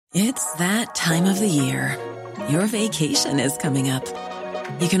It's that time of the year. Your vacation is coming up.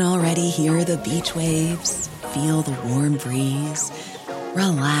 You can already hear the beach waves, feel the warm breeze,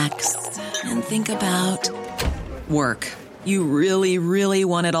 relax, and think about work. You really, really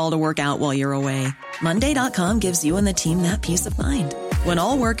want it all to work out while you're away. Monday.com gives you and the team that peace of mind. When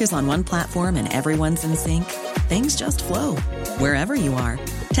all work is on one platform and everyone's in sync, things just flow. Wherever you are,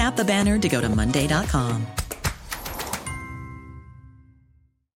 tap the banner to go to Monday.com.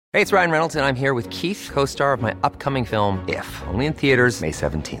 Hey, it's Ryan Reynolds, and I'm here with Keith, co-star of my upcoming film, If, only in theaters May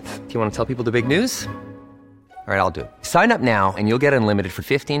 17th. Do you want to tell people the big news? All right, I'll do it. Sign up now and you'll get unlimited for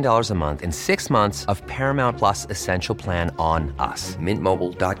 $15 a month and 6 months of Paramount Plus Essential Plan on us.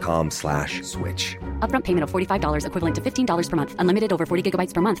 MintMobile.com/switch. Upfront payment of $45 equivalent to $15 per month. Unlimited over 40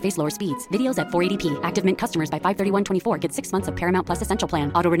 gigabytes per month. Face lower speeds. Videos at 480p. Active Mint customers by 531.24 get 6 months of Paramount Plus Essential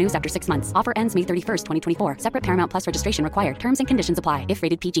Plan. Auto renews after 6 months. Offer ends May 31st, 2024. Separate Paramount Plus registration required. Terms and conditions apply if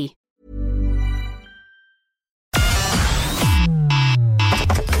rated PG.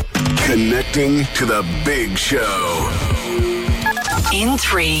 Connecting to the big show. In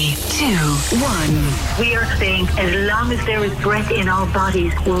 3, 2, 1. We are saying as long as there is breath in our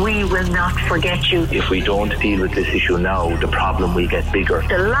bodies, we will not forget you. If we don't deal with this issue now, the problem will get bigger.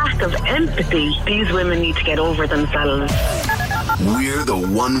 The lack of empathy, these women need to get over themselves. We're the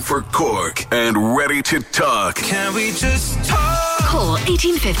one for Cork and ready to talk. Can we just talk? Call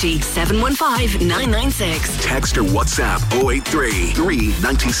 1850 715 996. Text or WhatsApp 083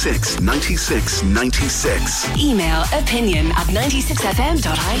 396 96 96. Email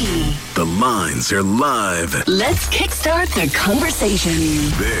opinion@96fm.ie. The lines are live. Let's kickstart the conversation.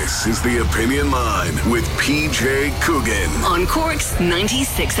 This is the Opinion Line with PJ Coogan On Cork's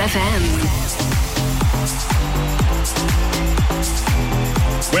 96 FM.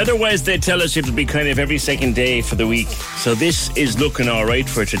 Weather-wise, they tell us it'll be kind of every second day for the week. So this is looking all right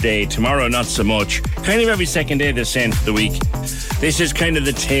for today. Tomorrow, not so much. Kind of every second day they're saying for the week. This is kind of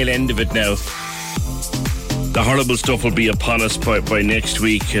the tail end of it now. The horrible stuff will be upon us by next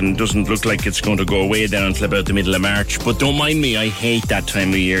week, and doesn't look like it's going to go away then until about the middle of March. But don't mind me, I hate that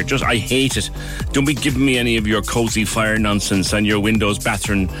time of year. I hate it. Don't be giving me any of your cosy fire nonsense and your windows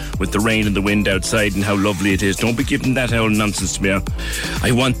battering with the rain and the wind outside and how lovely it is. Don't be giving that old nonsense to me.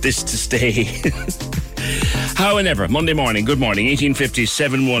 I want this to stay. However, Monday morning, good morning, 1850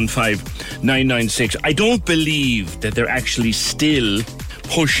 715 996. I don't believe that they're actually still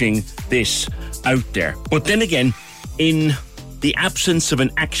pushing this out there. But then again, in the absence of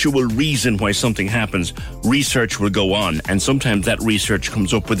an actual reason why something happens, research will go on, and sometimes that research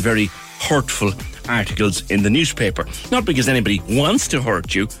comes up with very hurtful articles in the newspaper. Not because anybody wants to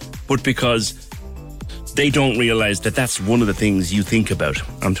hurt you, but because they don't realise that that's one of the things you think about.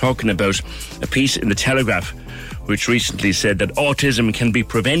 I'm talking about a piece in the Telegraph which recently said that autism can be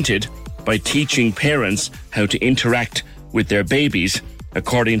prevented by teaching parents how to interact with their babies.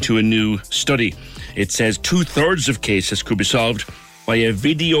 According to a new study, it says 2/3 of cases could be solved by a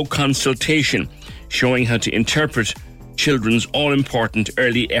video consultation showing how to interpret children's all-important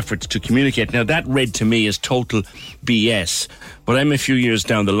early efforts to communicate. Now, that read to me as total BS, but I'm a few years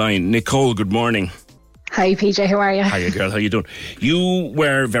down the line. Nicole, good morning. Hi, PJ, how are you? Hiya, girl, how you doing? You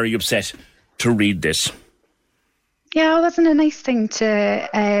were very upset to read this. Yeah, it wasn't a nice thing to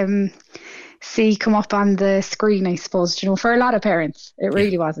see come up on the screen, I suppose, for a lot of parents. It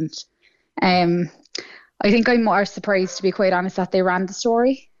really wasn't. I think I'm more surprised, to be quite honest, that they ran the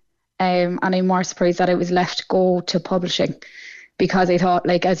story. And I'm more surprised that it was left go to publishing, because I thought,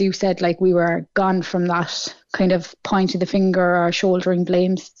 like, as you said, like, we were gone from that kind of pointing the finger or shouldering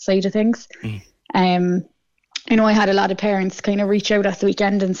blame side of things. I had a lot of parents kind of reach out at the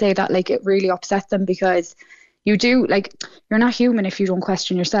weekend and say that, like, it really upset them, because you do, like, you're not human if you don't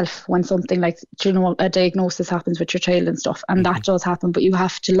question yourself when something like, a diagnosis happens with your child and stuff. And that does happen, but you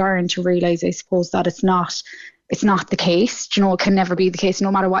have to learn to realise, I suppose, that it's not the case. It can never be the case.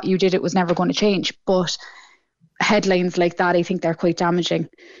 No matter what you did, it was never going to change. But headlines like that, I think they're quite damaging.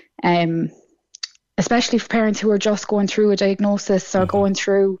 Especially for parents who are just going through a diagnosis or going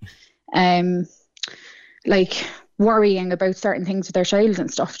through, like, worrying about certain things with their child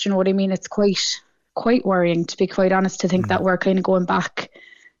and stuff. Do you know what I mean? It's quite worrying, to be quite honest, to think that we're kind of going back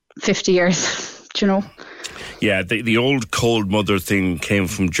 50 years, Yeah, the old cold mother thing came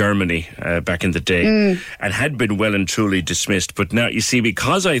from Germany back in the day and had been well and truly dismissed. But now, you see,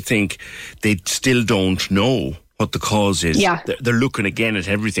 because I think they still don't know what the cause is, they're looking again at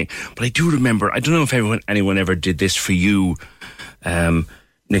everything. But I do remember, I don't know if anyone ever did this for you,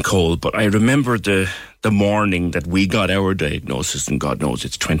 Nicole, but I remember the morning that we got our diagnosis, and God knows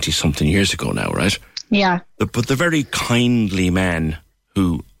it's 20-something years ago now, right? Yeah. But the very kindly man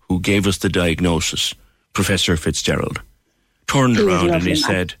who gave us the diagnosis, Professor Fitzgerald, turned around and he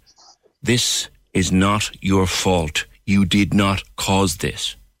said, "This is not your fault. You did not cause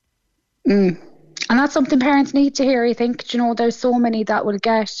this." And that's something parents need to hear, I think. There's so many that will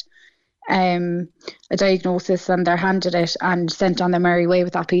get a diagnosis and they're handed it and sent on their merry way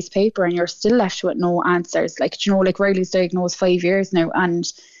with that piece of paper, and you're still left with no answers. Like Riley's diagnosed 5 years now, and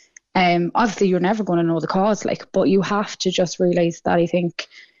obviously you're never going to know the cause, but you have to just realise that I think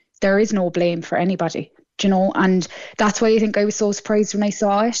there is no blame for anybody, and that's why I think I was so surprised when I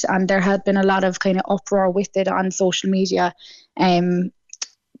saw it. And there had been a lot of kind of uproar with it on social media,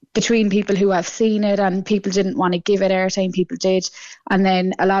 between people who have seen it, and people didn't want to give it airtime, people did. And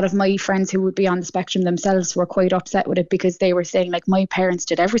then a lot of my friends who would be on the spectrum themselves were quite upset with it, because they were saying, my parents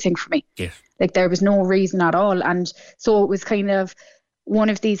did everything for me. Yes. There was no reason at all. And so it was kind of one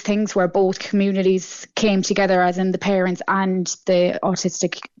of these things where both communities came together, as in the parents and the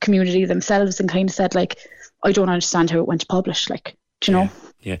autistic community themselves, and kind of said, I don't understand how it went to publish, do you know?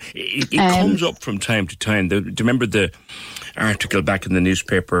 Yeah, it comes up from time to time. Do you remember the article back in the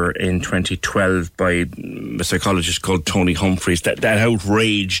newspaper in 2012 by a psychologist called Tony Humphreys that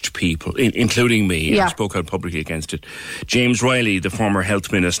outraged people, including me. I spoke out publicly against it. James Riley, the former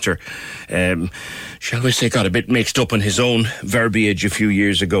health minister, shall we say, got a bit mixed up in his own verbiage a few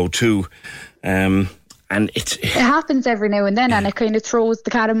years ago too. And it happens every now and then, and it kind of throws the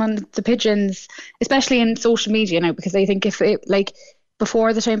cat among the pigeons, especially in social media now, because I think if it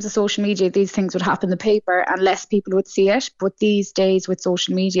before the times of social media, these things would happen in the paper and less people would see it. But these days with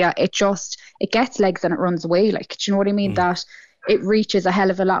social media, it gets legs and it runs away. Do you know what I mean? That it reaches a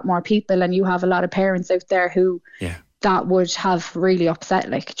hell of a lot more people, and you have a lot of parents out there who that would have really upset.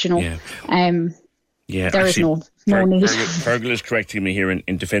 Do you know? There is no need. Fergal is correcting me here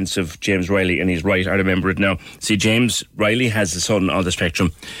in defence of James Riley, and he's right. I remember it now. See, James Riley has a son on the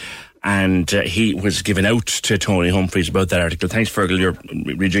spectrum, and he was given out to Tony Humphreys about that article. Thanks, Fergal, you're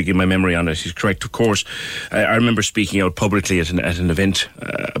rejigging my memory on it. He's correct, of course. I remember speaking out publicly at an event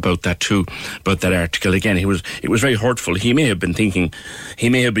about that too, about that article. Again, it was very hurtful. He may have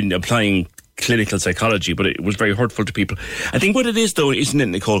been applying clinical psychology, but it was very hurtful to people. I think what it is, though, isn't it,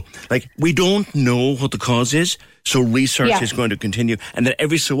 Nicole? We don't know what the cause is, so research is going to continue, and that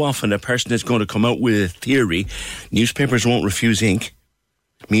every so often a person is going to come out with a theory. Newspapers won't refuse ink.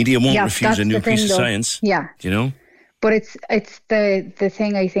 Media won't refuse a new piece of science. Yeah. But it's the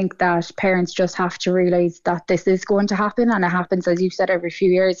thing, I think, that parents just have to realise that this is going to happen, and it happens, as you said, every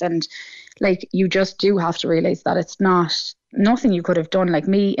few years. And you just do have to realise that it's nothing you could have done.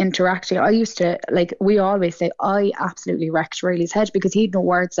 Me interacting, I used to, we always say, I absolutely wrecked Riley's head because he'd no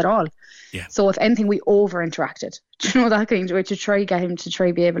words at all. Yeah. So if anything, we over interacted. Do you know that kind of way, to try get him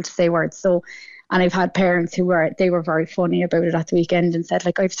to be able to say words. So. And I've had parents who were very funny about it at the weekend and said,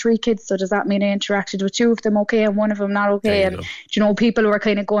 I have 3 kids, so does that mean I interacted with 2 of them okay and 1 of them not okay? And, people were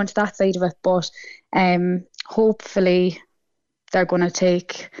kind of going to that side of it. But hopefully they're going to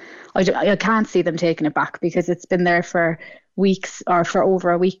take... I can't see them taking it back, because it's been there for weeks, or for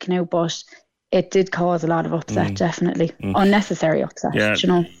over a week now, but it did cause a lot of upset, definitely. Unnecessary upset,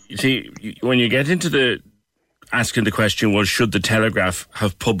 You see, when you get into asking the question, well, should the Telegraph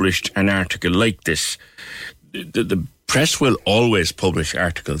have published an article like this? The press will always publish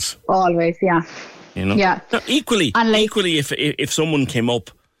articles. Always, yeah. Yeah. Now, equally, if someone came up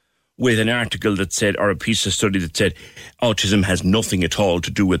with an article that said, or a piece of study that said, autism has nothing at all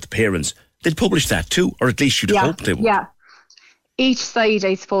to do with the parents, they'd publish that too, or at least you'd hope they would. Yeah. Each side,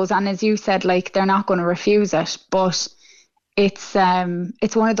 I suppose, and as you said, they're not going to refuse it, but it's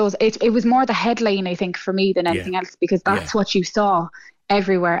one of those, it was more the headline, I think, for me than anything else, because that's what you saw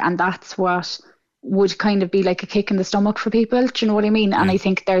everywhere, and that's what would kind of be like a kick in the stomach for people. Do you know what I mean? And I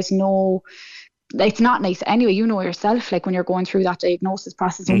think it's not nice anyway. You know yourself, when you're going through that diagnosis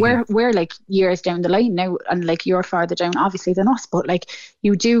process, and we're years down the line now, and you're farther down obviously than us, but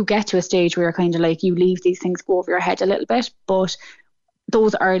you do get to a stage where you're kind of you leave these things go over your head a little bit. But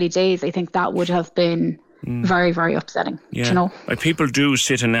those early days, I think that would have been very, very upsetting. Yeah. People do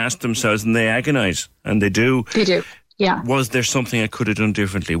sit and ask themselves, and they agonise, and they do. They do. Yeah. Was there something I could have done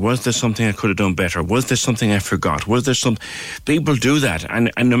differently? Was there something I could have done better? Was there something I forgot? Was there some... People do that.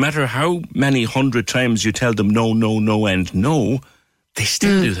 And no matter how many 100 times you tell them no, and no, they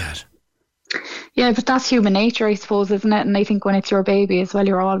still do that. Yeah, but that's human nature, I suppose, isn't it? And I think when it's your baby as well,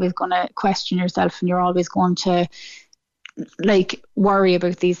 you're always going to question yourself, and you're always going to worry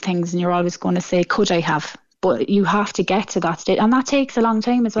about these things, and you're always going to say, could I have? But you have to get to that stage, and that takes a long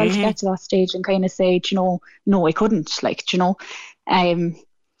time as well to get to that stage and kind of say, no, I couldn't, and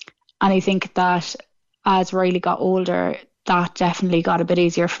I think that as Riley got older, that definitely got a bit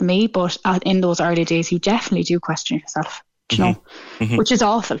easier for me. But in those early days, you definitely do question yourself, you know, which is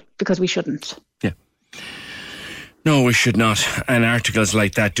awful because we shouldn't. Yeah. No, we should not. And articles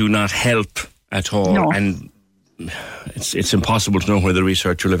like that do not help at all. No. And it's impossible to know where the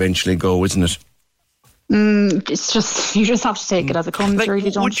research will eventually go, isn't it? It's just, you just have to take it as it comes, Like,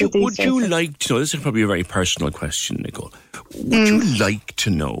 really, don't you? Would you like to know, this is probably a very personal question, Nicole, would you like to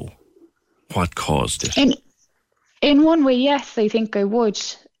know what caused it? In one way, yes, I think I would.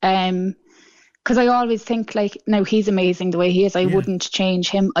 Because I always think, like, now he's amazing the way he is. I wouldn't change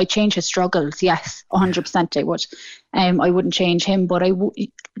him. I'd change his struggles, yes, 100% I would. I wouldn't change him, but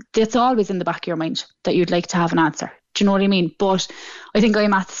it's always in the back of your mind that you'd like to have an answer. Do you know what I mean? But I think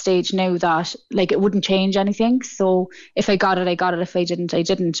I'm at the stage now that, like, it wouldn't change anything. So if I got it, I got it. If I didn't, I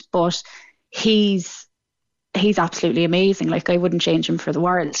didn't. But he's absolutely amazing. Like, I wouldn't change him for the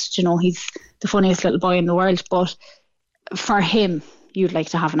world. Do you know, he's the funniest little boy in the world. But for him, you'd like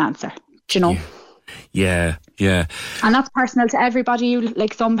to have an answer. Do you know? Yeah. And that's personal to everybody. You,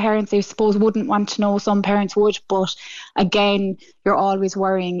 like, some parents, I suppose, wouldn't want to know. Some parents would. But again, you're always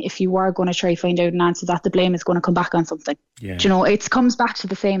worrying if you were going to try find out an answer that the blame is going to come back on something. Yeah. Do you know, it comes back to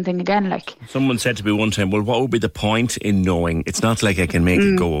the same thing again. Like, someone said to me one time, well, what would be the point in knowing? It's not like I can make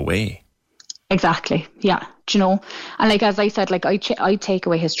it go away. Exactly. Yeah. Do you know? And like, as I said, like, I take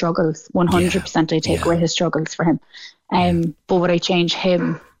away his struggles. 100% I take away his struggles for him. But would I change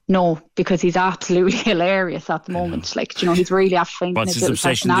him? No, because he's absolutely hilarious at the moment. Like, do you know, he's really after finding What's his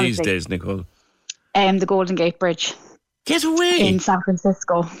obsession these days, Nicole? The Golden Gate Bridge. Get away! In San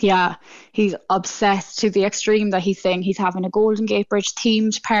Francisco. Yeah. He's obsessed to the extreme that he's saying he's having a Golden Gate Bridge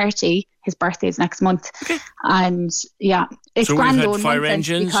themed party. His birthday is next month. Okay. And yeah, it's so grand. So we've had fire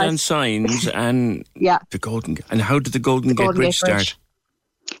engines and signs and the Golden Gate. And how did the Golden Gate Bridge start?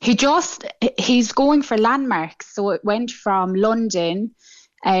 He's going for landmarks. So it went from London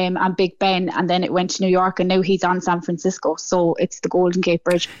and Big Ben, and then it went to New York, and now he's on San Francisco. So it's the Golden Gate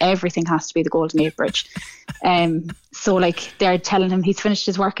Bridge. Everything has to be the Golden Gate Bridge. So like, they're telling him he's finished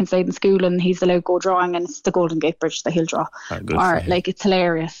his work inside in school and he's allowed to go drawing, and it's the Golden Gate Bridge that he'll draw. Or like, it's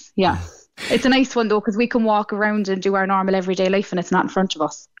hilarious. Yeah. It's a nice one though, because we can walk around and do our normal everyday life and it's not in front of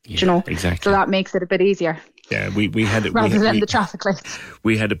us. Yeah, do you know? Exactly. So that makes it a bit easier. Yeah, we had it rather than the traffic lights.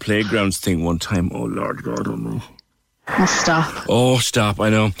 We had a playgrounds thing one time. Oh Lord God, oh no. Oh, stop, I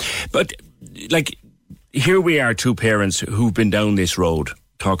know. But, like, here we are, two parents who've been down this road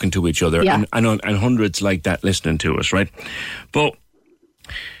talking to each other, and hundreds like that listening to us, right? But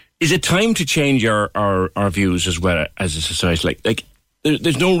is it time to change our views as well as a society? Like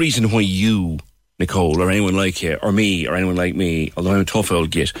there's no reason why you, Nicole, or anyone like you, or me, or anyone like me, although I'm a tough old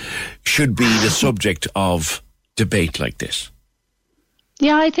git, should be the subject of debate like this.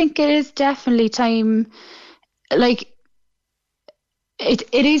 Yeah, I think it is definitely time. Like,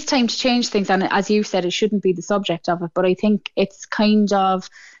 it is time to change things, and as you said, it shouldn't be the subject of it, but I think it's kind of,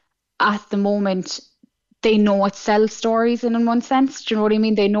 at the moment, they know it sells stories in one sense. Do you know what I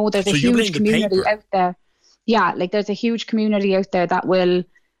mean? They know there's a huge community out there. Yeah, like, there's a huge community out there that will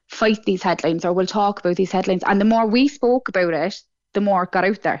fight these headlines or will talk about these headlines, and the more we spoke about it, the more it got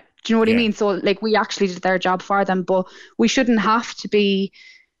out there. Do you know what I mean? So, like, we actually did their job for them, but we shouldn't have to be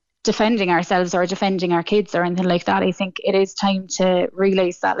defending ourselves or defending our kids or anything like that. I think it is time to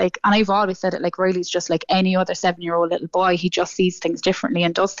realise that, like, and I've always said it, like, Riley's just like any other 7-year-old little boy. He just sees things differently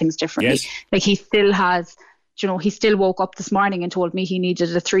and does things differently. Yes. Like, he still has, you know, he still woke up this morning and told me he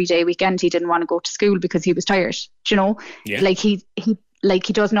needed a 3-day weekend. He didn't want to go to school because he was tired. You know, like he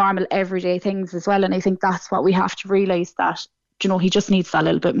does normal everyday things as well. And I think that's what we have to realise, that, you know, he just needs that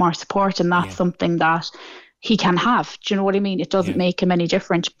little bit more support, and that's something that he can have. Do you know what I mean? It doesn't make him any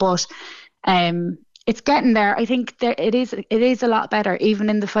different, but it's getting there. I think it is a lot better.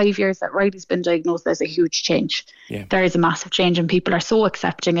 Even in the 5 years that Riley's been diagnosed, there's a huge change. Yeah. There is a massive change, and people are so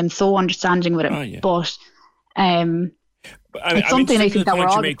accepting and so understanding with it. But it's something I think that we're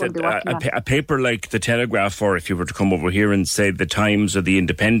all going to be working on. A paper like the Telegraph, or if you were to come over here and say the Times or the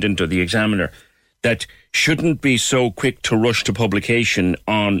Independent or the Examiner, that shouldn't be so quick to rush to publication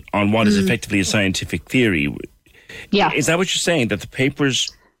on what is effectively a scientific theory. Yeah. Is that what you're saying? That the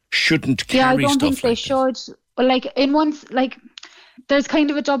papers shouldn't carry stuff? Yeah, I don't think they should. But, like, in one, like, there's kind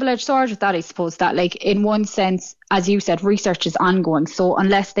of a double-edged sword with that, I suppose, that, like, in one sense, as you said, research is ongoing. So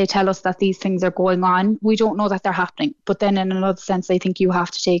unless they tell us that these things are going on, we don't know that they're happening. But then in another sense, I think you have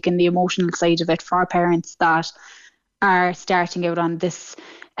to take in the emotional side of it for parents that are starting out on this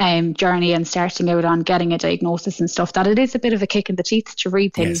journey and starting out on getting a diagnosis and stuff, that it is a bit of a kick in the teeth to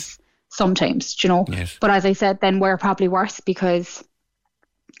read things sometimes, you know. But as I said, then we're probably worse, because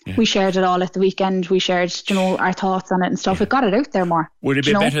We shared it all at the weekend. We shared, our thoughts on it and stuff. It got it out there more. Would it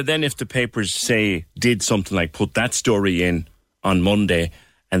be better then if the papers, say, did something like put that story in on Monday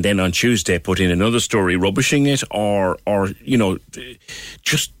and then on Tuesday put in another story rubbishing it, or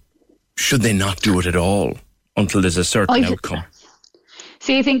just should they not do it at all until there's a certain outcome?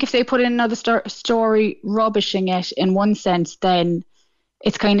 See, I think if they put in another story rubbishing it in one sense, then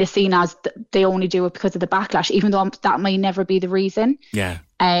it's kind of seen as they only do it because of the backlash, even though that might never be the reason. Yeah.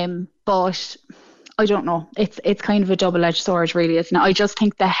 But I don't know. It's kind of a double-edged sword, really, isn't it? I just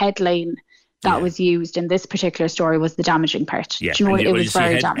think the headline that was used in this particular story was the damaging part. Yeah. Do you know what? It was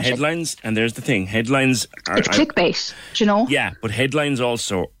very damaging. Headlines, and there's the thing, headlines are... It's clickbait, do you know? Yeah, but headlines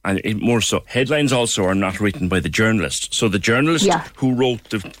also, and more so, headlines also are not written by the journalist. So the journalist who wrote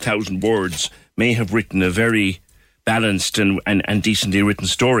the 1,000 words may have written a very balanced and decently written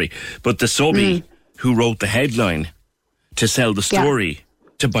story. But the subby who wrote the headline to sell the story,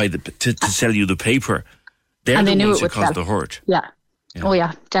 to buy to sell you the paper, they're the ones who caused the hurt. Yeah. Oh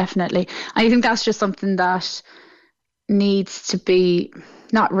yeah, definitely. I think that's just something that needs to be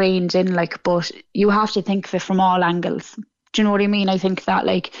not reined in, but you have to think of it from all angles. Do you know what I mean? I think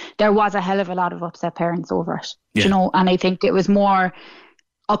that there was a hell of a lot of upset parents over it. Do you know? And I think it was more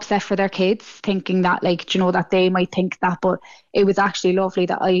upset for their kids, thinking that that they might think that, but it was actually lovely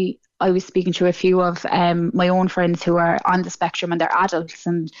that I was speaking to a few of my own friends who are on the spectrum and they're adults,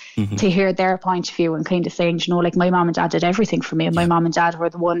 and to hear their point of view and kind of saying, my mum and dad did everything for me, and my mum and dad were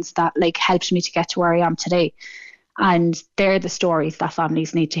the ones that helped me to get to where I am today. And they're the stories that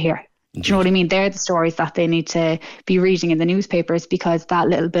families need to hear. Do you know what I mean? They're the stories that they need to be reading in the newspapers, because that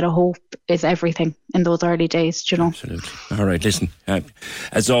little bit of hope is everything in those early days, do you know? Absolutely. All right, listen,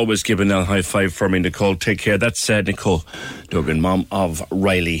 as always, give a high five for me, Nicole. Take care. That's Nicole Duggan, mom of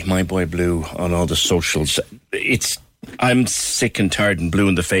Riley, my boy Blue, on all the socials. I'm sick and tired and blue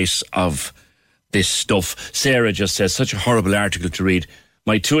in the face of this stuff. Sarah just says, such a horrible article to read.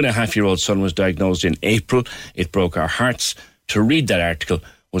 My 2.5-year-old son was diagnosed in April. It broke our hearts. To read that article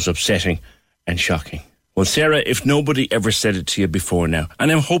was upsetting and shocking. Well, Sarah, if nobody ever said it to you before now,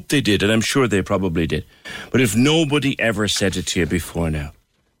 and I hope they did, and I'm sure they probably did, but if nobody ever said it to you before now,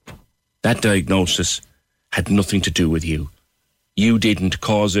 that diagnosis had nothing to do with you. You didn't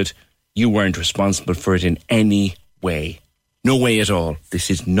cause it. You weren't responsible for it in any way. No way at all. This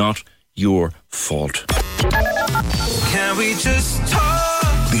is not your fault. Can we just talk?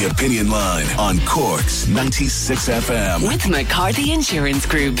 The Opinion Line on Cork's 96 FM. With McCarthy Insurance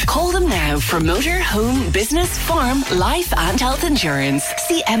Group. Call them now for motor, home, business, farm, life and health insurance.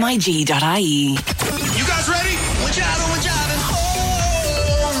 See MIG.ie. You guys ready? We're driving home.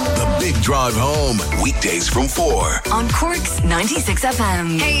 The Big Drive Home. Weekdays from 4. On Cork's 96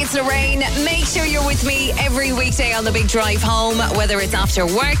 FM. Hey, it's Lorraine. Make sure you're with me every weekday on the Big Drive Home, whether it's after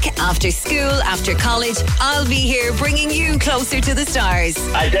work, after school, after college. I'll be here bringing you closer to the stars.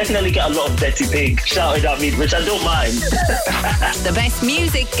 I definitely get a lot of Betty Pig shouted at me, which I don't mind. The best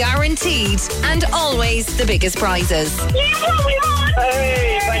music guaranteed, and always the biggest prizes.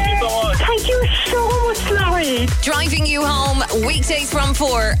 Hey, thank you so much. Thank you so much, Laurie. Driving you home weekdays from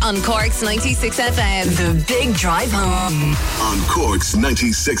 4 on Cork's 96 FM. The Big Drive Home. On Cork's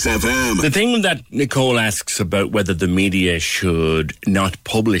 96 FM. The thing that Nicole asks about whether the media should not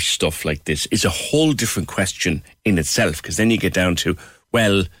publish stuff like this is a whole different question in itself, because then you get down to,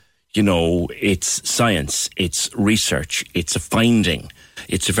 well, it's science, it's research, it's a finding,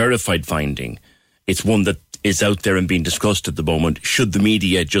 it's a verified finding, it's one that is out there and being discussed at the moment. Should the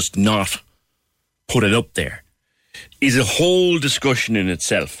media just not put it up there? Is a whole discussion in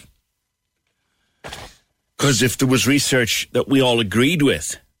itself. Because if there was research that we all agreed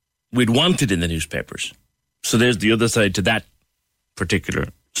with, we'd want it in the newspapers. So there's the other side to that particular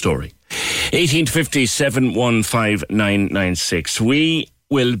story. 1850 715 996. We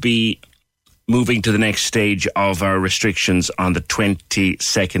will be moving to the next stage of our restrictions on the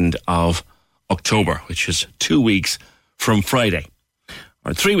 22nd of October, which is 2 weeks from Friday.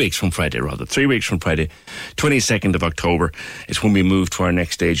 Or 3 weeks from Friday, rather. 3 weeks from Friday. 22nd of October is when we move to our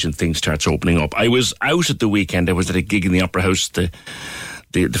next stage and things starts opening up. I was out at the weekend. I was at a gig in the Opera House, the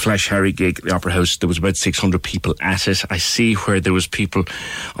Flash Harry gig at the Opera House. There was about 600 people at it. I see where there was people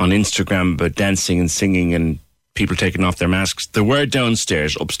on Instagram about dancing and singing and people taking off their masks. There were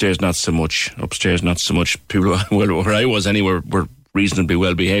downstairs. Upstairs, not so much. People, well, where I was anyway, were reasonably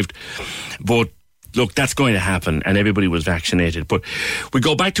well behaved. But look, that's going to happen, and everybody was vaccinated. But we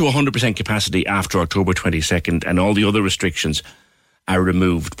go back to 100% capacity after October 22nd, and all the other restrictions are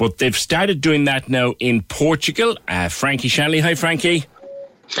removed. But they've started doing that now in Portugal. Frankie Shanley. Hi, Frankie.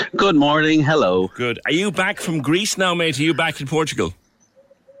 Good morning. Hello. Good. Are you back from Greece now, mate? Are you back in Portugal?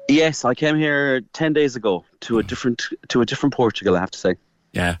 Yes, I came here 10 days ago to a different Portugal, I have to say.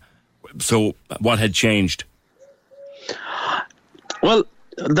 Yeah. So what had changed? Well,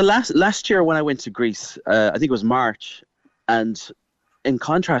 the last year when I went to Greece, I think it was March, and in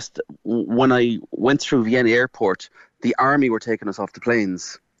contrast, when I went through Vienna airport, the army were taking us off the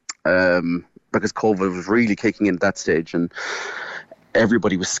planes because COVID was really kicking in at that stage, and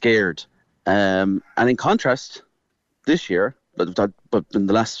everybody was scared. And in contrast, this year, but in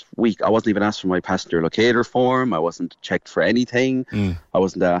the last week, I wasn't even asked for my passenger locator form. I wasn't checked for anything. I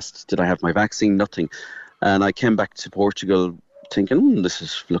wasn't asked, did I have my vaccine? Nothing. And I came back to Portugal thinking, this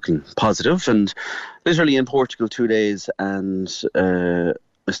is looking positive. And literally in Portugal 2 days, and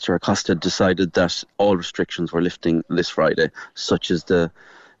Mr. Acosta decided that all restrictions were lifting this Friday, such as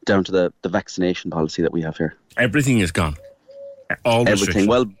down to the vaccination policy that we have here. Everything is gone. All everything.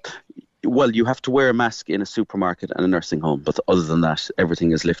 Well, you have to wear a mask in a supermarket and a nursing home, but other than that,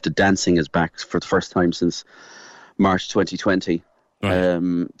 everything is lifted. Dancing is back for the first time since March 2020.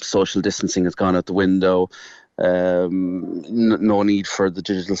 Right. Social distancing has gone out the window. No need for the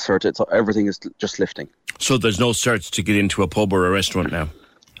digital cert. Everything is just lifting. So there's no certs to get into a pub or a restaurant now?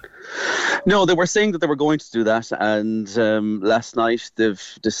 No, they were saying that they were going to do that, and last night they've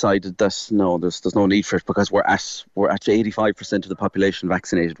decided that no, there's no need for it, because we're at 85% of the population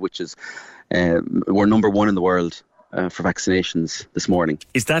vaccinated, which is we're number one in the world for vaccinations this morning.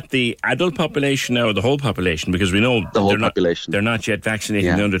 Is that the adult population now, or the whole population? Because we know the whole population. They're not yet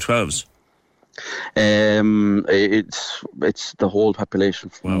vaccinating the under 12s. It's the whole population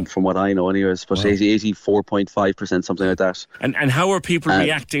from what I know anyways, but 84.5%, something like that. And how are people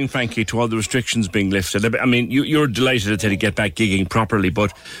reacting, Frankie, to all the restrictions being lifted? I mean, you're delighted to get back gigging properly,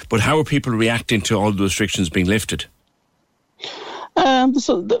 but how are people reacting to all the restrictions being lifted?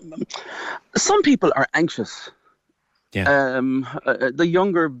 Some people are anxious. Yeah. The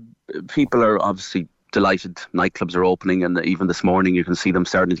younger people are obviously delighted. Nightclubs are opening, and even this morning you can see them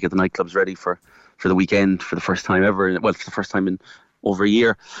starting to get the nightclubs ready for the weekend for the first time ever. Well, for the first time in over a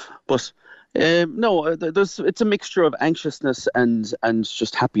year. But it's a mixture of anxiousness and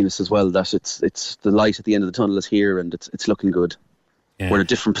just happiness as well, that it's the light at the end of the tunnel is here, and it's looking good. Yeah. We're in a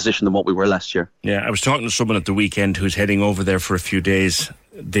different position than what we were last year. Yeah, I was talking to someone at the weekend who's heading over there for a few days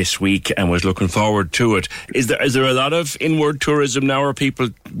this week and was looking forward to it. Is there a lot of inward tourism now? Are people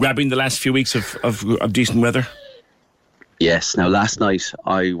grabbing the last few weeks of decent weather? Yes. Now, last night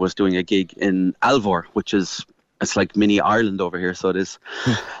I was doing a gig in Alvor, it's like mini Ireland over here, so it is.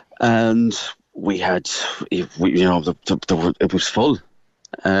 And we had, it was full.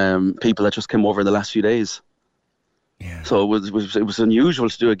 People that just came over in the last few days. Yeah. So it was unusual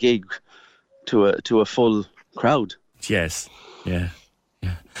to do a gig to a full crowd. Yes. Yeah.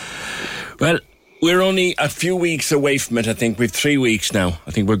 Well, we're only a few weeks away from it. I think we've 3 weeks now.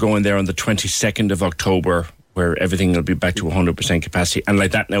 I think we're going there on the 22nd of October, where everything will be back to 100% capacity. And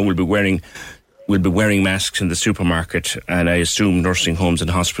like that now, we'll be wearing masks in the supermarket, and I assume nursing homes and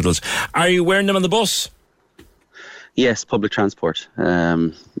hospitals. Are you wearing them on the bus? Yes, public transport.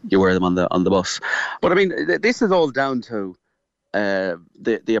 You wear them on the bus. But I mean, this is all down to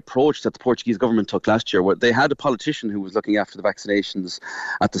the approach that the Portuguese government took last year. Where they had a politician who was looking after the vaccinations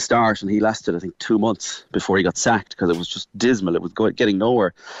at the start, and he lasted, I think, 2 months before he got sacked, because it was just dismal. It was getting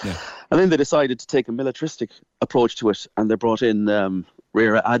nowhere. Yeah. And then they decided to take a militaristic approach to it, and they brought in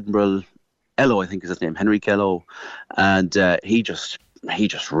Rear Admiral Ello, I think is his name, Henrique Ello, and he just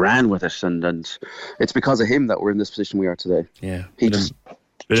ran with it, and it's because of him that we're in this position we are today. Yeah, he just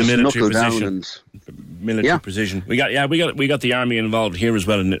military precision. Precision. We got the army involved here as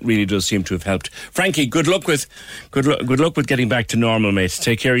well, and it really does seem to have helped. Frankie, good luck with getting back to normal, mate.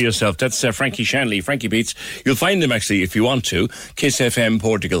 Take care of yourself. That's Frankie Shanley, Frankie Beats. You'll find him actually if you want to. Kiss FM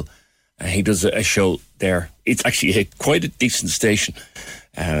Portugal. He does a show there. It's actually quite a decent station.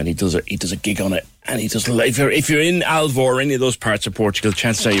 And he does a gig on it, and he does live. If you're in Alvor or any of those parts of Portugal,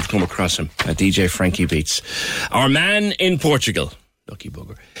 chances are you've come across him. DJ Frankie Beats, our man in Portugal. Lucky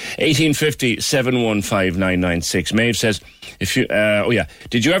bugger. 1850 715 996. Maeve says,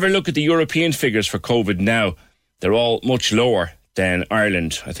 did you ever look at the European figures for COVID now? They're all much lower than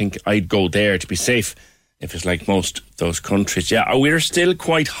Ireland. I think I'd go there to be safe if it's like most of those countries. Yeah, we're still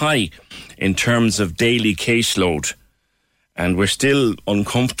quite high in terms of daily caseload. And we're still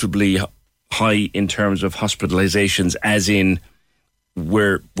uncomfortably high in terms of hospitalisations, as in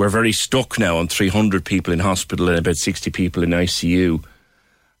we're very stuck now on 300 people in hospital and about 60 people in ICU.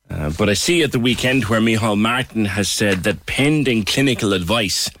 But I see at the weekend where Micheál Martin has said that pending clinical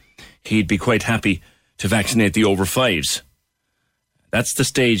advice, he'd be quite happy to vaccinate the over 5s. That's the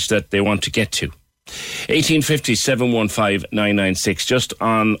stage that they want to get to. 1850 715 996. Just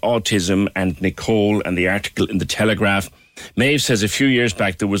on autism and Nicole and the article in the Telegraph. Maeve says a few years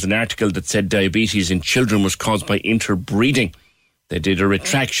back there was an article that said diabetes in children was caused by interbreeding. They did a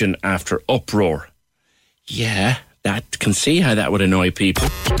retraction after uproar. Yeah, that can see how that would annoy people.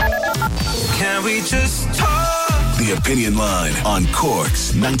 Can we just talk? The Opinion Line on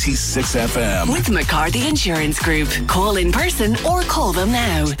Cork's 96 FM. With McCarthy Insurance Group. Call in person or call them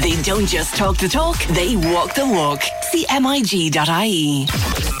now. They don't just talk the talk, they walk the walk. See MIG.ie.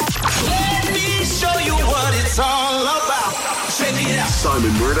 Let me show you what it's all about. Check it out.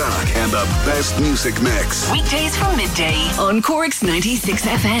 Simon Murdoch and the best music mix. Weekdays from midday on Cork's 96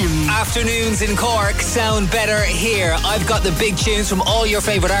 FM. Afternoons in Cork sound better here. I've got the big tunes from all your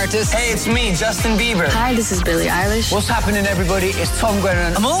favourite artists. Hey, it's me, Justin Bieber. Hi, this is Billie Eilish. What's happening, everybody? It's Tom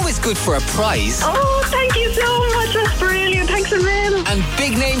Grennan. I'm always good for a prize. Oh, thank you so much. That's brilliant. Thanks a million. And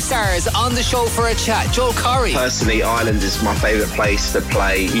big name stars on the show for a chat. Joel Corry. Personally, Ireland is my favourite place to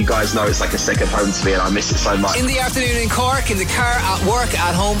play. You guys know it's like a second home to me and I miss it so much. In the afternoon in Cork, in the car, at work,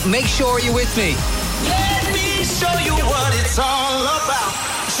 at home, make sure you're with me. Let me show you what it's all about.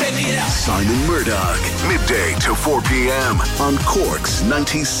 Check it out. Simon Murdoch, midday to 4 p.m. on Cork's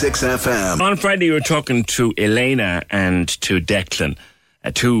 96 FM. On Friday, we were talking to Elena and to Declan,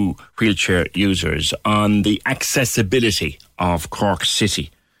 two wheelchair users, on the accessibility of Cork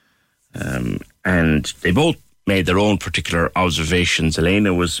City. And they both made their own particular observations.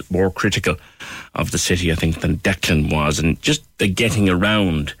 Elena was more critical of the city, I think, than Declan was, and just the getting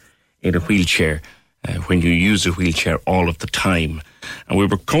around in a wheelchair when you use a wheelchair all of the time. And we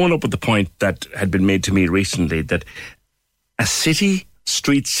were coming up with the point that had been made to me recently, that a city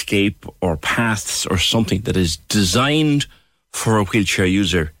streetscape or paths or something that is designed for a wheelchair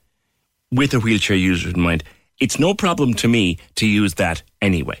user, with a wheelchair user in mind, it's no problem to me to use that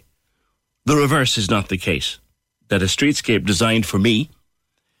anyway. The reverse is not the case. That a streetscape designed for me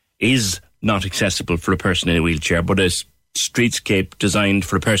is not accessible for a person in a wheelchair, but a streetscape designed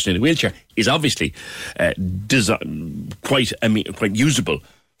for a person in a wheelchair is obviously quite usable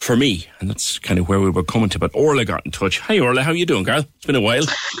for me. And that's kind of where we were coming to. But Orla got in touch. Hi Orla, how are you doing, girl? It's been a while.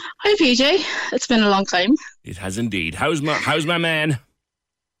 Hi PJ, it's been a long time. It has indeed. How's my man?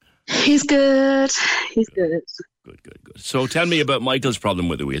 He's good. He's good. Good. So tell me about Michael's problem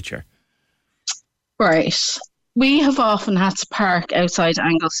with the wheelchair. Right. We have often had to park outside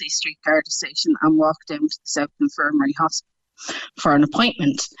Anglesey Street Garda Station and walk down to the South Infirmary Hospital for an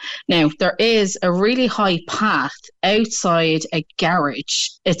appointment. Now, there is a really high path outside a garage.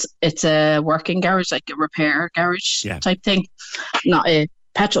 It's a working garage, like a repair garage type thing, not a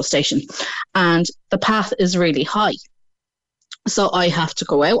petrol station. And the path is really high. So I have to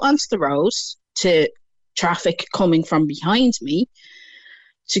go out onto the road to traffic coming from behind me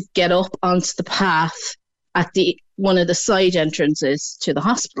to get up onto the path at one of the side entrances to the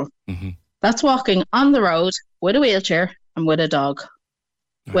hospital. Mm-hmm. That's walking on the road with a wheelchair and with a dog,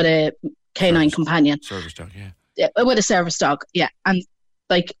 with a canine companion. Service dog, yeah. With a service dog, yeah. And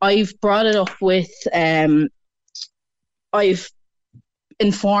like I've brought it up with, I've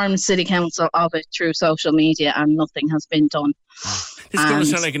informed City Council of it through social media and nothing has been done. This is going to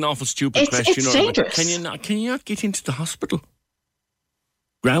sound like an awful stupid question. It's dangerous. Can you not get into the hospital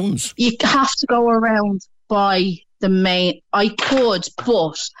grounds? You have to go around by the main. I could,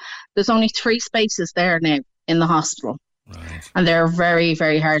 but there's only 3 spaces there now in the hospital. Right. And they're very,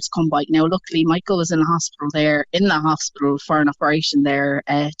 very hard to come by. Now, luckily, Michael was in the hospital for an operation there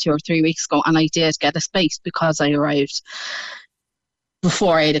 2 or 3 weeks ago, and I did get a space because I arrived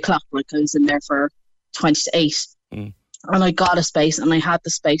before 8 o'clock. Like I was in there for 20 to 8. And I got a space, and I had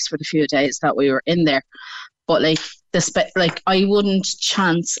the space for the few days that we were in there. But I wouldn't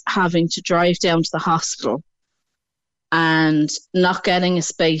chance having to drive down to the hospital and not getting a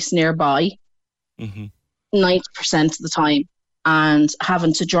space nearby 90% of the time, and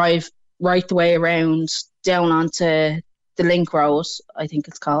having to drive right the way around down onto the Link Road, I think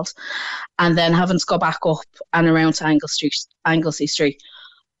it's called, and then having to go back up and around to Anglesey Street.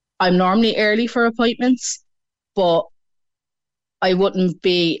 I'm normally early for appointments, but I wouldn't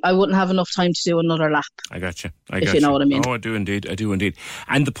have enough time to do another lap. I got you. If you know what I mean. Oh, I do indeed.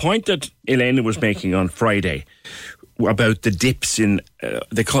 And the point that Elena was making on Friday about the dips in,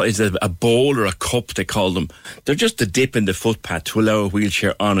 they call it a bowl or a cup, they call them. They're just a dip in the footpath to allow a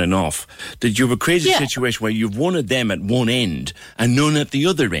wheelchair on and off. Did you have a crazy situation where you've one of them at one end and none at the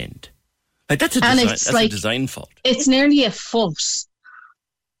other end? Like that's a design fault. It's nearly a foot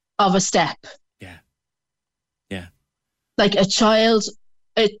of a step. Yeah. Like a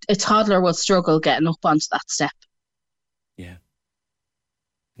toddler will struggle getting up onto that step. Yeah.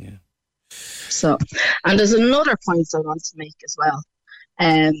 So, and there's another point I want to make as well.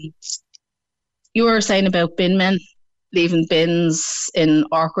 You were saying about bin men leaving bins in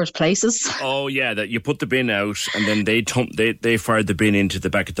awkward places. Oh yeah, that you put the bin out and then they fire the bin into the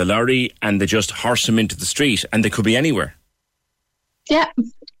back of the lorry and they just horse them into the street, and they could be anywhere. Yeah.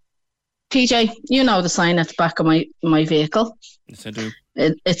 PJ, you know the sign at the back of my vehicle. Yes, I do.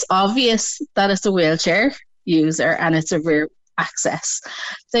 It's obvious that it's a wheelchair user and it's a rear access.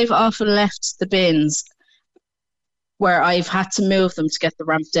 They've often left the bins where I've had to move them to get the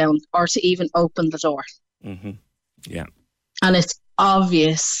ramp down or to even open the door. Mm-hmm. Yeah. And it's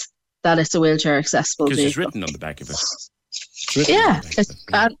obvious that it's a wheelchair accessible vehicle. Because it's written on the back of it. Yeah.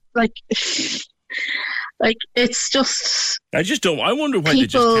 It's just... I wonder why they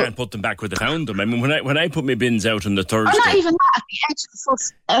just can't put them back where they found them. I mean, when I put my bins out on the Thursday... Or not even that,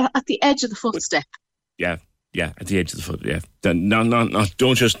 at the edge of the footstep. Yeah, at the edge of the foot, yeah. No,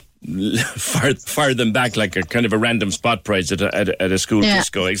 don't just fire them back like a kind of a random spot prize at a school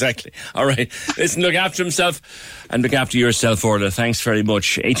disco. Exactly. All right. Listen, look after himself and look after yourself, Orla. Thanks very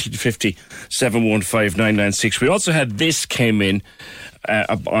much. 1850 715 996. We also had this came in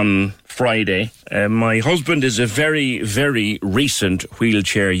on Friday. My husband is a very, very recent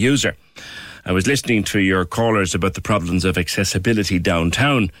wheelchair user. I was listening to your callers about the problems of accessibility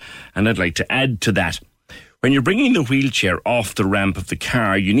downtown, and I'd like to add to that. When you're bringing the wheelchair off the ramp of the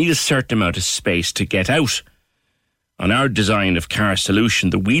car, you need a certain amount of space to get out. On our design of Car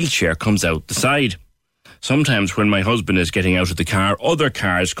Solution, the wheelchair comes out the side. Sometimes when my husband is getting out of the car, other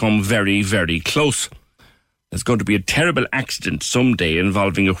cars come very, very close. There's going to be a terrible accident someday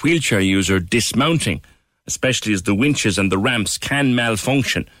involving a wheelchair user dismounting, especially as the winches and the ramps can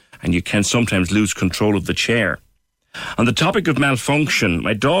malfunction and you can sometimes lose control of the chair. On the topic of malfunction,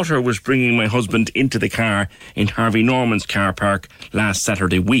 my daughter was bringing my husband into the car in Harvey Norman's car park last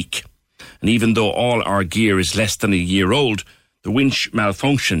Saturday week. And even though all our gear is less than a year old, the winch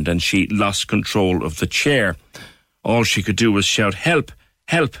malfunctioned and she lost control of the chair. All she could do was shout, "Help!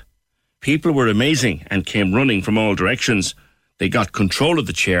 Help!" People were amazing and came running from all directions. They got control of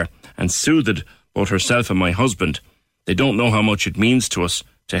the chair and soothed both herself and my husband. They don't know how much it means to us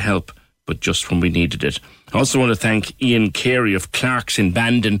to help, but just when we needed it. I also want to thank Ian Carey of Clark's in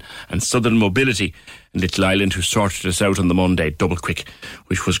Bandon and Southern Mobility in Little Island who sorted us out on the Monday, double quick,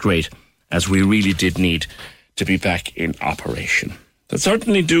 which was great, as we really did need to be back in operation. I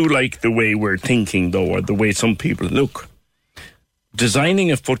certainly do like the way we're thinking, though, or the way some people look.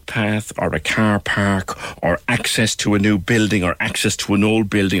 Designing a footpath or a car park or access to a new building or access to an old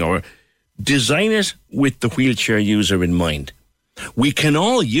building, or design it with the wheelchair user in mind. We can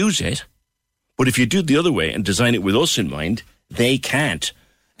all use it, but if you do it the other way and design it with us in mind, they can't.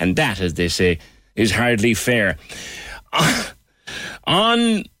 And that, as they say, is hardly fair.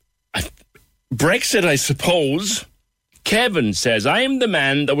 On Brexit, I suppose, Kevin says, I am the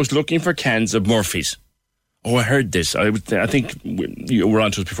man that was looking for cans of Murphy's. Oh, I heard this. I think you were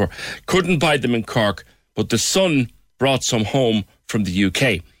on to us before. Couldn't buy them in Cork, but the son brought some home from the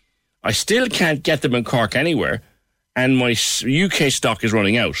UK. I still can't get them in Cork anywhere, and my UK stock is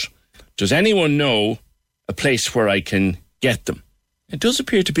running out. Does anyone know a place where I can get them? It does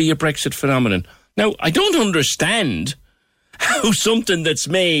appear to be a Brexit phenomenon. Now, I don't understand how something that's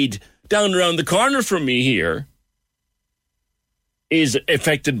made down around the corner from me here is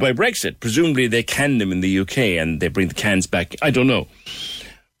affected by Brexit. Presumably they can them in the UK and they bring the cans back. I don't know.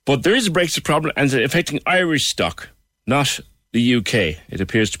 But there is a Brexit problem and it's affecting Irish stock, not the UK. It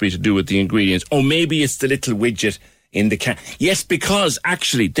appears to be to do with the ingredients. Oh, maybe it's the little widget in the can. Yes, because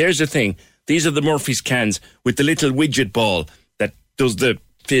actually, there's the thing. These are the Murphy's cans with the little widget ball that does the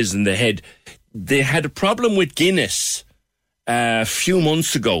fizz in the head. They had a problem with Guinness a few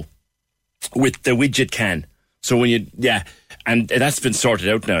months ago with the widget can. So when you, and that's been sorted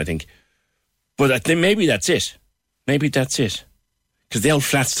out now, I think. But I think maybe that's it. Maybe that's it. Because the old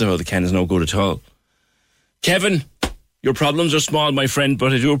flat stuff of the can is no good at all. Kevin, your problems are small, my friend,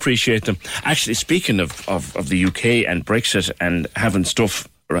 but I do appreciate them. Actually, speaking of the UK and Brexit and having stuff,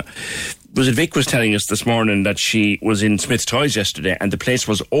 was it Vic was telling us this morning that she was in Smith's Toys yesterday and the place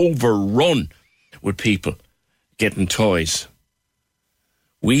was overrun with people getting toys.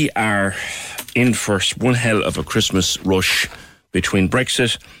 We are in for one hell of a Christmas rush between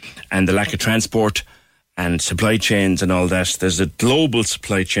Brexit and the lack of transport and supply chains and all that. There's a global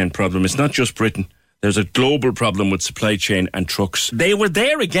supply chain problem. It's not just Britain. There's a global problem with supply chain and trucks. They were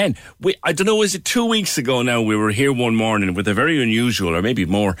there again. I don't know, is it 2 weeks ago now? We were here one morning with a very unusual, or maybe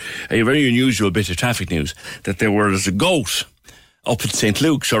more, a very unusual bit of traffic news, that there was a goat up at St.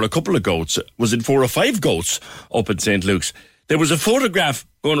 Luke's, or a couple of goats. Was it 4 or 5 goats up at St. Luke's There was a photograph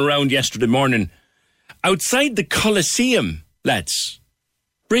going around yesterday morning outside the Coliseum, lads.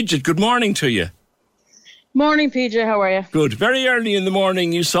 Bridget, good morning to you. Morning, PJ. How are you? Good. Very early in the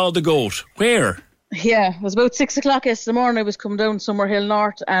morning, you saw the goat. Where? Yeah, it was about 6 o'clock yesterday morning. I was coming down Summerhill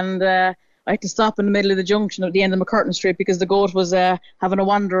North, and I had to stop in the middle of the junction at the end of McCurtain Street because the goat was having a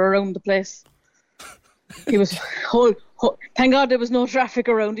wander around the place. He was thank God there was no traffic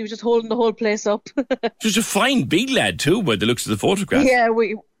around. He was just holding the whole place up. Just a fine big lad too, by the looks of the photograph. Yeah,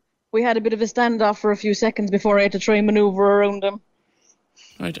 we had a bit of a standoff for a few seconds before I had to try and manoeuvre around him.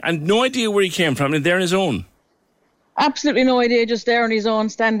 Right, and no idea where he came from. And there on his own. Absolutely no idea. Just there on his own,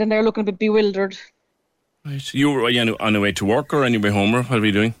 standing there looking a bit bewildered. Right. You were on the way to work or on your way home, or what were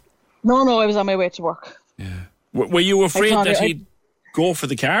you doing? No, I was on my way to work. Yeah. Were you afraid that he'd go for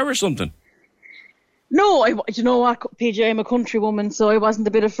the car or something? No, you know what, PJ, I'm a country woman, so I wasn't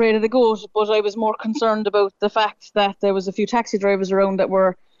a bit afraid of the goat, but I was more concerned about the fact that there was a few taxi drivers around that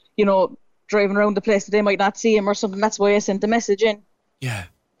were, driving around the place that they might not see him or something. That's why I sent the message in. Yeah.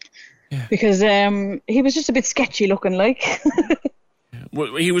 Because he was just a bit sketchy looking, like.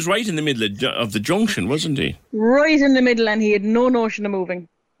 Well, he was right in the middle of the junction, wasn't he? Right in the middle, and he had no notion of moving.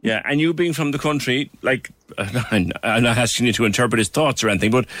 Yeah, and you being from the country, like, I'm not asking you to interpret his thoughts or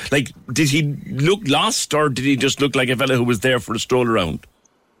anything, but, like, did he look lost, or did he just look like a fella who was there for a stroll around?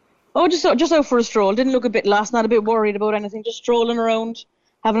 Oh, just out for a stroll. Didn't look a bit lost, not a bit worried about anything, just strolling around,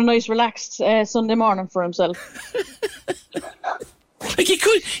 having a nice, relaxed Sunday morning for himself. Like,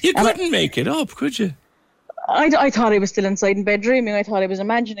 you couldn't make it up, could you? I thought he was still inside in bed dreaming. I thought he was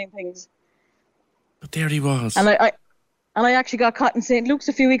imagining things. But there he was. And I actually got caught in St. Luke's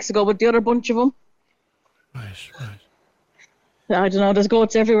a few weeks ago with the other bunch of them. Right. I don't know, there's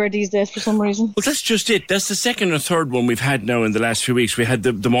goats everywhere these days for some reason. Well, that's just it. That's the second or third one we've had now in the last few weeks. We had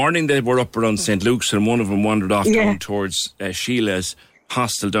the morning they were up around St. Luke's, and one of them wandered off down towards Sheila's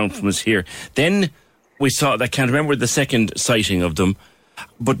hostel down from us here. Then we saw, I can't remember the second sighting of them,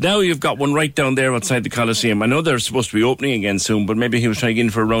 but now you've got one right down there outside the Coliseum. I know they're supposed to be opening again soon, but maybe he was trying to get in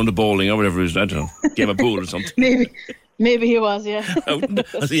for a round of bowling or whatever it was, I don't know, game of pool or something. Maybe he was, yeah.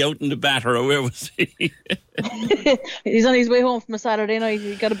 Was he out in the batter, or where was he? He's on his way home from a Saturday night.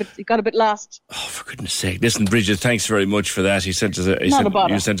 He got a bit lost. Oh, for goodness sake. Listen, Bridget, thanks very much for that. You sent us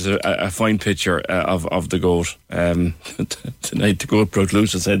a fine picture of the goat tonight. The goat broke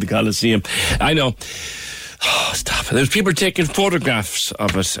loose outside the Coliseum. I know. Oh, stop it. There's people taking photographs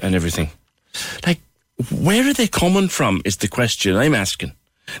of it and everything. Like, where are they coming from is the question I'm asking.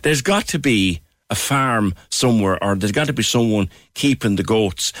 There's got to be a farm somewhere, or there's got to be someone keeping the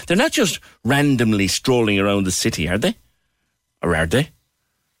goats. They're not just randomly strolling around the city, are they? Or are they?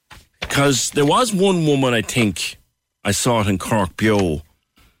 Because there was one woman, I think, I saw it in Cork Bio.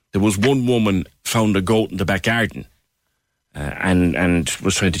 There was one woman found a goat in the back garden and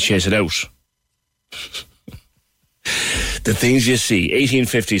was trying to chase it out. The things you see.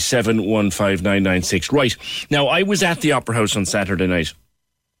 1857 15996. Right. Now, I was at the Opera House on Saturday night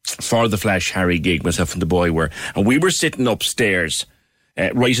for the Flash Harry gig, myself and the boy were. And we were sitting upstairs,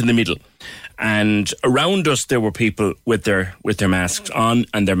 right in the middle. And around us there were people with their masks on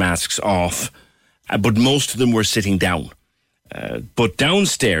and their masks off. But most of them were sitting down. But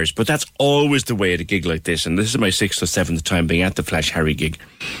downstairs, but that's always the way at a gig like this. And this is my 6th or 7th time being at the Flash Harry gig.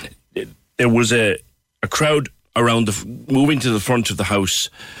 There was a crowd around moving to the front of the house.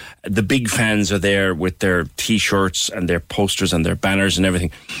 The big fans are there with their T-shirts and their posters and their banners and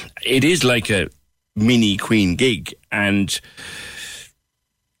everything. It is like a mini Queen gig, and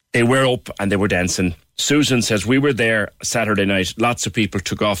they were up and they were dancing. Susan says, we were there Saturday night. Lots of people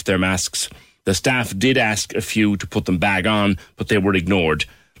took off their masks. The staff did ask a few to put them back on, but they were ignored.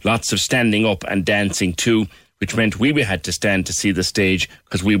 Lots of standing up and dancing too, which meant we had to stand to see the stage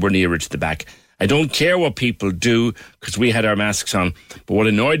because we were nearer to the back. I don't care what people do because we had our masks on. But what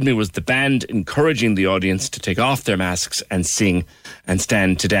annoyed me was the band encouraging the audience to take off their masks and sing and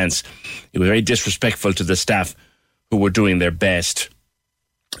stand to dance. It was very disrespectful to the staff who were doing their best.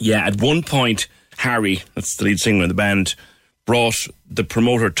 Yeah, at one point, Harry, that's the lead singer of the band, brought the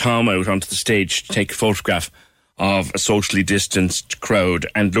promoter Tom out onto the stage to take a photograph of a socially distanced crowd.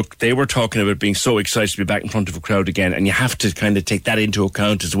 And look, they were talking about being so excited to be back in front of a crowd again, and you have to kind of take that into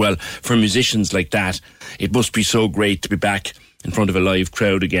account as well. For musicians like that, it must be so great to be back in front of a live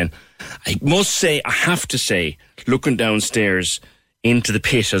crowd again. I must say, I have to say, looking downstairs into the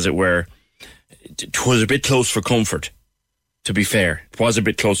pit, as it were, it was a bit close for comfort, to be fair. It was a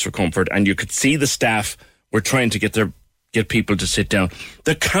bit close for comfort, and you could see the staff were trying to get people to sit down.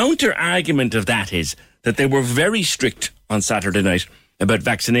 The counter argument of that is that they were very strict on Saturday night about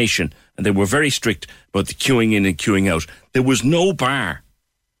vaccination, and they were very strict about the queuing in and queuing out. There was no bar.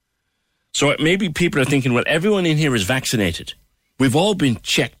 So maybe people are thinking, well, everyone in here is vaccinated. We've all been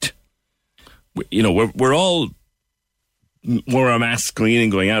checked. You know, we're all wore our masks going in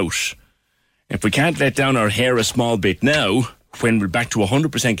and going out. If we can't let down our hair a small bit now, when we're back to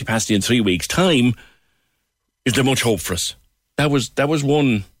 100% capacity in 3 weeks' time, is there much hope for us? That was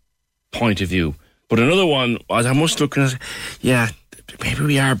one point of view. But another one, I must look at, yeah, maybe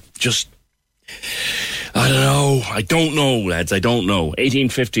we are just, I don't know, lads, I don't know.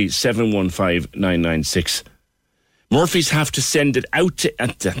 1850 715 996. Murphy's have to send it out to,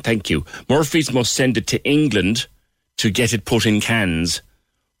 thank you. Murphy's must send it to England to get it put in cans,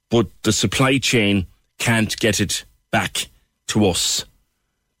 but the supply chain can't get it back to us.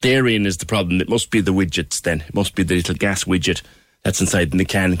 Therein is the problem. It must be the widgets then. It must be the little gas widget that's inside in the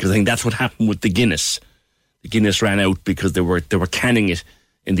can, because I think that's what happened with the Guinness. The Guinness ran out because they were canning it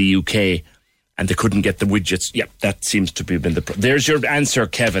in the UK and they couldn't get the widgets. Yep, that seems to have been the problem. There's your answer,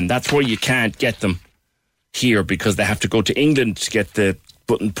 Kevin. That's where you can't get them here, because they have to go to England to get the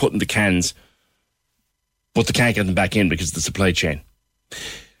put in the cans, but they can't get them back in because of the supply chain.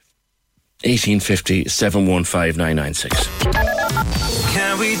 1850 715 996.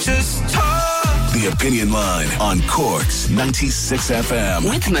 Can we just talk? The Opinion Line on Cork's 96 FM.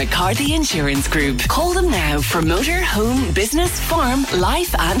 With McCarthy Insurance Group. Call them now for motor, home, business, farm,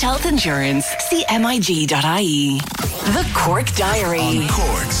 life and health insurance. See MIG.ie. The Cork Diary. On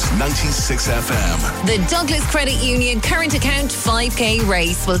Cork's 96 FM. The Douglas Credit Union Current Account 5K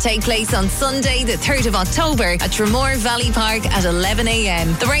race will take place on Sunday, the 3rd of October at Tramore Valley Park at 11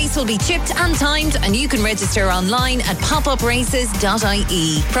 a.m. The race will be chipped and timed, and you can register online at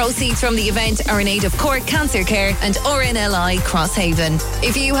popupraces.ie. Proceeds from the event are in aid of Cork Cancer Care and RNLI Crosshaven.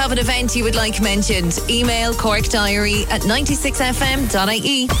 If you have an event you would like mentioned, email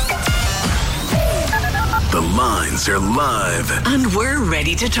corkdiary@96fm.ie. The lines are live. And we're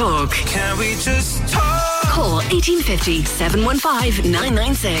ready to talk. Can we just talk? Call 1850 715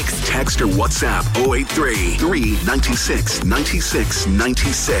 996. Text or WhatsApp 083 396 96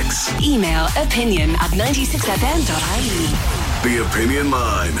 96. Email opinion@96fm.ie. The Opinion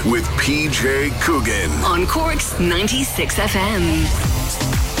Line with PJ Coogan. On Cork's 96 FM.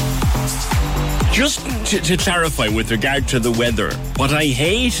 Just to clarify with regard to the weather, what I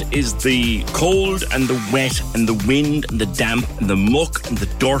hate is the cold and the wet and the wind and the damp and the muck and the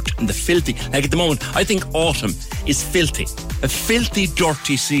dirt and the filthy. Like at the moment, I think autumn is filthy. A filthy,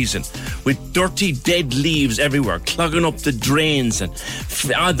 dirty season with dirty, dead leaves everywhere, clogging up the drains. And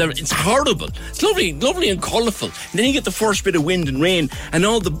it's horrible. It's lovely and colourful. And then you get the first bit of wind and rain and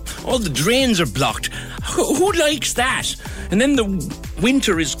all the drains are blocked. Who likes that? And then the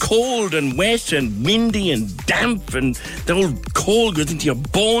winter is cold and wet and windy and damp, and the old cold goes into your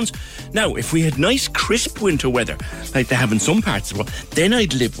bones. Now, if we had nice, crisp winter weather, like they have in some parts of the world, then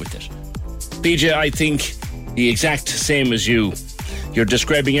I'd live with it. PJ, I think the exact same as you. You're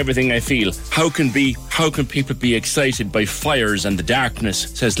describing everything I feel. How can people be excited by fires and the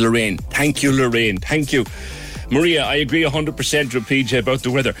darkness, says Lorraine. Thank you, Lorraine. Thank you. Maria, I agree 100% with PJ about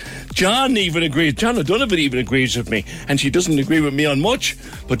the weather. John even agrees. John O'Donovan even agrees with me. And she doesn't agree with me on much,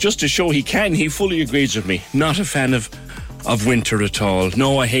 but just to show he fully agrees with me. Not a fan of winter at all.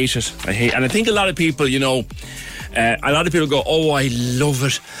 No, I hate it. And I think a lot of people, a lot of people go, oh, I love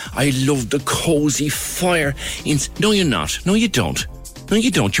it. I love the cosy fire. No, you're not. No, you don't. No, you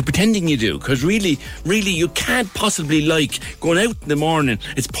don't. You're pretending you do, because really, you can't possibly like going out in the morning,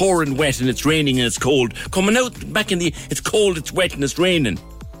 it's pouring wet and it's raining and it's cold. Coming out back it's cold, it's wet and it's raining.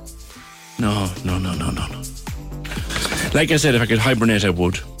 No. Like I said, if I could hibernate, I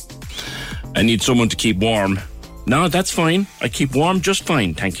would. I need someone to keep warm. No, that's fine. I keep warm just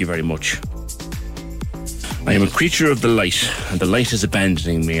fine. Thank you very much. I am a creature of the light, and the light is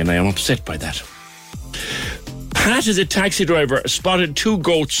abandoning me, and I am upset by that. Pat is a taxi driver, spotted 2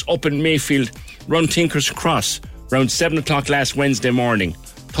 goats up in Mayfield round Tinker's Cross around 7 o'clock last Wednesday morning.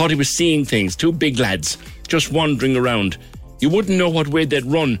 Thought he was seeing things. 2 big lads just wandering around. You wouldn't know what way they'd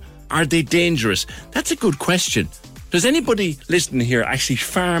run. Are they dangerous? That's a good question. Does anybody listening here actually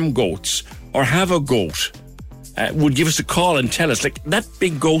farm goats or have a goat? Would give us a call and tell us. Like that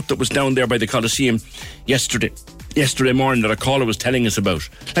big goat that was down there by the Coliseum yesterday morning that a caller was telling us about.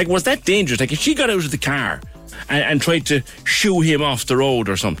 Like, was that dangerous? Like, if she got out of the car and tried to shoo him off the road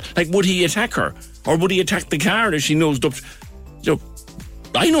or something, like, would he attack her? Or would he attack the car as she nosed up?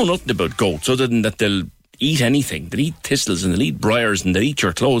 I know nothing about goats other than that they'll eat anything. They'll eat thistles and they'll eat briars and they'll eat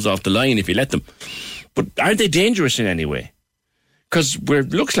your clothes off the line if you let them. But are they dangerous in any way? Because it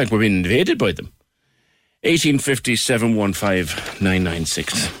looks like we're being invaded by them. 1850 715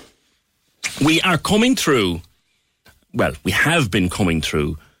 996. We are coming through, well, we have been coming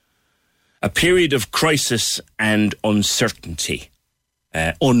through a period of crisis and uncertainty,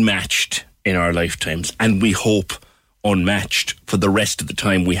 unmatched in our lifetimes, and we hope unmatched for the rest of the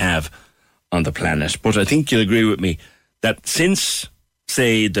time we have on the planet. But I think you'll agree with me that since,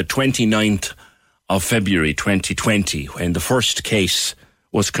 say, the 29th of February 2020, when the first case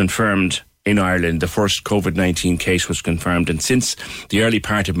was confirmed in Ireland, the first COVID-19 case was confirmed, and since the early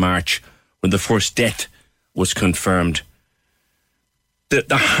part of March, when the first death was confirmed,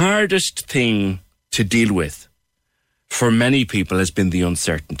 the hardest thing to deal with for many people has been the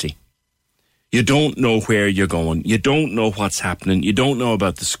uncertainty. You don't know where you're going. You don't know what's happening. You don't know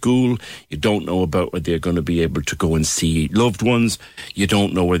about the school. You don't know about whether you're going to be able to go and see loved ones. You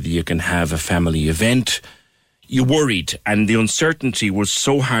don't know whether you can have a family event. You worried, and the uncertainty was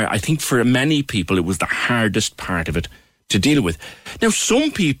so hard. I think for many people it was the hardest part of it to deal with. Now,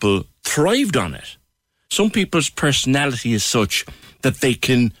 some people thrived on it. Some people's personality is such that they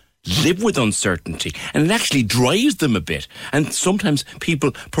can live with uncertainty, and it actually drives them a bit. And sometimes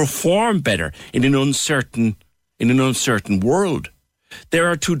people perform better in an uncertain world. There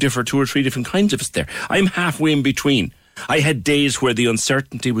are two or three different kinds of us there. I'm halfway in between. I had days where the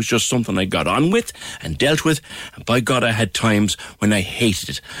uncertainty was just something I got on with and dealt with. And by God, I had times when I hated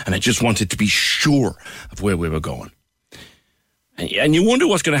it and I just wanted to be sure of where we were going. And you wonder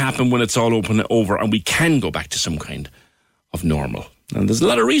what's going to happen when it's all over and we can go back to some kind of normal. And there's a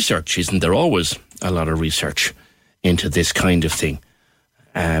lot of research, isn't there? Always a lot of research into this kind of thing.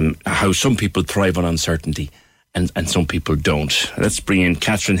 How some people thrive on uncertainty and some people don't. Let's bring in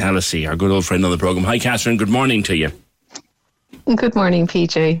Catherine Hallisey, our good old friend on the programme. Hi, Catherine. Good morning to you. Good morning,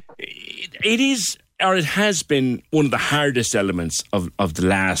 PJ. It is, or it has been, one of the hardest elements of the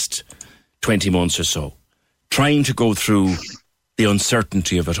last 20 months or so, trying to go through the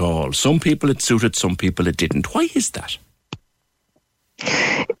uncertainty of it all. Some people it suited, some people it didn't. Why is that?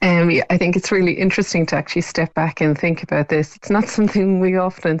 I think it's really interesting to actually step back and think about this. It's not something we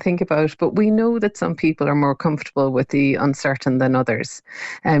often think about, but we know that some people are more comfortable with the uncertain than others.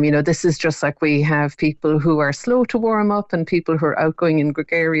 This is just like we have people who are slow to warm up and people who are outgoing and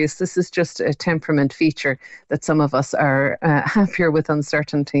gregarious. This is just a temperament feature that some of us are happier with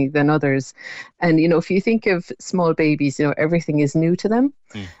uncertainty than others. And, if you think of small babies, everything is new to them.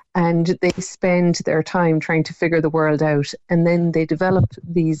 And they spend their time trying to figure the world out, and then they develop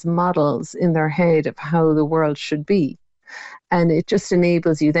these models in their head of how the world should be. And it just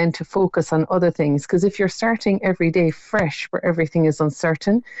enables you then to focus on other things, because if you're starting every day fresh where everything is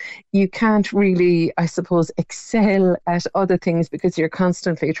uncertain, you can't really, I suppose, excel at other things because you're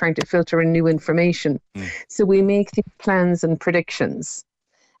constantly trying to filter in new information. So we make these plans and predictions.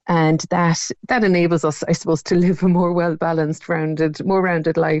 And that enables us, I suppose, to live a more well-balanced, more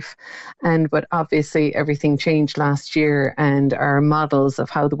rounded life. But obviously everything changed last year, and our models of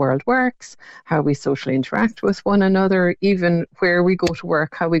how the world works, how we socially interact with one another, even where we go to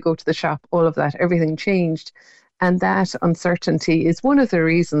work, how we go to the shop, all of that, everything changed. And that uncertainty is one of the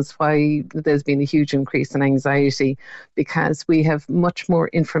reasons why there's been a huge increase in anxiety, because we have much more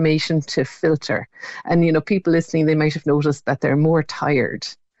information to filter. And, people listening, they might have noticed that they're more tired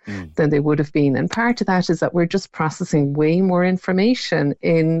than they would have been. And part of that is that we're just processing way more information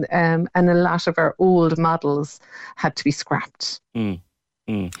and a lot of our old models had to be scrapped. And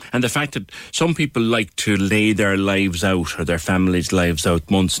the fact that some people like to lay their lives out, or their families' lives out,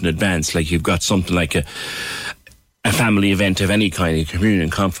 months in advance, like you've got something like a family event of any kind, a communion,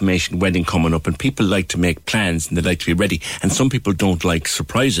 confirmation, wedding coming up, and people like to make plans and they like to be ready. And some people don't like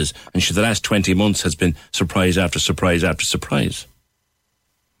surprises. And the last 20 months has been surprise after surprise after surprise.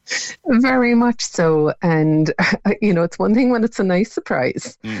 Very much so. And, it's one thing when it's a nice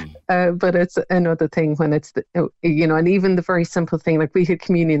surprise, but it's another thing when it's, and even the very simple thing, like we had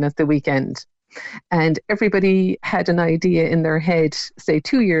communion at the weekend. And everybody had an idea in their head, say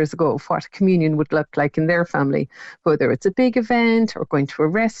 2 years ago, of what communion would look like in their family, whether it's a big event or going to a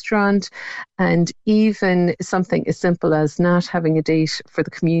restaurant, and even something as simple as not having a date for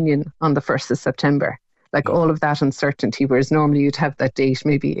the communion on the 1st of September. Like all of that uncertainty, whereas normally you'd have that date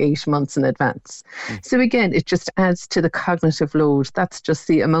maybe 8 months in advance. So again, it just adds to the cognitive load. That's just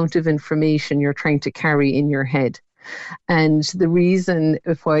the amount of information you're trying to carry in your head. And the reason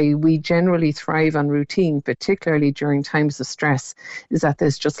why we generally thrive on routine, particularly during times of stress, is that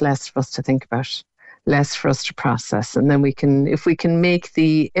there's just less for us to think about. less for us to process. And then if we can make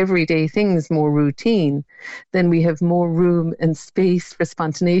the everyday things more routine, then we have more room and space for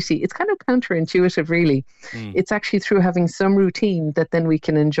spontaneity. It's kind of counterintuitive, really. It's actually through having some routine that then we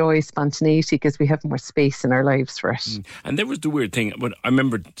can enjoy spontaneity because we have more space in our lives for it. And there was the weird thing, but I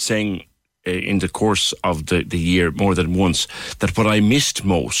remember saying in the course of the year more than once that what I missed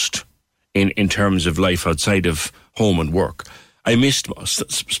most in terms of life outside of home and work, I missed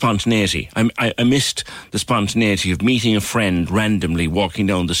spontaneity. I missed the spontaneity of meeting a friend randomly walking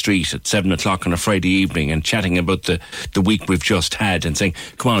down the street at 7 o'clock on a Friday evening and chatting about the week we've just had and saying,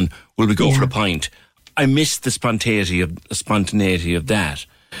 come on, will we go for a pint? I missed the spontaneity of that.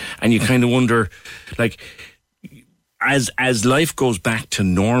 And you kind of wonder, like, as life goes back to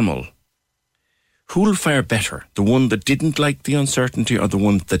normal, who'll fare better? The one that didn't like the uncertainty or the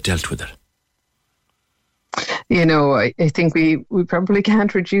one that dealt with it? You know, I think we probably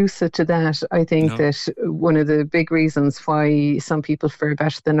can't reduce it to that. I think that one of the big reasons why some people fare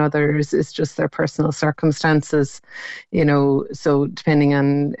better than others is just their personal circumstances. You know, so depending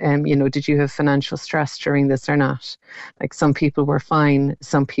on, you know, did you have financial stress during this or not? Like some people were fine,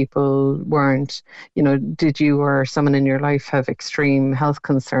 some people weren't. You know, did you or someone in your life have extreme health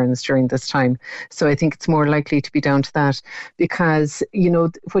concerns during this time? So I think it's more likely to be down to that because, you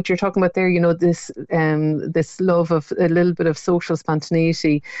know, what you're talking about there, you know, this love of a little bit of social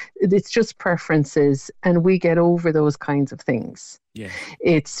spontaneity, it's just preferences, and we get over those kinds of things. Yeah.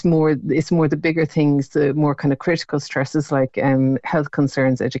 It's more the bigger things, the more kind of critical stresses like health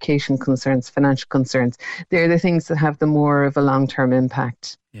concerns, education concerns, financial concerns. They're the things that have the more of a long-term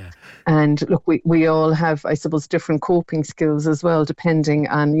impact. Yeah. And look, we all have, I suppose, different coping skills as well, depending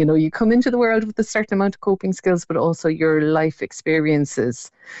on, you know, you come into the world with a certain amount of coping skills, but also your life experiences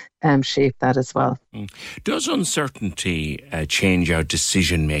shape that as well. Does uncertainty change our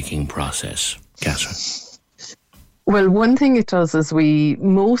decision-making process, Catherine? Well, one thing it does is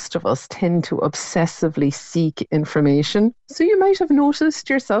most of us tend to obsessively seek information. So you might have noticed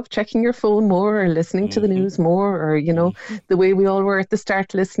yourself checking your phone more or listening to the news more, or, you know, the way we all were at the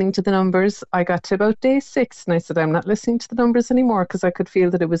start listening to the numbers. I got to about day 6 and I said, I'm not listening to the numbers anymore because I could feel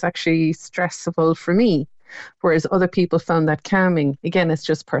that it was actually stressful for me. Whereas other people found that calming. Again, it's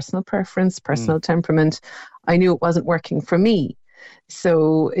just personal preference, personal temperament. I knew it wasn't working for me.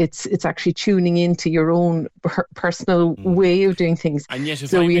 So it's actually tuning into your own personal way of doing things. And yet,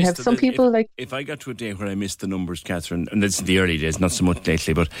 if if I got to a day where I missed the numbers, Catherine, and it's in the early days, not so much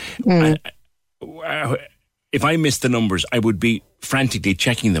lately, but if I missed the numbers, I would be frantically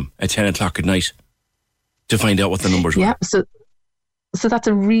checking them at 10 o'clock at night to find out what the numbers were. Yeah, so that's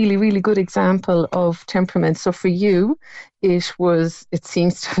a really, really good example of temperament. So for you, it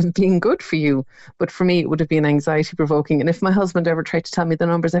seems to have been good for you. But for me, it would have been anxiety provoking. And if my husband ever tried to tell me the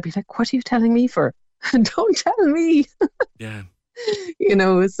numbers, I'd be like, what are you telling me for? Don't tell me. Yeah. You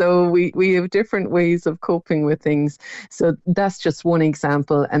know, so we have different ways of coping with things. So that's just one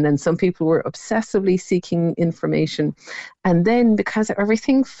example. And then some people were obsessively seeking information. And then because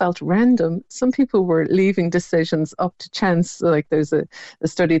everything felt random, some people were leaving decisions up to chance. So like there's a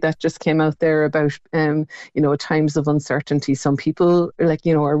study that just came out there about, you know, times of uncertainty. Some people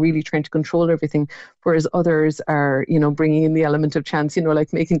are really trying to control everything, whereas others are, you know, bringing in the element of chance, you know,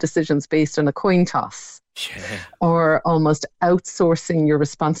 like making decisions based on a coin toss. Yeah. Or almost outsourcing your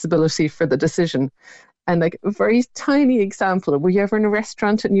responsibility for the decision. And like a very tiny example, were you ever in a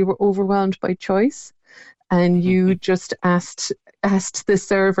restaurant and you were overwhelmed by choice and you just asked the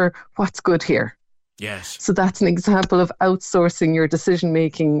server, what's good here? Yes. So that's an example of outsourcing your decision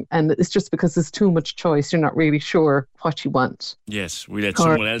making, and it's just because there's too much choice, you're not really sure what you want. Yes, we let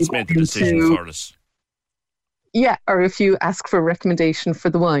someone else make the decision for us. Yeah, or if you ask for a recommendation for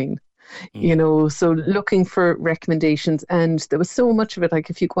the wine. You know, so looking for recommendations, and there was so much of it. Like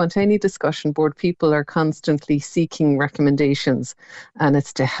if you go onto any discussion board, people are constantly seeking recommendations, and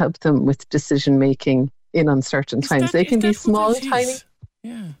it's to help them with decision making in uncertain times. They can be small, tiny.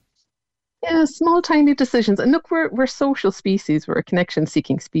 Yeah, small, tiny decisions. And look, we're social species. We're a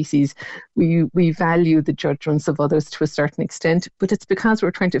connection-seeking species. We value the judgments of others to a certain extent, but it's because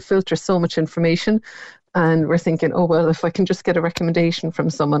we're trying to filter so much information. And we're thinking, oh, well, if I can just get a recommendation from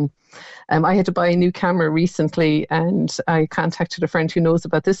someone. I had to buy a new camera recently, and I contacted a friend who knows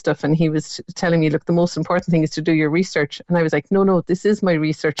about this stuff, and he was telling me, look, the most important thing is to do your research. And I was like, no, this is my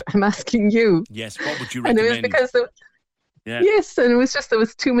research. I'm asking you. Yes, what would you recommend? And it was because yes, and it was just there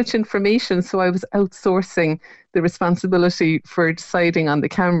was too much information, so I was outsourcing the responsibility for deciding on the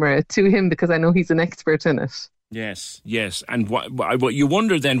camera to him because I know he's an expert in it. Yes. And what you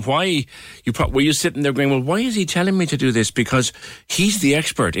wonder then, why were you sitting there going, well, why is he telling me to do this? Because he's the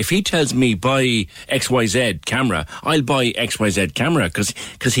expert. If he tells me buy XYZ camera, I'll buy XYZ camera because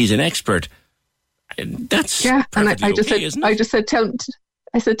he's an expert. That's and I just okay, said, I just said,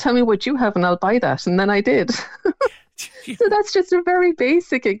 tell me what you have and I'll buy that, and then I did. So that's just a very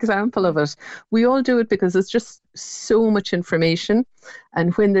basic example of it. We all do it because it's just so much information.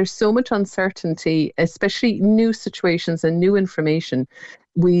 And when there's so much uncertainty, especially new situations and new information,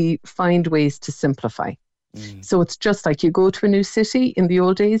 we find ways to simplify. So it's just like you go to a new city. In the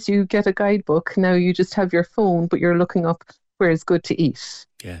old days, you get a guidebook. Now you just have your phone, but you're looking up where it's good to eat.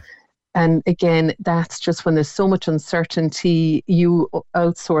 Yeah. And again, that's just when there's so much uncertainty, you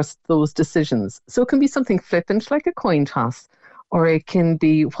outsource those decisions. So it can be something flippant like a coin toss, or it can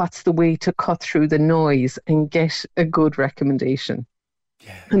be what's the way to cut through the noise and get a good recommendation.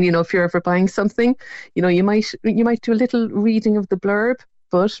 Yeah. And, if you're ever buying something, you might do a little reading of the blurb,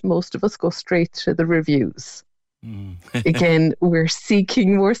 but most of us go straight to the reviews. Again, we're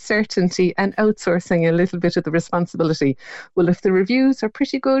seeking more certainty and outsourcing a little bit of the responsibility. Well, if the reviews are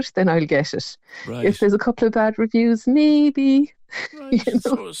pretty good, then I'll get it. Right. If there's a couple of bad reviews, maybe. Right.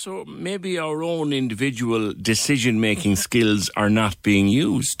 So maybe our own individual decision-making skills are not being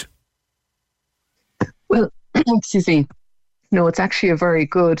used. Well, excuse me. No, it's actually a very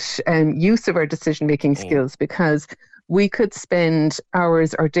good use of our decision-making skills, because we could spend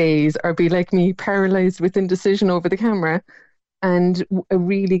hours or days, or be like me, paralyzed with indecision over the camera. And a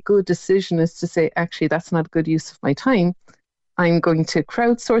really good decision is to say, actually, that's not a good use of my time. I'm going to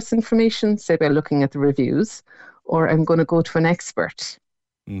crowdsource information, say by looking at the reviews, or I'm going to go to an expert.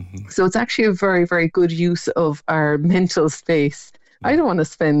 Mm-hmm. So it's actually a very, very good use of our mental space. I don't want to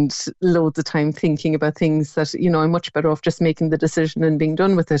spend loads of time thinking about things that, I'm much better off just making the decision and being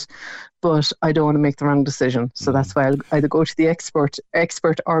done with it. But I don't want to make the wrong decision. So that's why I'll either go to the expert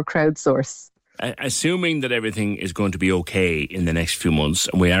or crowdsource. Assuming that everything is going to be okay in the next few months,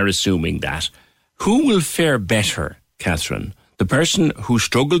 and we are assuming that, who will fare better, Catherine? The person who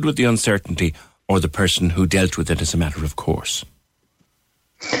struggled with the uncertainty, or the person who dealt with it as a matter of course?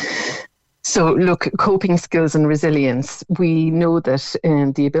 So look, coping skills and resilience, we know that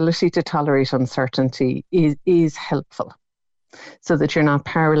the ability to tolerate uncertainty is helpful, so that you're not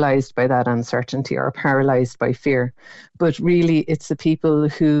paralyzed by that uncertainty or paralyzed by fear. But really, it's the people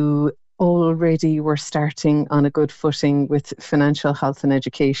who already were starting on a good footing with financial health and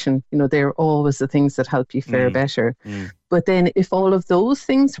education. They're always the things that help you fare better. But then if all of those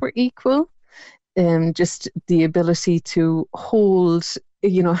things were equal, just the ability to hold,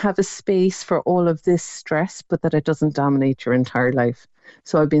 have a space for all of this stress, but that it doesn't dominate your entire life.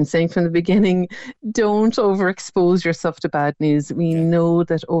 So I've been saying from the beginning, don't overexpose yourself to bad news. We know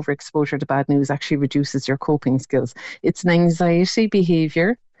that overexposure to bad news actually reduces your coping skills. It's an anxiety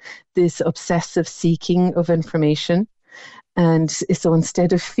behavior, this obsessive seeking of information. And so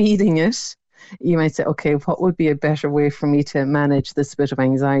instead of feeding it, you might say, okay, what would be a better way for me to manage this bit of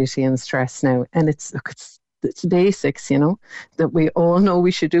anxiety and stress now? And it's basics, that we all know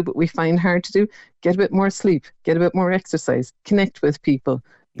we should do, but we find hard to do. Get a bit more sleep, get a bit more exercise, connect with people,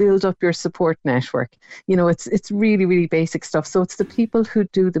 build up your support network. It's really, really basic stuff. So it's the people who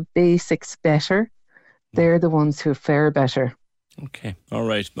do the basics better. They're the ones who fare better. Okay. All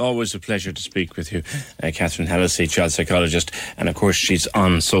right. Always a pleasure to speak with you. Catherine Hallisey, child psychologist. And of course, she's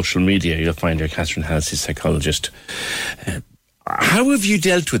on social media. You'll find her, Catherine Hallisey, psychologist. How have you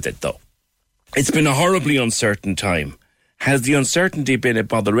dealt with it, though? It's been a horribly uncertain time. Has the uncertainty been a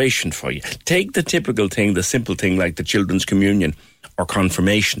botheration for you? Take the typical thing, the simple thing like the children's communion or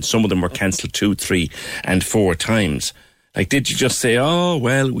confirmation. Some of them were cancelled 2, 3 and 4 times. Like, did you just say, oh,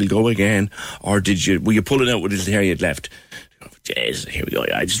 well, we'll go again? Or were you pulling out with a little hair you'd left? Jeez, here we go.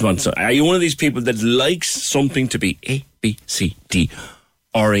 I just want some. Are you one of these people that likes something to be A, B, C, D?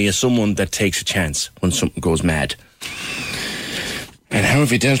 Or are you someone that takes a chance when something goes mad? And how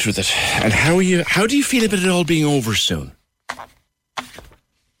have you dealt with it? And how do you feel about it all being over soon?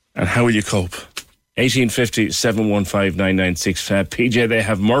 And how will you cope? 1850 715 996. PJ, they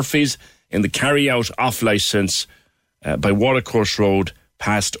have Murphy's in the carry-out off licence by Watercourse Road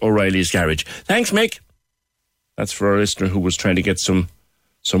past O'Reilly's Garage. Thanks, Mick. That's for our listener who was trying to get some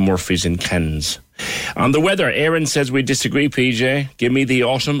Murphy's in Cans. On the weather, Aaron says we disagree, PJ. Give me the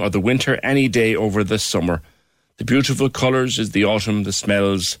autumn or the winter any day over the summer. The beautiful colours is the autumn, the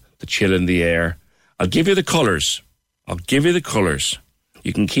smells, the chill in the air. I'll give you the colours.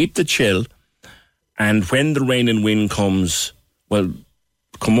 You can keep the chill, and when the rain and wind comes, well,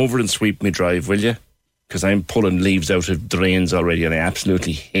 come over and sweep me drive, will you? because I'm pulling leaves out of drains already, and I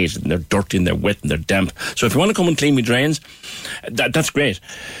absolutely hate it. And they're dirty and they're wet and they're damp. So if you want to come and clean me drains, that's great.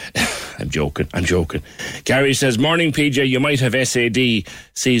 I'm joking. Gary says, morning PJ, you might have SAD,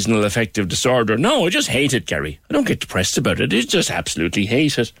 seasonal affective disorder. No, I just hate it, Gary. I don't get depressed about it. I just absolutely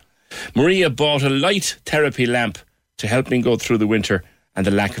hate it. Maria bought a light therapy lamp to help me go through the winter and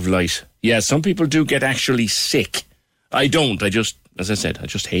the lack of light. Yeah, some people do get actually sick. I don't. As I said, I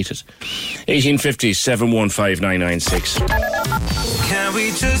just hate it. 1850 715 996. Can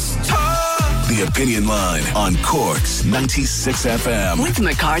we just talk? The Opinion Line on Cork's 96 FM. With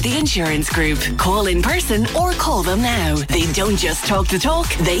McCarthy Insurance Group. Call in person or call them now. They don't just talk the talk,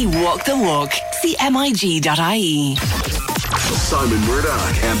 they walk the walk. See MIG.ie. Simon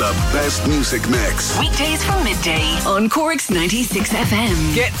Murdoch and the best music mix. Weekdays from midday on Cork's 96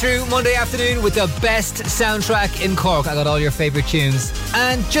 FM. Get through Monday afternoon with the best soundtrack in Cork. I got all your favourite tunes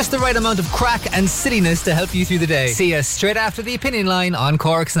and just the right amount of crack and silliness to help you through the day. See us straight after the Opinion Line on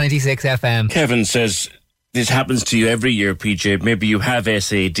Cork's 96 FM. Kevin says, this happens to you every year, PJ. Maybe you have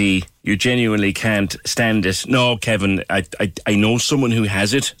SAD. You genuinely can't stand it. No, Kevin, I know someone who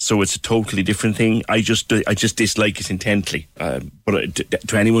has it, so it's a totally different thing. I just dislike it intently. But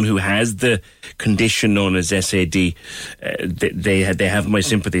to anyone who has the condition known as SAD, they have my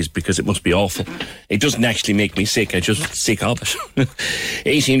sympathies, because it must be awful. It doesn't actually make me sick. I'm just sick of it.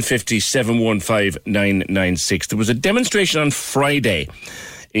 1850 715 996. There was a demonstration on Friday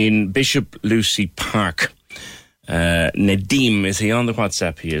in Bishop Lucy Park. Nadeem, is he on the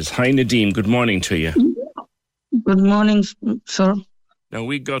WhatsApp? He is. Hi Nadeem, good morning to you. Good morning, sir. Now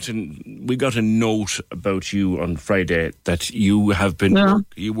we got a note about you on Friday that you have been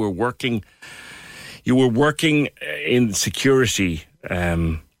you were working in security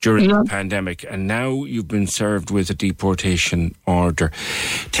during the pandemic, and now you've been served with a deportation order.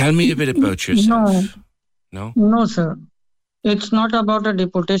 Tell me a bit about yourself. No, sir. It's not about a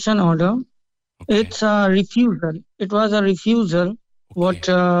deportation order. Okay. It's a refusal. It was a refusal. Okay. What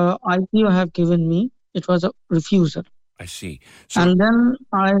IPO have given me, it was a refusal. I see. And then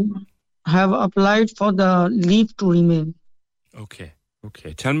I have applied for the leave to remain. Okay.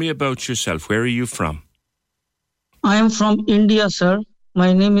 Tell me about yourself. Where are you from? I am from India, sir.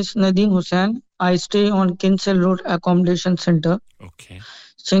 My name is Nadeem Hussain. I stay on Kinsale Road Accommodation Center. Okay.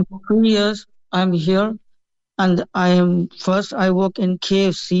 Since 3 years, I'm here. And I work in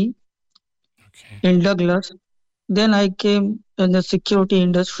KFC in Douglas. Then I came in the security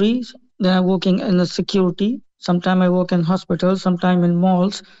industries. Then I'm working in the security. Sometimes I work in hospitals, sometimes in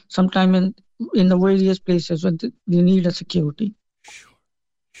malls, sometimes in the various places where they need a security.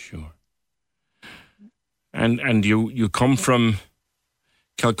 Sure. And you come from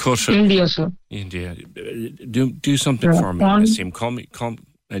Calcutta, India, sir. India. Do something for me, Nadeem.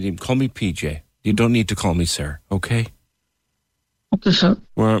 Call me PJ. You don't need to call me sir, okay? Okay, sir.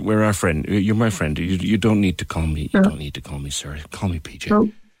 We're our friend. You're my friend. You don't need to call me. You don't need to call me sir. Call me PJ. So,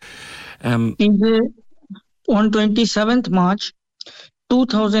 on 27th March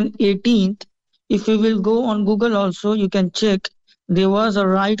 2018, if you will go on Google also, you can check. There was a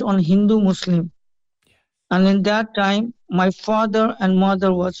riot on Hindu-Muslim. And in that time, my father and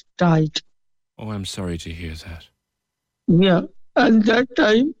mother was died. Oh, I'm sorry to hear that. Yeah. And that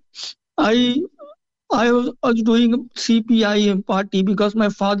time, I was doing a CPIM party because my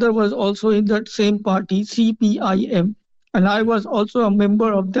father was also in that same party, CPIM. And I was also a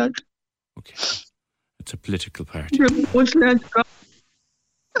member of that. Okay. It's a political party. The Muslims come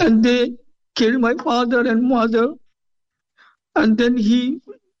and they killed my father and mother. And then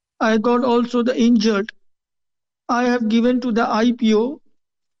I got also the injured. I have given to the IPO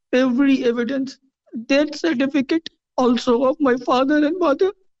every evidence, death certificate also of my father and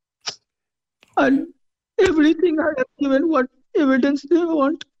mother. And everything I have given what evidence they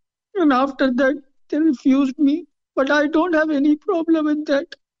want. And after that, they refused me. But I don't have any problem with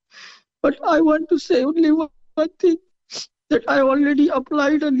that. But I want to say only one thing, that I already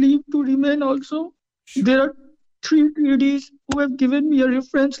applied a leave to remain also. There are 3 ladies who have given me a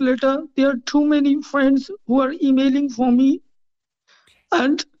reference letter. There are too many friends who are emailing for me.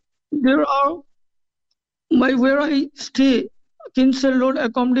 And there are where I stay, Kinsale Road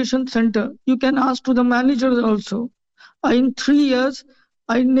Accommodation Center. You can ask to the managers also. In 3 years,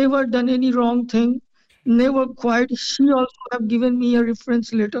 I never done any wrong thing, never quite. She also have given me a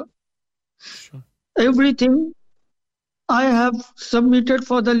reference letter. Sure. Everything I have submitted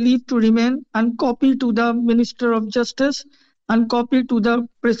for the leave to remain and copy to the Minister of Justice and copy to the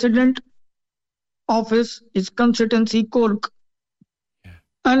President Office, his constituency, Cork. Yeah.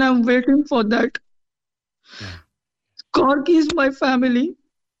 And I'm waiting for that. Yeah. Cork is my family.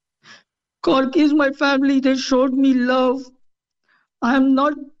 Cork is my family. They showed me love. I am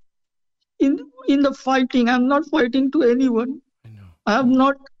not in the fighting. I am not fighting to anyone. I have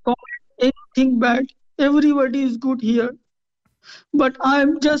not committed anything bad. Everybody is good here. But I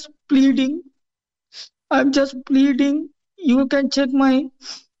am just pleading. I'm just pleading. You can check my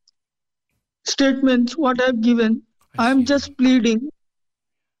statements, what I've given. I'm just pleading.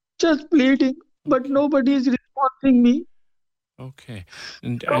 Just pleading. But nobody is responding me. Okay.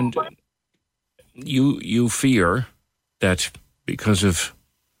 And you fear that because of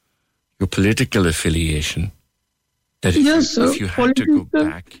your political affiliation, that if you had to go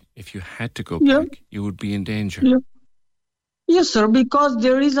back, back, you would be in danger. Yeah. Yes, sir, because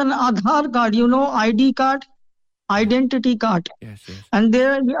there is an Aadhaar card, ID card, identity card. Yes. And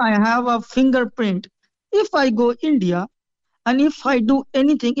there I have a fingerprint. If I go India and if I do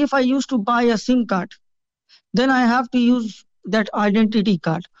anything, if I used to buy a SIM card, then I have to use that identity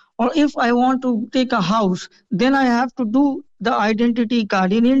card. Or if I want to take a house, then I have to do the identity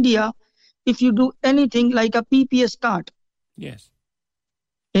card. In India, if you do anything like a PPS card. Yes.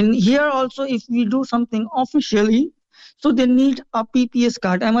 In here also, if we do something officially, so they need a PPS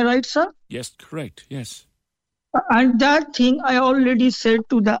card. Am I right, sir? Yes, correct. Yes. And that thing I already said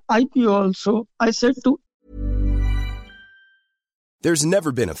to the IPO also. I said to... There's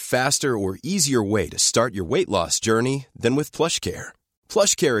never been a faster or easier way to start your weight loss journey than with PlushCare.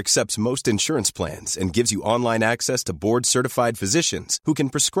 PlushCare accepts most insurance plans and gives you online access to board-certified physicians who can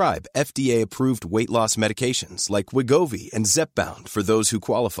prescribe FDA-approved weight loss medications like Wegovy and Zepbound for those who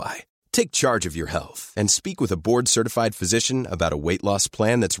qualify. Take charge of your health and speak with a board-certified physician about a weight loss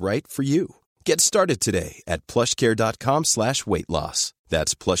plan that's right for you. Get started today at plushcare.com/weight-loss.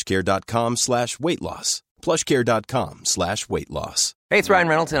 That's plushcare.com/weight-loss. plushcare.com/weight-loss. Hey, it's Ryan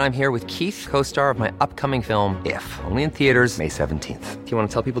Reynolds, and I'm here with Keith, co-star of my upcoming film, If, only in theaters May 17th. Do you want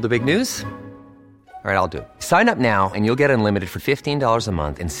to tell people the big news? All right, I'll do it. Sign up now and you'll get unlimited for $15 a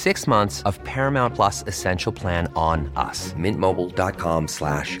month and 6 months of Paramount Plus Essential Plan on us.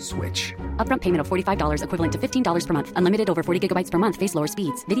 MintMobile.com/switch. Upfront payment of $45 equivalent to $15 per month. Unlimited over 40 gigabytes per month. Face lower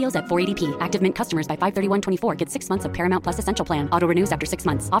speeds. Videos at 480p. Active Mint customers by 531.24 get 6 months of Paramount Plus Essential Plan. Auto renews after 6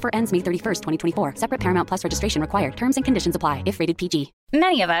 months. Offer ends May 31st, 2024. Separate Paramount Plus registration required. Terms and conditions apply if rated PG.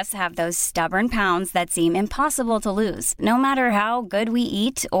 Many of us have those stubborn pounds that seem impossible to lose, no matter how good we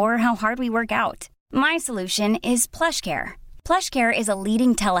eat or how hard we work out. My solution is PlushCare. PlushCare is a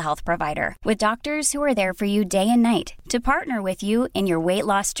leading telehealth provider with doctors who are there for you day and night to partner with you in your weight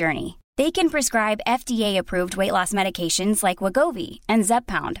loss journey. They can prescribe FDA-approved weight loss medications like Wegovy and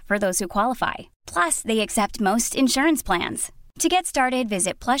Zepbound for those who qualify. Plus, they accept most insurance plans. To get started,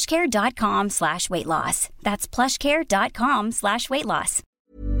 visit plushcare.com/weight-loss. That's plushcare.com/weight-loss.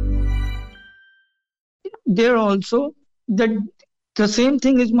 There also, the same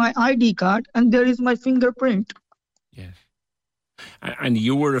thing is my ID card, and there is my fingerprint. Yes. And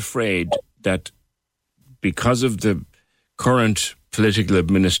you were afraid that because of the current political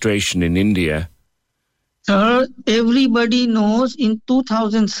administration in India... Sir, everybody knows in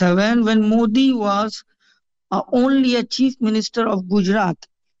 2007, when Modi was only a chief minister of Gujarat,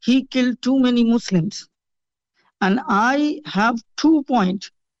 he killed too many Muslims. And I have 2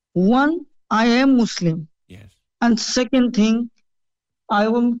 points. One, I am Muslim. Yes. And second thing, I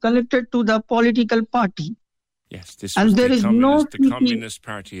am connected to the political party. Yes, this and was there the, is communist, no the Communist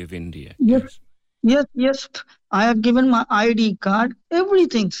Party of India. Yes. I have given my ID card,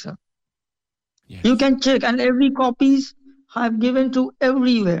 everything, sir. Yes. You can check, and every copies I have given to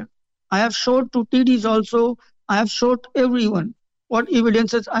everywhere. I have showed to TDs also. I have showed everyone what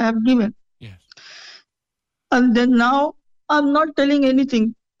evidences I have given. Yes. And then now I'm not telling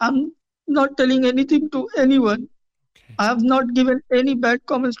anything. I'm not telling anything to anyone. Okay. I have not given any bad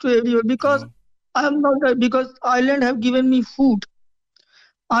comments to anyone because I am not, because Ireland have given me food.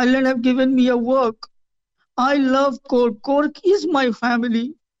 Ireland have given me a work. I love Cork. Cork is my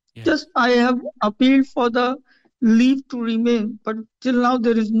family. Yes. Just I have appealed for the leave to remain, but till now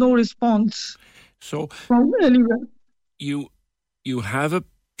there is no response. So from anywhere. You have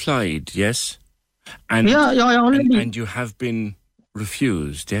applied, yes? And, I already. And you have been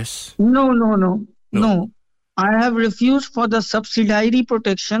refused, yes? No. I have refused for the subsidiary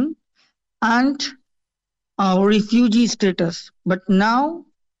protection and refugee status. But now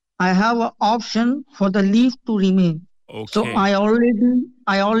I have an option for the leave to remain. Okay. So I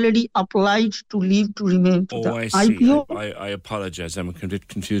already applied to leave to remain to the I see. IPO. I apologize. I'm a bit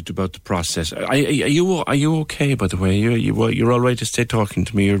confused about the process. Are you okay, by the way? You're all right to stay talking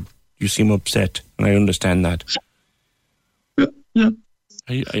to me. You seem upset, and I understand that. Yeah.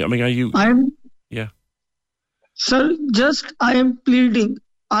 Are you? Yeah. Yeah. Sir, just I am pleading.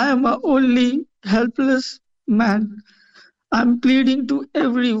 I am a only helpless man. I'm pleading to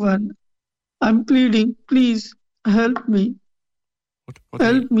everyone. I'm pleading, please help me.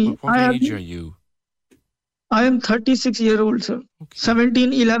 Help me. What age are you? I am 36-year-old, sir. Okay.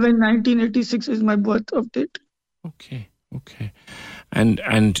 17/11/1986 is my birth of date. Okay.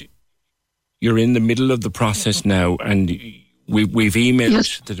 And you're in the middle of the process now, and we've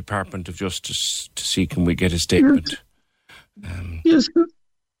emailed the Department of Justice to see can we get a statement. Yes, sir.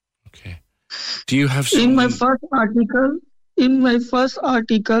 Okay. Do you have In my first article,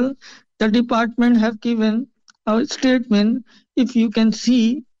 the department have given a statement. If you can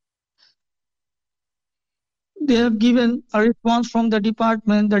see, they have given a response from the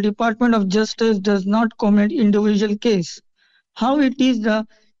department. The Department of Justice does not comment individual case. How it is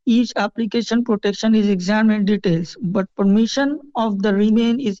each application protection is examined in details, but permission of the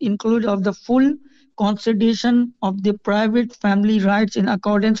remain is included of the full consideration of the private family rights in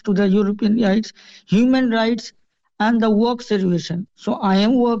accordance to the European rights, human rights, and the work situation. So I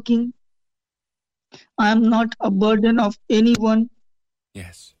am working. I am not a burden of anyone.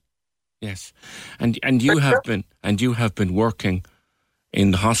 Yes, and you have been working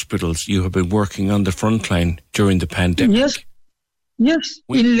in the hospitals. You have been working on the front line during the pandemic. Yes.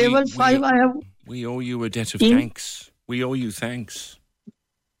 In level 5, I have. We owe you a debt of thanks. We owe you thanks.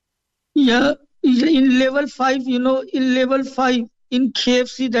 Yeah, in level 5, in level 5 in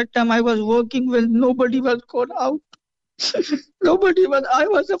KFC that time I was working when nobody was gone out. I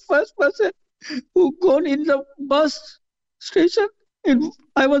was the first person who gone in the bus station. And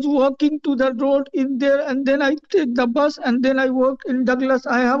I was walking to the road in there, and then I take the bus, and then I worked in Douglas.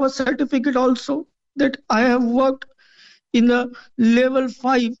 I have a certificate also that I have worked in the level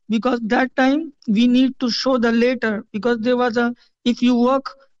 5, because that time we need to show the letter, because there was if you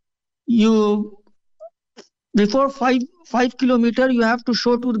work, before 5 kilometers, you have to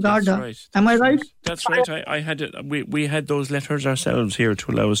show to the Garda. Right. Am I right? That's right. I had it. We had those letters ourselves here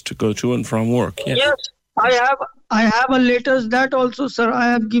to allow us to go to and from work. Yes. I have a letters that also, sir, I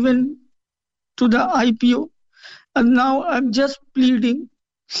have given to the IPO, and now I'm just pleading.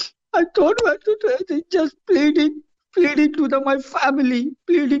 I don't want to do anything, just pleading to my family,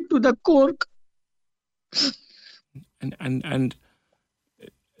 pleading to the court. And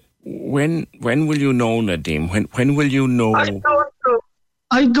when will you know, Nadeem? When will you know?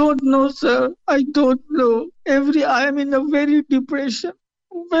 I don't know, sir. I don't know. I am in a very depression.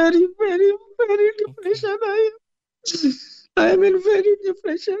 Very, very, very depression. I am in very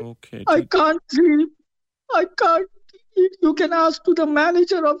depression. Okay. I can't sleep. I can't eat. You can ask to the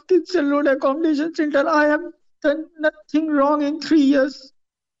manager of Kinsale Road Accommodation Center. I have done nothing wrong in 3 years.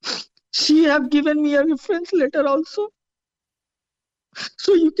 She have given me a reference letter also.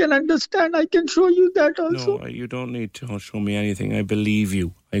 So you can understand. I can show you that also. No, you don't need to show me anything. I believe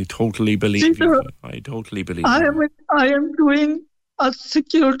you. I totally believe you. I totally believe you. I am doing a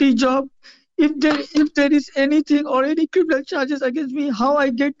security job. If there is anything or any criminal charges against me, how I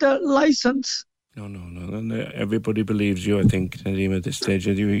get the license? No. Everybody believes you. I think, Nadeem, at this stage,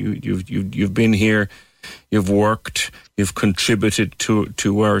 you've been here, you've worked, you've contributed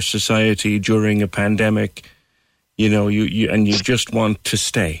to our society during a pandemic. And you just want to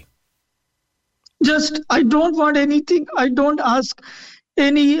stay. I don't want anything. I don't ask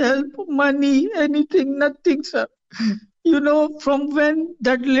any help, money, anything, nothing, sir. From when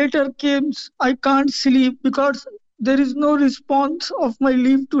that letter came, I can't sleep because there is no response of my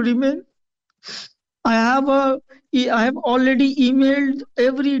leave to remain. I have already emailed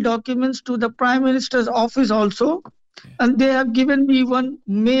every documents to the Prime Minister's office also, and they have given me one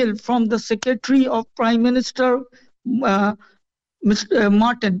mail from the Secretary of Prime Minister, Mr.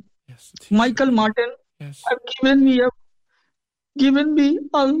 Martin, Michael Martin. Yes. Have given me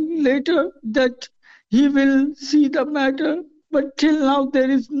a letter that he will see the matter, but till now there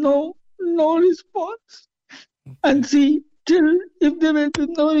is no response. Okay. And see, if there will be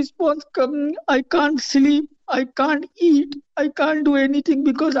no response coming, I can't sleep, I can't eat, I can't do anything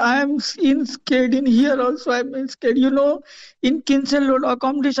because I am scared. In here also I'm scared. In Kinsale Road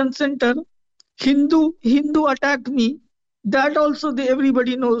Accommodation Center, Hindu attacked me. That also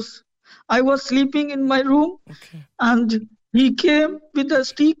everybody knows. I was sleeping in my room, and he came with a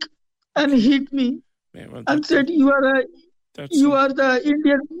stick and hit me. And said, you are the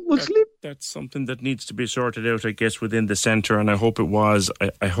Indian Muslim. That's something that needs to be sorted out, I guess, within the centre, and I hope it was.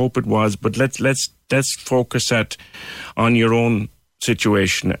 I hope it was. But let's focus on your own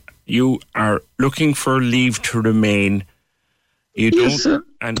situation. You are looking for leave to remain. You don't, yes, sir.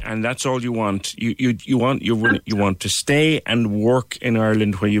 And that's all you want. You want to stay and work in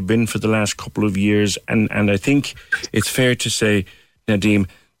Ireland where you've been for the last couple of years. And I think it's fair to say, Nadeem,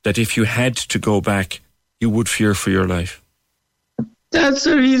 that if you had to go back, you would fear for your life? That's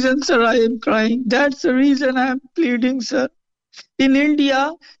the reason, sir, I am crying. That's the reason I am pleading, sir. In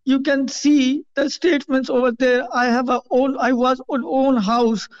India, you can see the statements over there. I was on own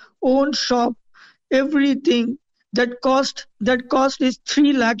house, own shop, everything. That cost is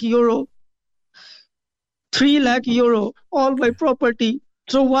 3 lakh euro. 3 lakh euro, all my property.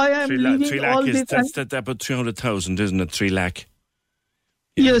 So why I'm leaving all this? That's about 300,000, isn't it? 3 lakh.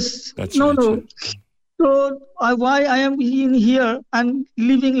 Yes. No. So why I am in here and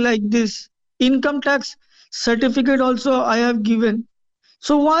living like this? Income tax certificate also I have given.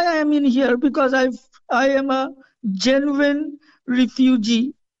 So why I am in here? Because I am a genuine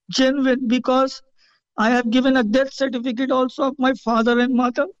refugee. Genuine, because I have given a death certificate also of my father and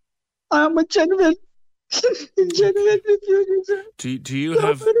mother. I am a genuine refugee, sir.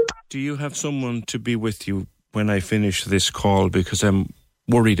 Do you have someone to be with you when I finish this call? Because I'm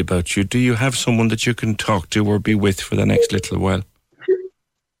worried about you. Do you have someone that you can talk to or be with for the next little while?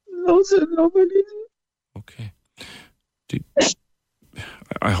 No, sir, nobody. Okay.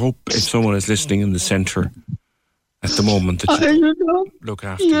 I hope if someone is listening in the centre at the moment that you look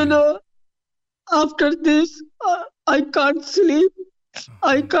after you. After this, I can't sleep.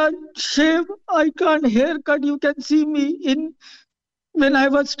 I can't shave. I can't haircut. You can see me when I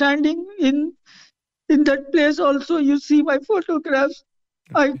was standing in that place also. You see my photographs.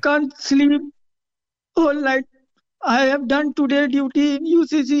 I can't sleep all night. I have done today duty in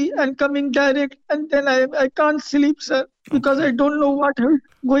UCC and coming direct, and then I can't sleep, sir, because I don't know what is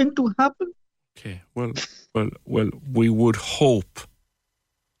going to happen. Okay. Well, we would hope,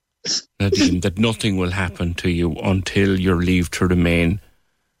 Nadine, that nothing will happen to you until your leave to remain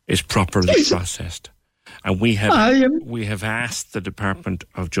is properly processed. And we have asked the Department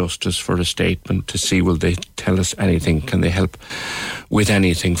of Justice for a statement to see will they tell us anything, can they help with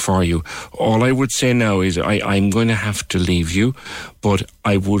anything for you. All I would say now is I'm going to have to leave you, but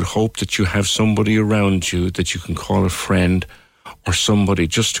I would hope that you have somebody around you that you can call a friend or somebody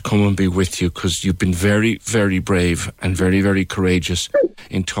just to come and be with you, because you've been very, very brave and very, very courageous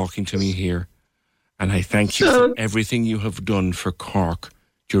in talking to me here. And I thank you for everything you have done for Cork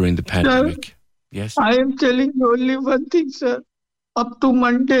during the pandemic. Yes. I am telling you only one thing, sir. Up to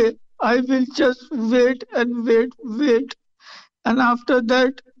Monday, I will just wait. And after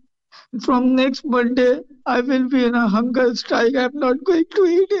that, from next Monday, I will be in a hunger strike. I'm not going to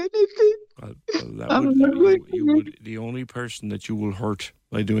eat anything. The only person that you will hurt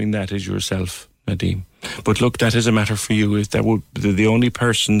by doing that is yourself, Nadeem. But look, that is a matter for you. If that would the only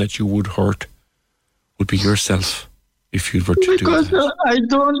person that you would hurt would be yourself. If you were to do that. Because I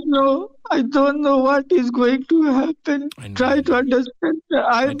don't know what is going to happen. Try to understand.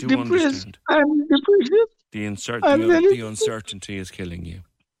 I'm depressed. Understand. I'm depressed. The uncertainty is killing you.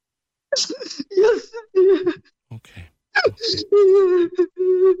 Yes. Okay.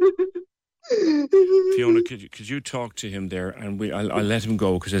 Fiona, could you talk to him there? And I'll let him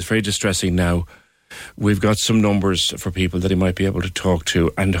go because it's very distressing now. We've got some numbers for people that he might be able to talk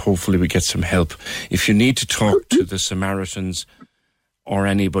to, and hopefully we get some help. If you need to talk to the Samaritans or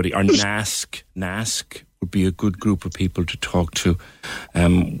anybody, or NASC would be a good group of people to talk to.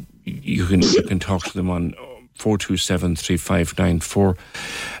 You can talk to them on 427-3594.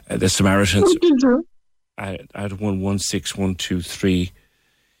 The Samaritans at 116123.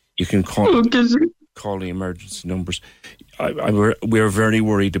 You can call the emergency numbers. We're very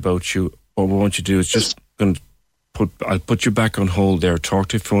worried about you. What we want you to do is just I'll put you back on hold there. Talk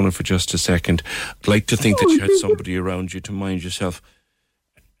to Fiona for just a second. I'd like to think that you had somebody around you to mind yourself.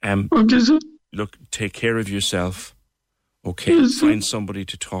 Look, take care of yourself. Okay, find somebody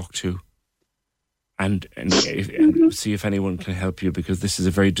to talk to, and see if anyone can help you, because this is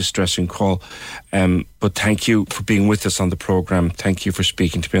a very distressing call. But thank you for being with us on the programme. Thank you for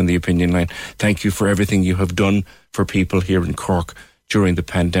speaking to me on the opinion line. Thank you for everything you have done for people here in Cork during the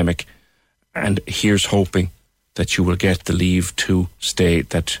pandemic. And here's hoping that you will get the leave to stay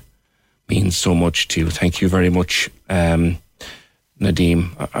that means so much to you. Thank you very much, Nadeem.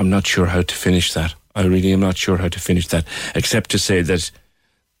 I'm not sure how to finish that. I really am not sure how to finish that, except to say that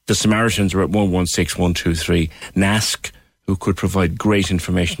the Samaritans are at 116123. NASC, who could provide great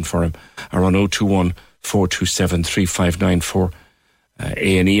information for him, are on 021 427 3594.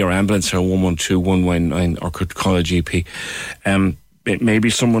 A&E or ambulance are 112 119, or could call a GP. Maybe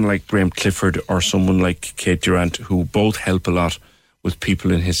someone like Graham Clifford or someone like Kate Durant, who both help a lot with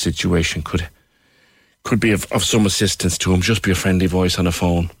people in his situation, could be of some assistance to him. Just be a friendly voice on a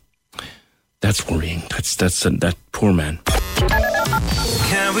phone. That's worrying. That's that poor man.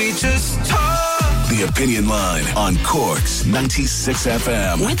 Can we just talk? The The Opinion Line on Cork's 96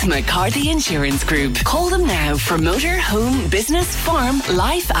 FM. With McCarthy Insurance Group. Call them now for motor, home, business, farm,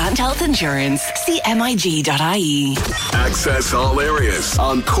 life and health insurance. See MIG.ie. Access all areas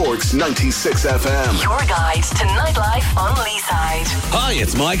on Cork's 96 FM. Your guide to nightlife on Leeside. Hi,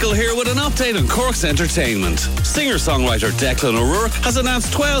 it's Michael here with an update on Cork's entertainment. Singer-songwriter Declan O'Rourke has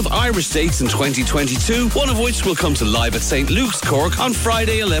announced 12 Irish dates in 2022, one of which will come to live at St. Luke's, Cork on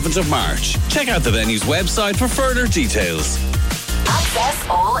Friday 11th of March. Check out the venue's website for further details. Access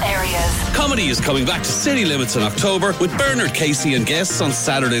all areas. Comedy is coming back to City Limits in October with Bernard Casey and guests on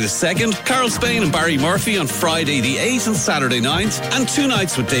Saturday the 2nd, Carol Spain and Barry Murphy on Friday the 8th and Saturday 9th, and 2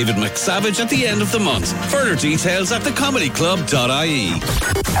 nights with David McSavage at the end of the month. Further details at thecomedyclub.ie.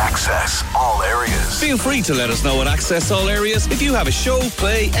 Access all areas. Feel free to let us know at Access All Areas if you have a show,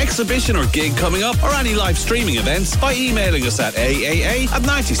 play, exhibition or gig coming up, or any live streaming events by emailing us at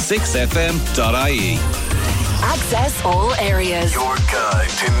aaa@96fm.ie. Access all areas. Your guide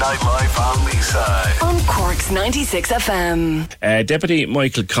to nightlife on Leeside. On Cork's 96 FM. Deputy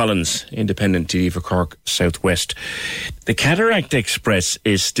Michael Collins, Independent TD for Cork Southwest. The Cataract Express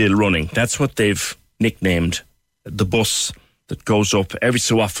is still running. That's what they've nicknamed the bus that goes up every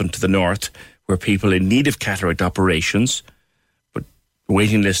so often to the north, where people in need of cataract operations, but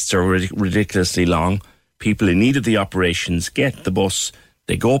waiting lists are ridiculously long. People in need of the operations get the bus.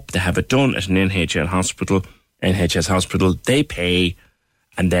 They go up, they have it done at an NHS hospital, they pay,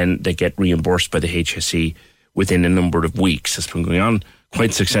 and then they get reimbursed by the HSE within a number of weeks. It's been going on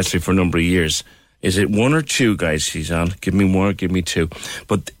quite successfully for a number of years. Is it one or two, guys, he's on? Give me more, give me two.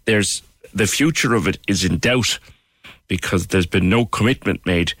 But the future of it is in doubt because there's been no commitment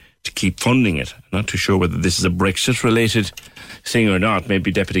made to keep funding it. I'm not too sure whether this is a Brexit-related thing or not. Maybe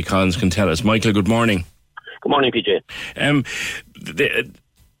Deputy Collins can tell us. Michael, good morning. Good morning, PJ.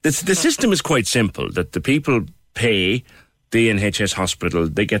 The system is quite simple, that the people pay the NHS hospital,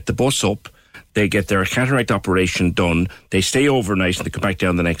 they get the bus up, they get their cataract operation done, they stay overnight and they come back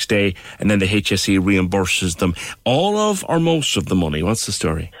down the next day, and then the HSE reimburses them all of or most of the money. What's the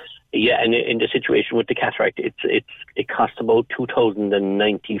story? Yeah, and in the situation with the cataract, it costs about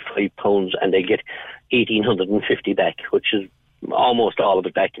 £2,095 and they get £1,850 back, which is almost all of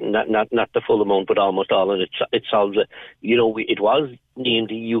it back, not the full amount, but almost all, and it solves it. It was named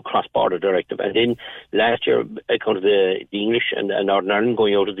the EU Cross-Border Directive, and then last year, account of the English and Northern Ireland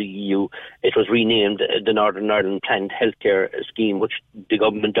going out of the EU, it was renamed the Northern Ireland Planned Healthcare Scheme, which the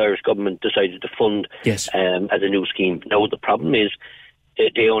Irish government decided to fund as a new scheme. Now, the problem is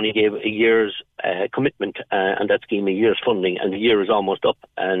they only gave a year's commitment and that scheme a year's funding, and the year is almost up,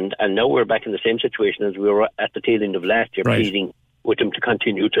 and now we're back in the same situation as we were at the tail end of last year, pleading with them to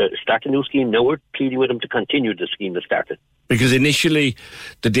continue to start a new scheme. Now we're pleading with them to continue the scheme that started. Because initially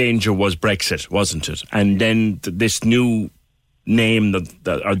the danger was Brexit, wasn't it? And then this new name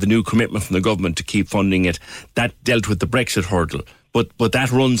or the new commitment from the government to keep funding it, that dealt with the Brexit hurdle. But that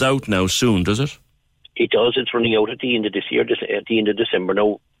runs out now soon, does it? It does. It's running out at the end of this year, at the end of December.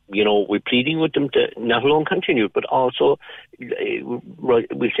 Now, we're pleading with them to not alone continue, but also, we'll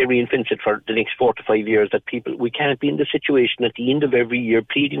say reinforce it for the next 4 to 5 years, that we can't be in the situation at the end of every year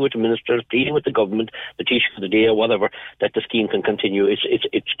pleading with the ministers, pleading with the government, the Taoiseach of the Day or whatever, that the scheme can continue.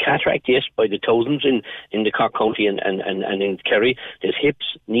 It's cataract, yes, by the thousands in the Cork County and in Kerry. There's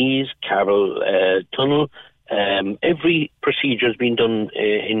hips, knees, carpal tunnel. Every procedure has been done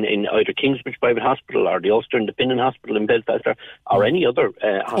in either Kingsbridge Private Hospital or the Ulster Independent Hospital in Belfast or any other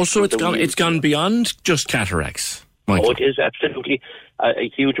hospital. So it's gone beyond just cataracts, Michael. Oh, it is, absolutely.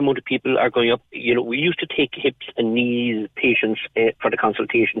 A huge amount of people are going up. We used to take hips and knees patients for the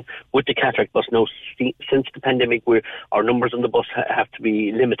consultation with the cataract bus. Now, since the pandemic, our numbers on the bus have to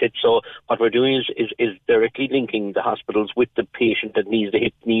be limited. So what we're doing is directly linking the hospitals with the patient that needs the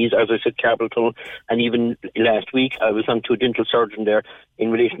hip, knees, as I said, carpal tunnel. And even last week, I was on to a dental surgeon there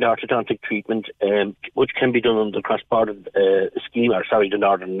in relation to orthodontic treatment, which can be done under the cross-border scheme, the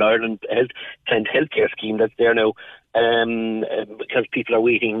Northern Ireland Planned Healthcare Scheme that's there now. Because people are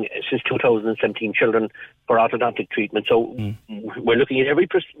waiting since 2017, children, for orthodontic treatment. So we're looking at every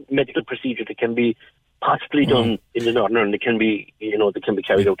medical procedure that can be possibly done in the Northern Ireland that can be, that can be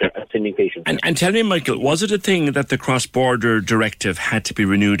carried out there, sending patients. And tell me, Michael, was it a thing that the cross-border directive had to be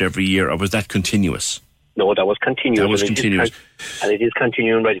renewed every year, or was that continuous? No, that was continuous. That was continuous. And it is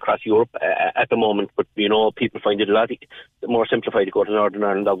continuing right across Europe at the moment. But, people find it a lot more simplified to go to Northern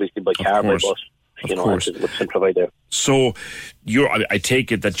Ireland, obviously, by car, by bus. It would simplify there. So I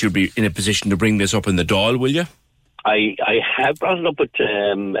take it that you'll be in a position to bring this up in the Dáil, will you? I have brought it up with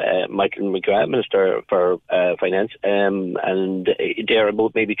Michael McGrath, Minister for Finance, and there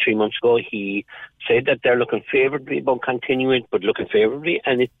about maybe 3 months ago, he said that they're looking favourably about continuing, but looking favourably,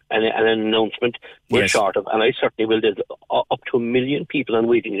 and an announcement we're short of, and I certainly will. There's up to 1 million people on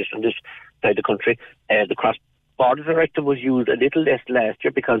waiting list on this side of the country. The cross-border directive was used a little less last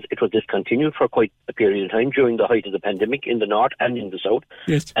year because it was discontinued for quite a period of time during the height of the pandemic in the north and in the south.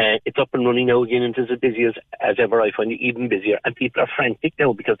 Yes. It's up and running now again, and it's as busy as ever. I find it even busier, and people are frantic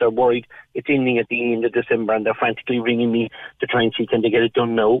now because they're worried it's ending at the end of December, and they're frantically ringing me to try and see can they get it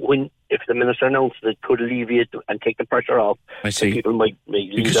done now, when if the minister announced that it could alleviate and take the pressure off. I see. People might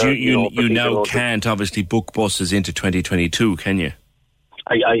because you now can't obviously book buses into 2022, can you?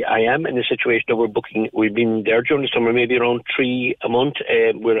 I am in a situation that we're booking. We've been there during the summer, maybe around 3 a month.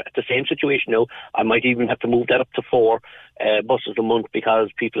 We're at the same situation now. I might even have to move that up to 4 buses a month because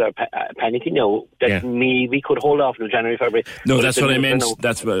people are panicking now that maybe we could hold off until January, February. No, that's what I meant.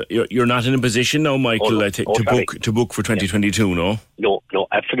 That's you're not in a position now, Michael, to book for 2022. No,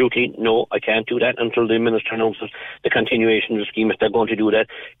 absolutely no. I can't do that until the minister announces the continuation of the scheme. If they're going to do that,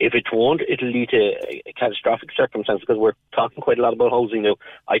 if it won't, it'll lead to a catastrophic circumstance because we're talking quite a lot about housing now.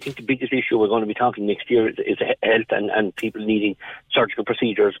 I think the biggest issue we're going to be talking next year is health and people needing surgical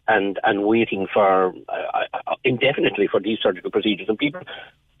procedures and waiting for indefinitely for these surgical procedures. And people,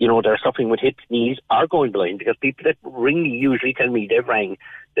 they're suffering with hips, knees, are going blind because people that ring me usually tell me they've rang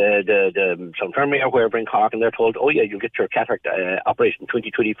the South Infirmary or wherever in Cork and they're told, oh yeah, you'll get your cataract operation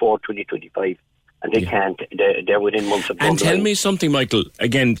 2024, 2025. And they can't. They're within months of. And tell me something, Michael.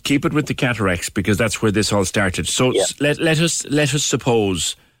 Again, keep it with the cataracts because that's where this all started. So let us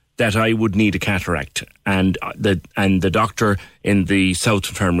suppose that I would need a cataract, and the doctor in the South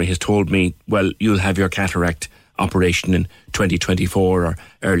Infirmary has told me, well, you'll have your cataract operation in 2024 or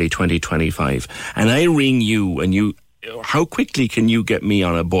early 2025. And I ring you, and how quickly can you get me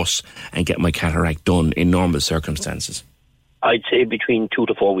on a bus and get my cataract done in normal circumstances? I'd say between 2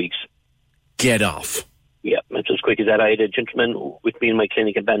 to 4 weeks. Get off. Yeah, it's as quick as that. I had a gentleman with me in my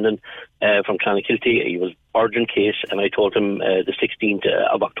clinic at Bandon from Clonakilty. He was urgent case, and I told him the 16th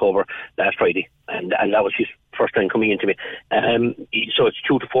of October last Friday, and that was his first time coming into me. So it's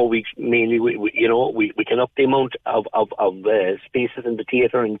 2 to 4 weeks mainly. We can up the amount of spaces in the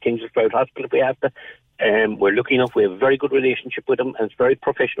theatre in King's Private Hospital if we have to. We're lucky enough. We have a very good relationship with them, and it's a very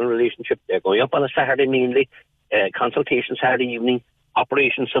professional relationship. They're going up on a Saturday mainly, consultation Saturday evening,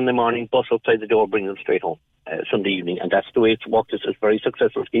 operation Sunday morning, bus outside the door, bring them straight home Sunday evening, and that's the way it's worked. It's a very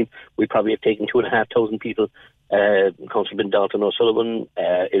successful scheme. We probably have taken 2,500 people. Councillor Ben Dalton O'Sullivan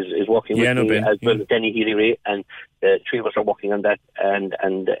is working with me as well as Denny Healy-Ray, and the three of us are working on that, and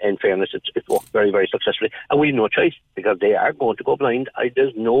in fairness it's worked very, very successfully, and we have no choice because they are going to go blind.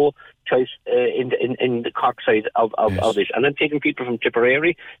 There's no choice in the Cork side of this, and I'm taking people from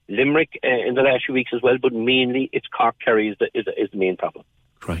Tipperary, Limerick in the last few weeks as well, but mainly it's Cork Kerry is the main problem.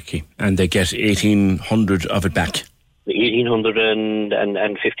 Crikey. And they get 1,800 of it back.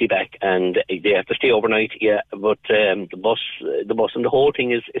 1,850 back, and they have to stay overnight. Yeah, but the bus and the whole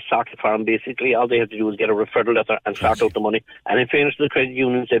thing is sorted for them. Basically, all they have to do is get a referral letter and sort out the money. And in fairness to the credit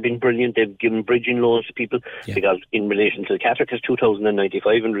unions, they've been brilliant. They've given bridging loans to people because in relation to the cataract, it's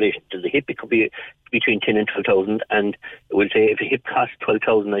 2,095. In relation to the hip, it could be between 10 and 12,000. And we'll say if a hip costs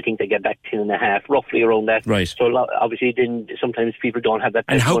 12,000, I think they get back 10.5, roughly around that. Right. So obviously, then sometimes people don't have that.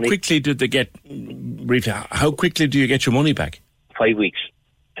 And how money. Quickly did they get? Rita, how quickly do you get your money back? 5 weeks.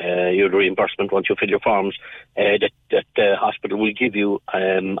 Your reimbursement once you fill your forms that the hospital will give you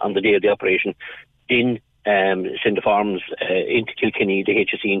on the day of the operation. Then send the forms into Kilkenny, the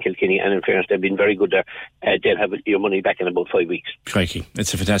HSE in Kilkenny, and in fairness, they've been very good there. They'll have your money back in about 5 weeks. Crikey,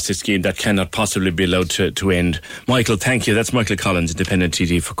 it's a fantastic scheme that cannot possibly be allowed to end. Michael, thank you. That's Michael Collins, Independent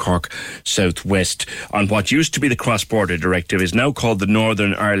TD for Cork South West, on what used to be the Cross-Border Directive is now called the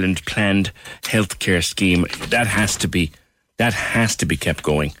Northern Ireland Planned Healthcare Scheme. That has to be kept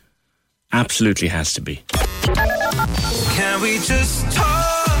going. Absolutely has to be. Can we just talk?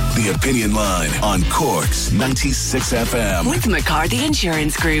 The Opinion Line on Cork's 96 FM. With McCarthy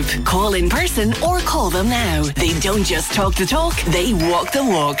Insurance Group. Call in person or call them now. They don't just talk the talk, they walk the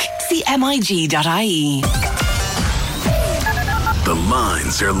walk. See MIG.ie. The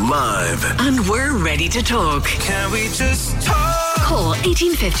lines are live. And we're ready to talk. Can we just talk? Call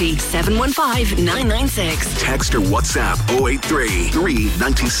 1850 715 996. Text or WhatsApp 083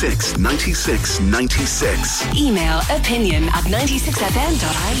 396 96 96. Email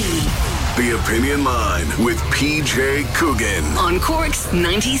opinion@96fm.ie. The Opinion Line with PJ Coogan. On Cork's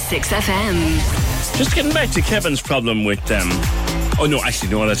 96 FM. Just getting back to Kevin's problem with Oh, no, actually,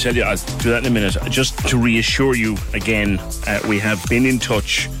 no, I'll tell you, I'll do that in a minute. Just to reassure you again, we have been in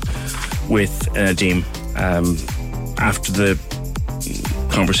touch with Dean after the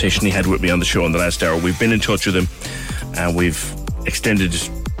conversation he had with me on the show in the last hour. We've been in touch with him, and we've extended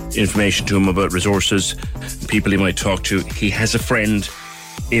information to him about resources, people he might talk to. He has a friend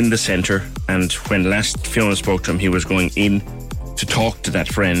in the centre, and when last Fiona spoke to him, he was going in to talk to that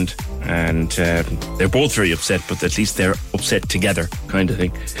friend, and they're both very upset, but at least they're upset together, kind of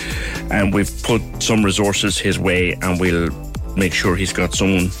thing. And we've put some resources his way, and we'll make sure he's got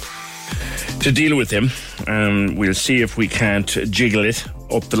someone to deal with him. We'll see if we can't jiggle it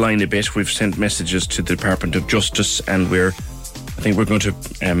up the line a bit. We've sent messages to the Department of Justice, and I think we're going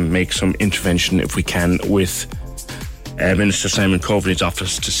to make some intervention, if we can, with Minister Simon Coveney's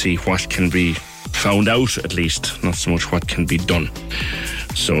office to see what can be found out, at least, not so much what can be done.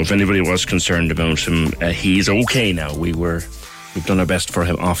 So if anybody was concerned about him, he's okay now. We've done our best for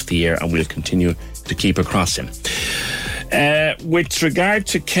him off the air, and we'll continue to keep across him. With regard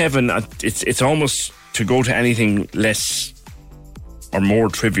to Kevin, it's almost, to go to anything less or more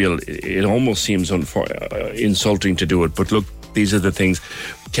trivial, it almost seems insulting to do it. But look, these are the things.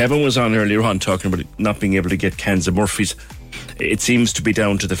 Kevin was on earlier on talking about not being able to get cans of Murphy's. It seems to be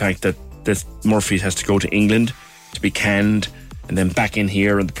down to the fact that Murphy's has to go to England to be canned and then back in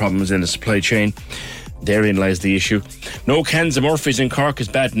here, and the problem is in the supply chain. Therein lies the issue. No cans of Murphy's in Cork is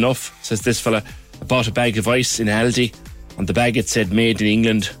bad enough, says this fella. I bought a bag of ice in Aldi. On the bag it said made in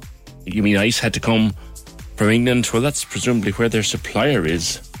England. You mean ice had to come from England? Well, that's presumably where their supplier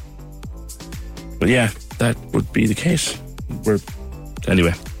is. But yeah, that would be the case.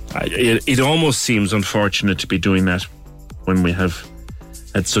 Anyway, it almost seems unfortunate to be doing that when we have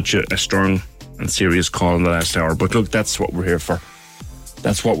had such a strong and serious call in the last hour. But look, that's what we're here for.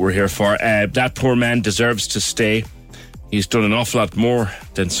 That poor man deserves to stay. He's done an awful lot more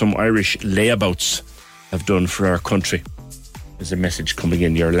than some Irish layabouts have done for our country. There's a message coming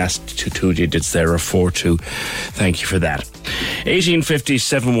in. Your last two digits there are 42. Thank you for that. 1850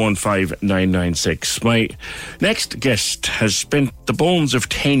 715 996. My next guest has spent the bones of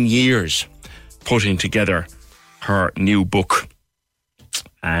 10 years putting together her new book.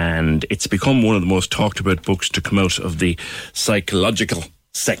 And it's become one of the most talked about books to come out of the psychological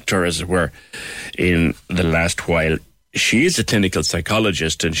sector, as it were, in the last while. She is a clinical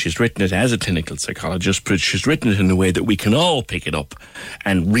psychologist, and she's written it as a clinical psychologist, but she's written it in a way that we can all pick it up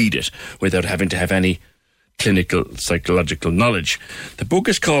and read it without having to have any clinical psychological knowledge. The book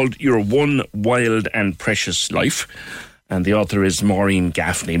is called Your One Wild and Precious Life, and the author is Maureen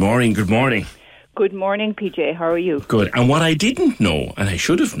Gaffney. Maureen, good morning. Good morning, PJ. How are you? Good. And what I didn't know, and I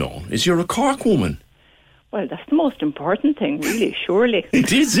should have known, is you're a Cork woman. Well, that's the most important thing, really, surely.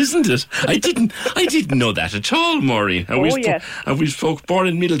 It is, isn't it? I didn't know that at all, Maureen. Yes. And we spoke, born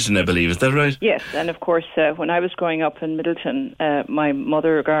in Middleton, I believe. Is that right? Yes, and of course, when I was growing up in Middleton, my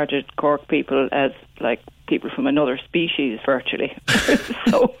mother regarded Cork people as like people from another species, virtually.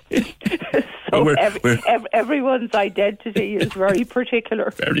 so everyone's identity is very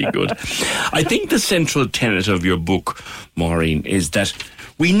particular. Very good. I think the central tenet of your book, Maureen, is that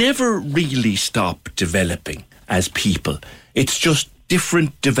we never really stop developing as people. It's just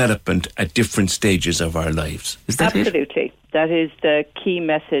different development at different stages of our lives. Is that Absolutely. it? That is the key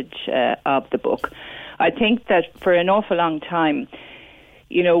message of the book. I think that for an awful long time,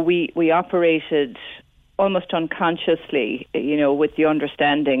 we operated almost unconsciously, with the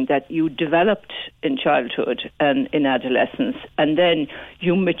understanding that you developed in childhood and in adolescence, and then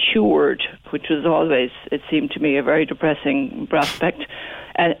you matured, which was always, it seemed to me, a very depressing prospect,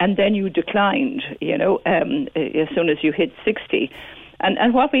 and then you declined, as soon as you hit 60.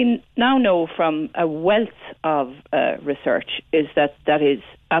 And what we now know from a wealth of research is that is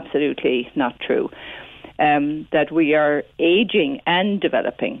absolutely not true. That we are aging and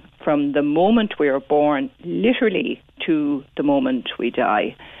developing from the moment we are born, literally, to the moment we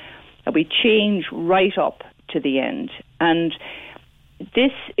die. We change right up to the end. And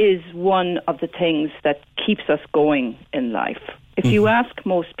this is one of the things that keeps us going in life. If you ask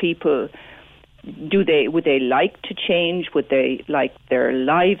most people, would they like to change? Would they like their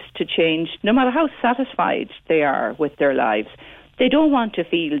lives to change? No matter how satisfied they are with their lives, they don't want to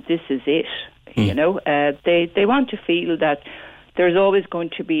feel this is it. They want to feel that there's always going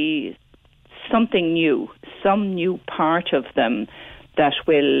to be something new, some new part of them that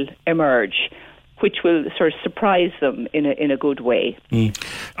will emerge, which will sort of surprise them in a good way.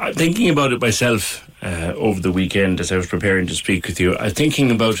 Thinking about it myself over the weekend as I was preparing to speak with you, I'm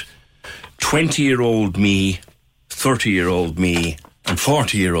thinking about 20-year-old me, 30-year-old me and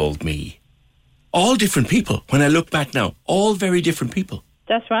 40-year-old me. all different people. When I look back now, all very different people.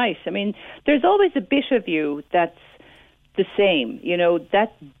 That's right. I mean, there's always a bit of you that's the same, you know,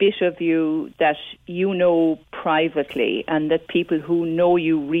 that bit of you that you know privately and that people who know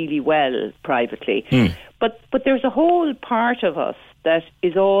you really well privately. But there's a whole part of us that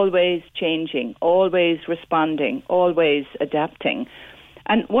is always changing, always responding, always adapting.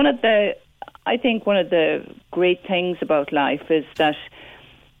 And I think one of the great things about life is that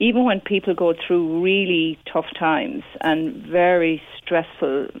even when people go through really tough times and very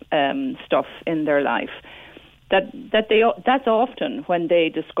stressful stuff in their life, that's often when they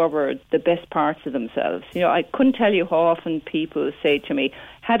discover the best parts of themselves. You know, I couldn't tell you how often people say to me,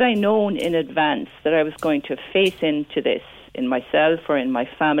 had I known in advance that I was going to face into this in myself or in my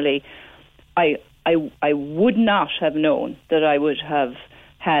family, I would not have known that I would have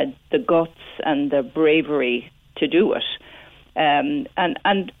had the guts and the bravery to do it. And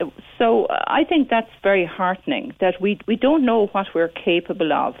so I think that's very heartening, that we don't know what we're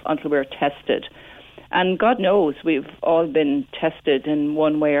capable of until we're tested. And God knows we've all been tested in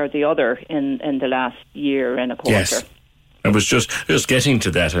one way or the other in the last year and a quarter. Yes. I was just getting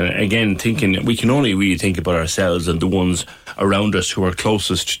to that, and again thinking we can only really think about ourselves and the ones around us who are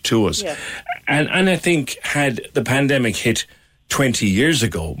closest to us. Yes. And I think had the pandemic hit 20 years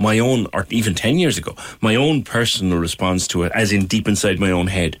ago, my own, or even 10 years ago, my own personal response to it, as in deep inside my own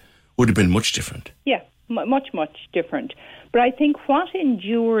head, would have been much different. Yeah, much different. But I think what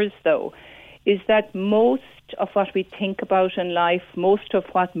endures, though, is that most of what we think about in life, most of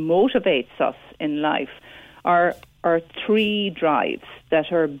what motivates us in life are three drives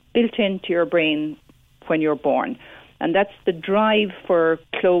that are built into your brain when you're born. And that's the drive for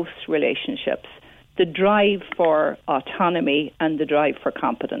close relationships, the drive for autonomy, and the drive for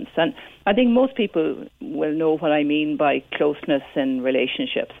competence. And I think most people will know what I mean by closeness in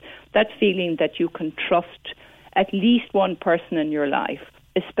relationships. That feeling that you can trust at least one person in your life,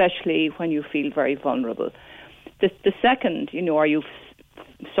 especially when you feel very vulnerable. The second, you know, are you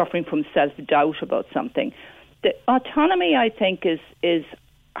suffering from self-doubt about something? The autonomy, I think, is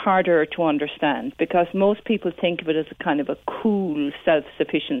harder to understand because most people think of it as a kind of a cool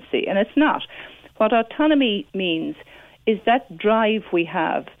self-sufficiency, and it's not. What autonomy means is that drive we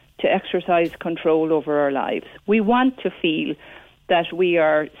have to exercise control over our lives. We want to feel that we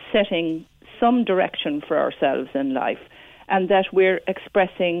are setting some direction for ourselves in life, and that we're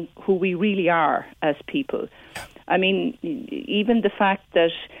expressing who we really are as people. I mean, even the fact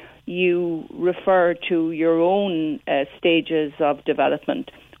that you refer to your own stages of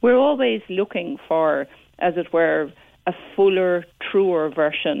development, we're always looking for, as it were, a fuller, truer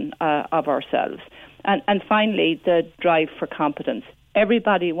version of ourselves. And finally, the drive for competence.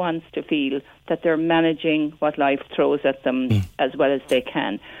 Everybody wants to feel that they're managing what life throws at them as well as they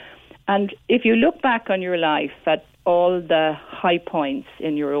can. And if you look back on your life at all the high points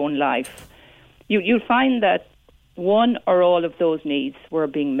in your own life, you'll find that one or all of those needs were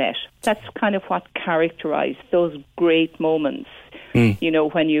being met. That's kind of what characterized those great moments. You know,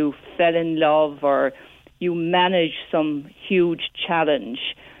 when you fell in love or you managed some huge challenge,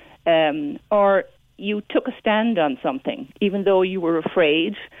 or you took a stand on something, even though you were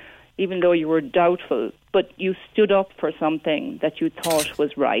afraid, even though you were doubtful, but you stood up for something that you thought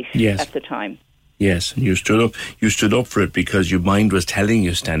was right at the time. Yes, and you stood up for it because your mind was telling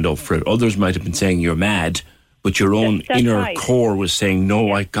you stand up for it. Others might have been saying you're mad, but your own inner core was saying,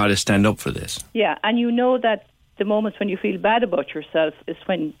 no, I got to stand up for this. Yeah, and you know that the moments when you feel bad about yourself is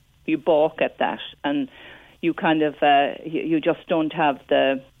when you balk at that, and you kind of, you just don't have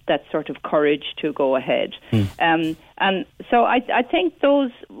that sort of courage to go ahead. And so I think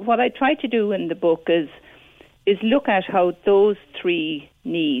what I try to do in the book is look at how those three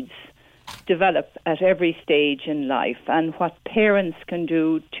needs develop at every stage in life, and what parents can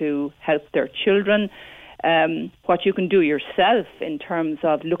do to help their children, what you can do yourself in terms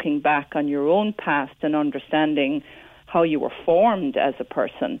of looking back on your own past and understanding how you were formed as a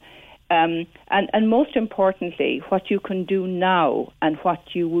person, and most importantly, what you can do now and what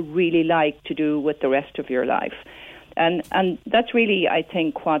you would really like to do with the rest of your life. And that's really, I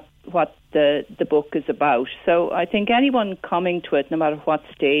think, what the book is about. So I think anyone coming to it, no matter what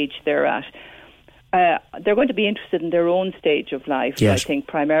stage they're at, they're going to be interested in their own stage of life, I think,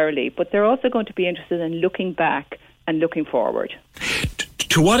 primarily. But they're also going to be interested in looking back and looking forward.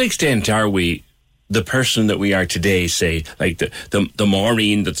 To what extent are we the person that we are today, say, like the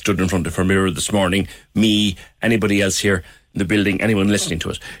Maureen that stood in front of her mirror this morning, me, anybody else here in the building, anyone listening to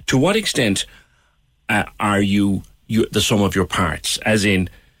us, to what extent are you the sum of your parts? As in,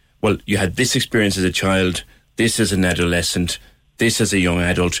 well, you had this experience as a child, this as an adolescent, this as a young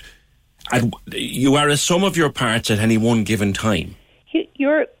adult. you are a sum of your parts at any one given time.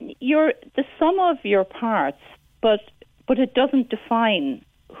 You're the sum of your parts, but it doesn't define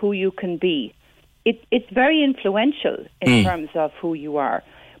who you can be. It's very influential in terms of who you are,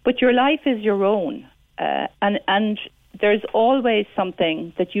 but your life is your own, and there's always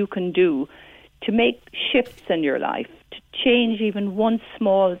something that you can do to make shifts in your life, to change even one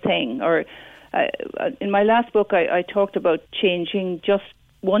small thing. Or in my last book, I talked about changing just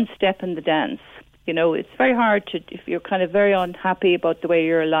one step in the dance. You know, it's very hard to, if you're kind of very unhappy about the way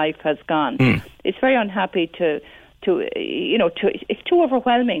your life has gone, it's very unhappy it's too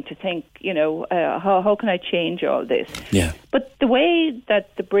overwhelming to think, how can I change all this? Yeah. But the way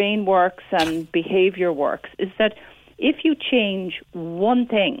that the brain works and behavior works is that if you change one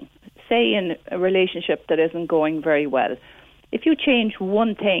thing, say in a relationship that isn't going very well, if you change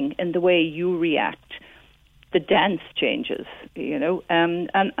one thing in the way you react, the dance changes, and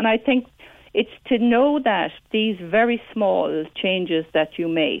I think it's to know that these very small changes that you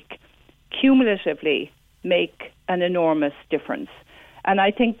make cumulatively make an enormous difference. And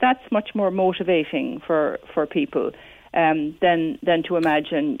I think that's much more motivating for people than to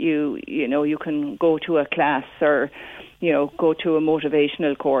imagine you can go to a class or go to a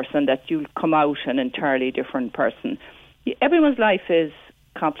motivational course and that you'll come out an entirely different person. Everyone's life is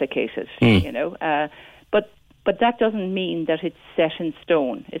complicated, but that doesn't mean that it's set in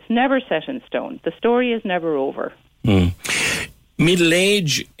stone. It's never set in stone. The story is never over. Middle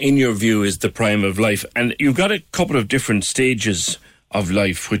age, in your view, is the prime of life. And you've got a couple of different stages of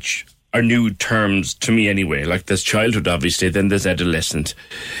life, which are new terms to me anyway. Like there's childhood, obviously, then there's adolescent.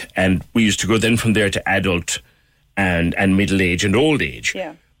 And we used to go then from there to adult and middle age and old age.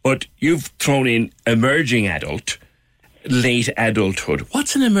 Yeah. But you've thrown in emerging adult, late adulthood.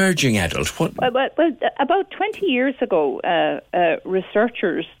 What's an emerging adult? Well, about 20 years ago,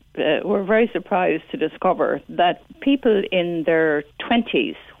 researchers were very surprised to discover that people in their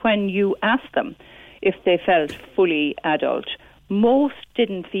 20s, when you asked them if they felt fully adult, most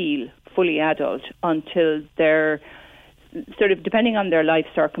didn't feel fully adult until their, sort of depending on their life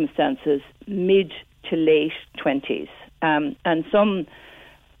circumstances, mid to late 20s. And some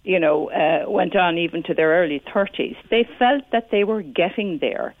went on even to their early 30s. They felt that they were getting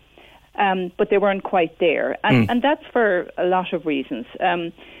there, but they weren't quite there. And that's for a lot of reasons.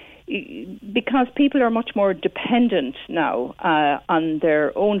 Because people are much more dependent now on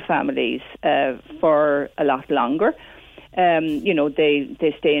their own families for a lot longer.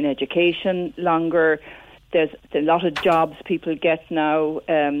 They stay in education longer. There's a lot of jobs people get now,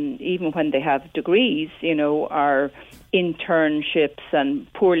 even when they have degrees, are internships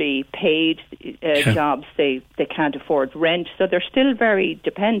and poorly paid jobs. They can't afford rent, so they're still very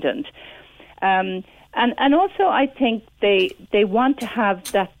dependent. And also, I think they want to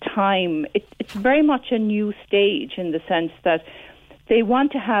have that time. It's very much a new stage in the sense that they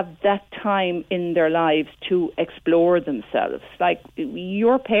want to have that time in their lives to explore themselves. Like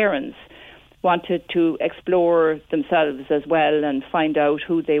your parents wanted to explore themselves as well and find out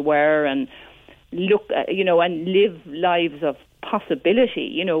who they were and look, and live lives of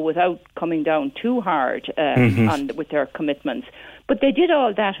possibility, without coming down too hard with their commitments. But they did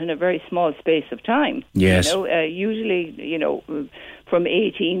all that in a very small space of time. Yes. Usually, from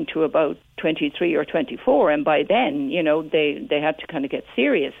 18 to about 23 or 24, and by then, they had to kind of get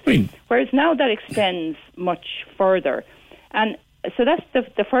serious. Whereas now that extends much further. And so that's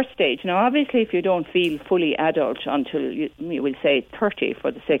the first stage. Now, obviously, if you don't feel fully adult until, you will say 30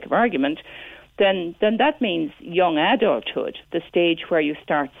 for the sake of argument, then that means young adulthood, the stage where you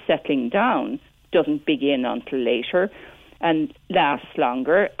start settling down, doesn't begin until later and lasts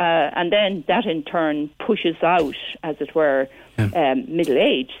longer. And then that in turn pushes out, as it were, middle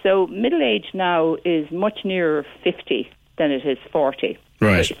age. So middle age now is much nearer 50 than it is 40.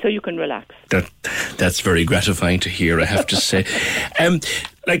 Right. So you can relax. That's very gratifying to hear, I have to say.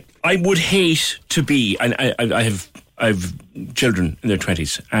 I would hate to be, and I have children in their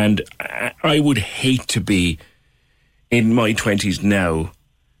 20s, and I would hate to be in my 20s now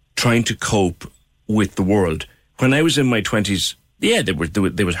trying to cope with the world. When I was in my 20s,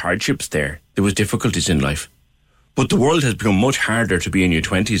 there was hardships there. There was difficulties in life. But the world has become much harder to be in your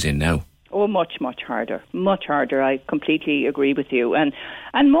 20s in now. Oh, much, much harder. Much harder. I completely agree with you. And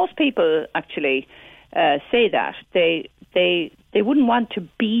most people actually say that. They wouldn't want to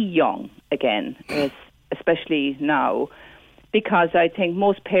be young again, especially now, because I think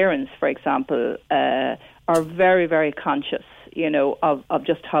most parents, for example, are very, very conscious, of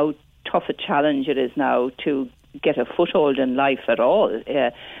just how tough a challenge it is now to get a foothold in life at all.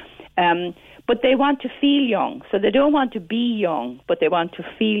 But they want to feel young. So they don't want to be young, but they want to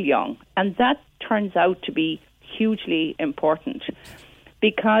feel young. And that turns out to be hugely important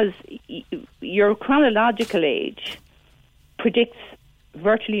because your chronological age predicts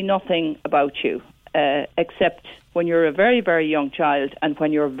virtually nothing about you, except when you're a very, very young child and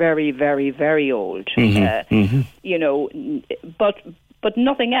when you're very, very, very old. You know, but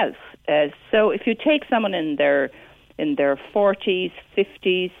nothing else. So if you take someone in their 40s,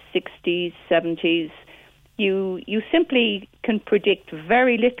 50s, 60s, 70s, you simply can predict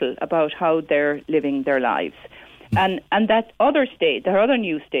very little about how they're living their lives. And that other stage, their other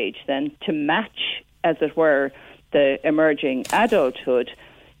new stage then, to match, as it were, the emerging adulthood,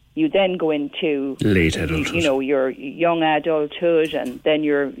 you then go into late adulthood. You know, your young adulthood and then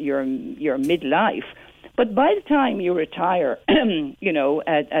your midlife. But by the time you retire, you know,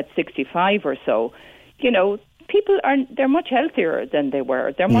 at 65 or so, you know, they're much healthier than they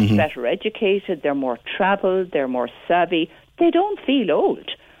were. They're much better educated. They're more traveled. They're more savvy. They don't feel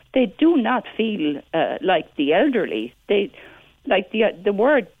old. They do not feel like the elderly. The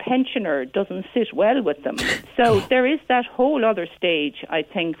word pensioner doesn't sit well with them. So there is that whole other stage, I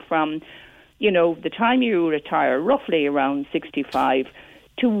think, from, you know, the time you retire, roughly around 65,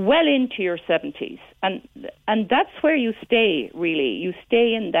 to well into your 70s. And that's where you stay, really. You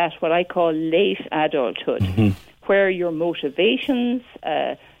stay in that, what I call late adulthood, where your motivations,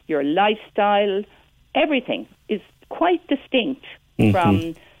 your lifestyle, everything is quite distinct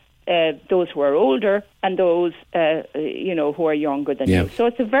from those who are older and those, you know, who are younger than you. So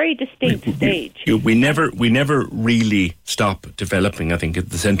it's a very distinct stage. We never really stop developing, I think,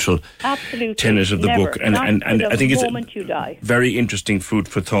 the central tenet of the book. And I think it's a very interesting food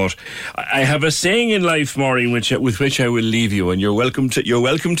for thought. I have a saying in life, Maureen, with which I will leave you, and you're welcome to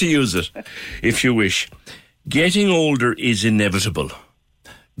use it if you wish. Getting older is inevitable.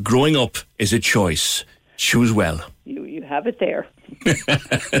 Growing up is a choice. Choose well. You have it there.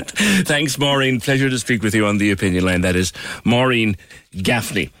 Thanks, Maureen. Pleasure to speak with you on The Opinion Line. That is Maureen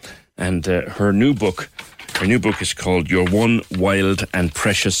Gaffney. And her new book is called Your One Wild and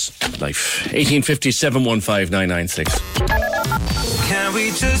Precious Life. 1850 715 996. Can we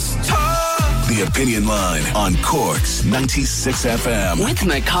just talk? The Opinion Line on Cork's 96 FM. With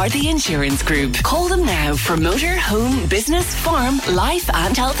McCarthy Insurance Group. Call them now for motor, home, business, farm, life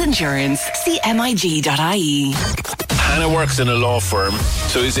and health insurance. See MIG.ie. Hannah works in a law firm.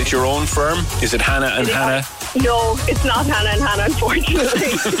 So is it your own firm? Is it Hannah and Hannah? No, it's not Hannah and Hannah,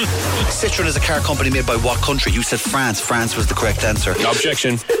 unfortunately. Citroën is a car company made by what country? You said France. France was the correct answer.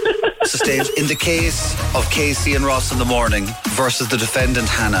 Objection. Sustained. In the case of Casey and Ross in the morning versus the defendant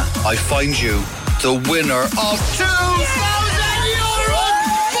Hannah, I find you the winner of 2,000 euros.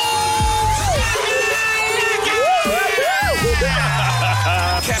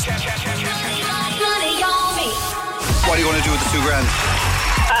 What are you going to do with the $2,000?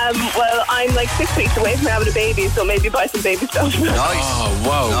 Well, I'm like 6 weeks away from having a baby, so maybe buy some baby stuff. Nice. Oh,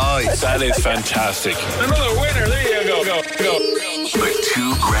 wow. Nice. That is fantastic. Another winner. There you go. Go. The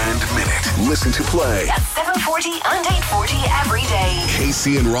 $2,000 Minute. Listen to play At 7:40 and 8:40 every day.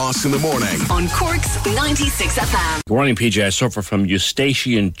 Casey and Ross in the morning. On Cork's 96 FM. Good morning, PJ. I suffer from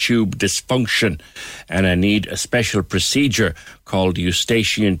eustachian tube dysfunction and I need a special procedure called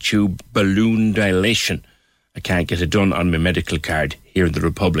eustachian tube balloon dilation. I can't get it done on my medical card here in the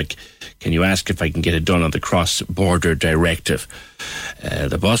Republic. Can you ask if I can get it done on the cross-border directive?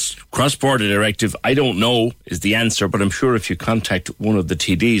 The cross-border directive, I don't know, is the answer, but I'm sure if you contact one of the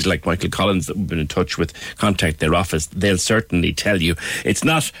TDs, like Michael Collins that we've been in touch with, contact their office, they'll certainly tell you. It's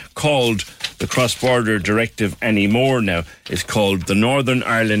not called the cross-border directive anymore now. It's called the Northern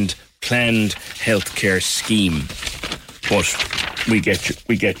Ireland Planned Healthcare Scheme. But we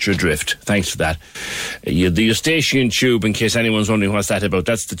get your drift. Thanks for that. The eustachian tube, in case anyone's wondering what's that about,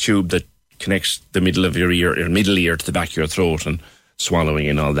 that's the tube that connects the middle of your ear, or middle ear, to the back of your throat, and swallowing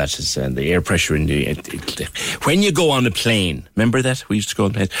and all that is the air pressure in the. When you go on a plane, remember that we used to go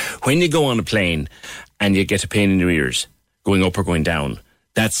on planes. When you go on a plane and you get a pain in your ears, going up or going down,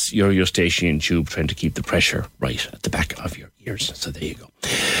 that's your eustachian tube trying to keep the pressure right at the back of your ears. So there you go.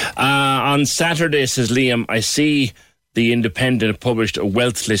 On Saturday, says Liam, I see the Independent published a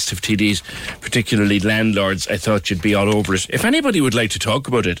wealth list of TDs, particularly landlords. I thought you'd be all over it. If anybody would like to talk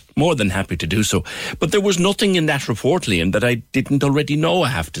about it, more than happy to do so. But there was nothing in that report, Liam, that I didn't already know, I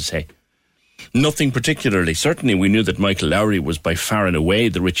have to say. Nothing particularly. Certainly we knew that Michael Lowry was by far and away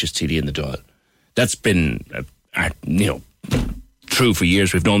the richest TD in the Dáil. That's been, true for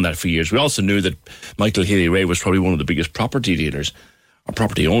years. We've known that for years. We also knew that Michael Healy-Rae was probably one of the biggest property dealers or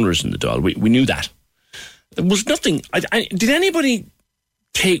property owners in the Dáil. We knew that. There was nothing. Did anybody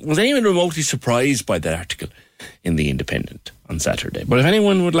was anyone remotely surprised by that article in The Independent on Saturday? But if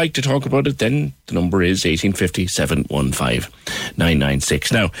anyone would like to talk about it, then the number is 1850 715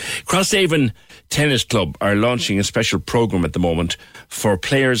 996. Now, Crosshaven Tennis Club are launching a special programme at the moment for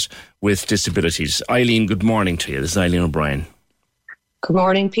players with disabilities. Eileen, good morning to you. This is Eileen O'Brien. Good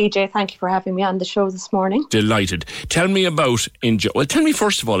morning, PJ. Thank you for having me on the show this morning. Delighted. Tell me tell me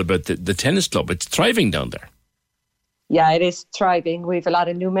first of all about the tennis club. It's thriving down there. Yeah, it is thriving. We have a lot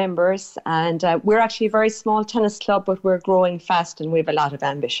of new members, and we're actually a very small tennis club, but we're growing fast and we have a lot of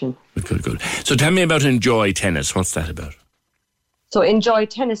ambition. Good. So tell me about Enjoy Tennis. What's that about? So Enjoy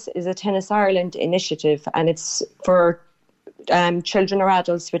Tennis is a Tennis Ireland initiative, and it's for children or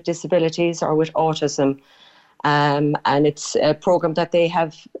adults with disabilities or with autism. And it's a programme that they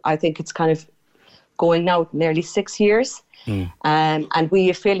have, I think it's kind of going now nearly 6 years. And we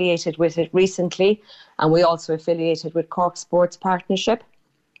affiliated with it recently, and we also affiliated with Cork Sports Partnership.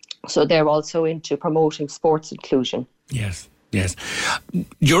 So they're also into promoting sports inclusion. Yes.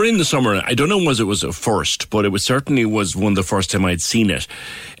 During the summer, I don't know was it was a first, but it certainly was one of the first time I'd seen it.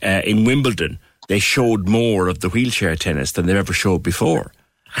 In Wimbledon, they showed more of the wheelchair tennis than they've ever showed before.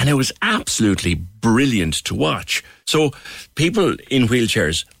 And it was absolutely brilliant to watch. So people in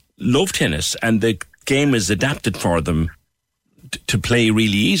wheelchairs love tennis, and the game is adapted for them to play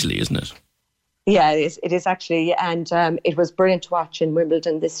really easily, isn't it? Yeah, it is actually. And it was brilliant to watch in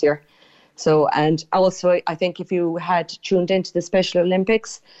Wimbledon this year. So, and also, I think if you had tuned into the Special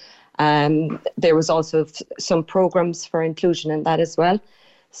Olympics, there was also some programmes for inclusion in that as well.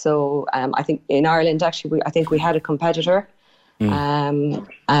 So I think in Ireland, actually, I think we had a competitor in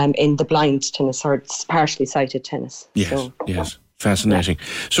the blind tennis or partially sighted tennis. Yes. Fascinating.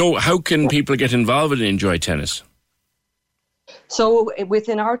 So how can people get involved in Enjoy Tennis? So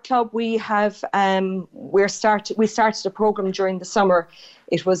within our club, we have we started a program during the summer.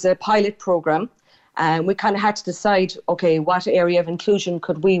 It was a pilot program, and we kind of had to decide, okay, what area of inclusion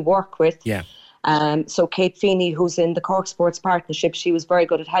could we work with? Yeah. So Kate Feeney, who's in the Cork Sports Partnership, she was very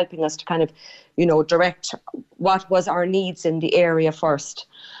good at helping us to kind of, direct what was our needs in the area first.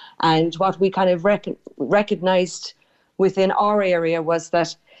 And what we kind of recognised within our area was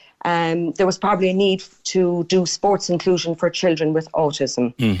that there was probably a need to do sports inclusion for children with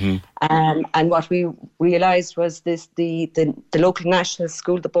autism. Mm-hmm. And what we realised was the local national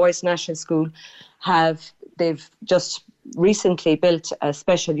school, the Boys National School, they've just recently built a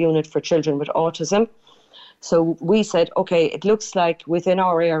special unit for children with autism. So we said, okay, it looks like within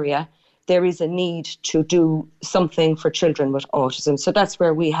our area there is a need to do something for children with autism. So that's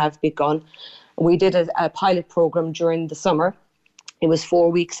where we have begun. We did a pilot program during the summer. It was 4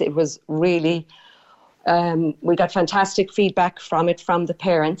 weeks. It was really, we got fantastic feedback from the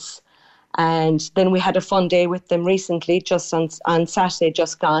parents. And then we had a fun day with them recently, just on Saturday,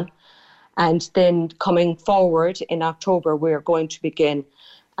 just gone. And then coming forward in October, we're going to begin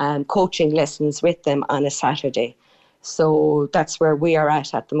coaching lessons with them on a Saturday. So that's where we are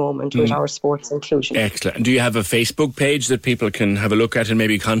at the moment with our sports inclusion. Excellent. And do you have a Facebook page that people can have a look at and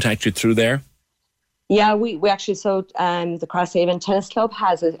maybe contact you through there? Yeah, we actually, so the Crosshaven Tennis Club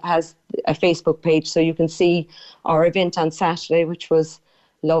has a Facebook page, so you can see our event on Saturday, which was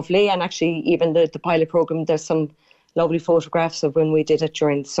lovely. And actually, even the pilot program, there's some lovely photographs of when we did it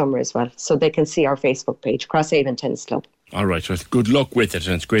during the summer as well. So they can see our Facebook page, Crosshaven Tennis Club. All right, well, good luck with it,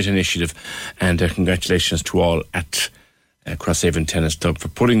 and it's a great initiative. And congratulations to all at Crosshaven Tennis Club for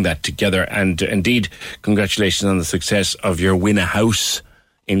putting that together. And indeed, congratulations on the success of your Win a House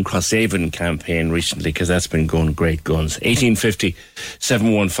in Crosshaven campaign recently, because that's been going great guns. 1850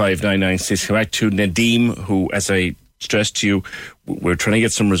 715 996. Back to Nadeem, who, as I stressed to you, we're trying to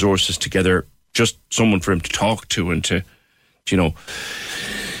get some resources together, just someone for him to talk to and to,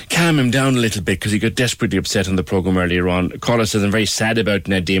 calm him down a little bit, because he got desperately upset on the programme earlier on. Caller says, I'm very sad about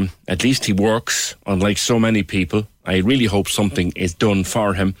Nadeem. At least he works, unlike so many people. I really hope something is done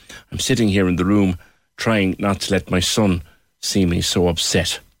for him. I'm sitting here in the room trying not to let my son see me so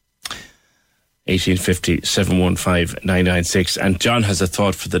upset. 1850 715 996. And John has a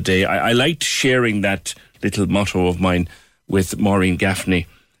thought for the day. I liked sharing that little motto of mine with Maureen Gaffney.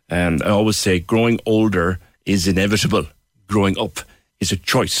 I always say, growing older is inevitable. Growing up is a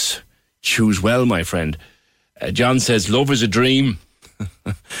choice. Choose well, my friend. John says, love is a dream,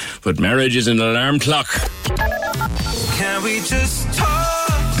 but marriage is an alarm clock. Can we just talk?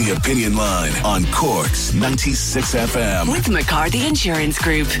 The Opinion Line on Cork's 96 FM. With McCarthy Insurance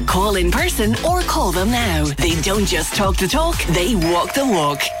Group. Call in person or call them now. They don't just talk the talk, they walk the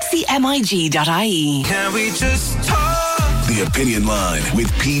walk. See MIG.ie. Can we just talk? The Opinion Line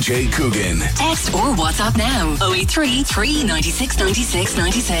with PJ Coogan. Text or WhatsApp now 083 396 96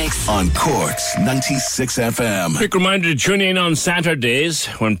 96. On Cork's 96 FM. Quick reminder to tune in on Saturdays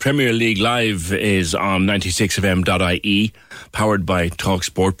when Premier League Live is on 96fm.ie, powered by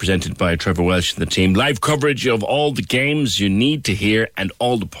TalkSport, presented by Trevor Welsh and the team. Live coverage of all the games you need to hear and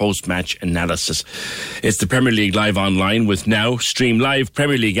all the post-match analysis. It's the Premier League Live online with Now. Stream live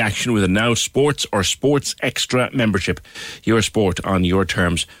Premier League action with a Now Sports or Sports Extra membership. Your sport on your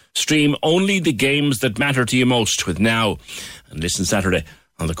terms. Stream only the games that matter to you most with Now. And listen Saturday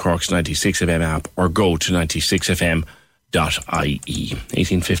on the Cork's 96FM app or go to 96fm.ie.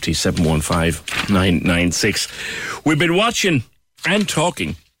 1850 715 996. We've been watching and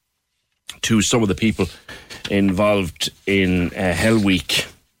talking to some of the people involved in Hell Week,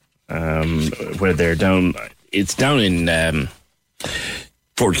 where they're down. It's down in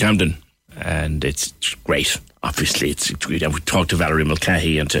Fort Camden, and it's great. Obviously, we talked to Valerie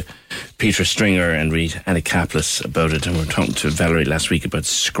Mulcahy and to Peter Stringer and read Annie Kaplis about it, and we were talking to Valerie last week about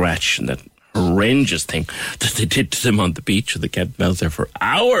Scratch and that horrendous thing that they did to them on the beach, and they kept them out there for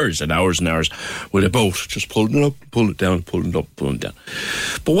hours and hours and hours with a boat, just pulling it up, pulling it down, pulling it up, pulling it down.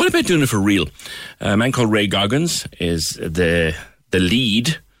 But what about doing it for real? A man called Ray Goggins is the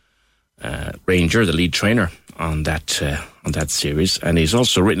lead ranger, the lead trainer on that series, and he's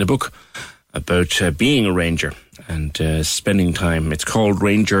also written a book about being a ranger and spending time. It's called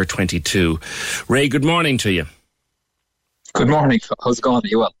Ranger 22. Ray, good morning to you. Good morning. How's it going? Are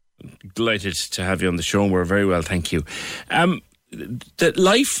you well? Delighted to have you on the show. We're very well, thank you. The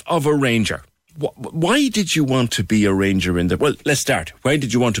life of a ranger. Why did you want to be a ranger in the... Well, let's start. Why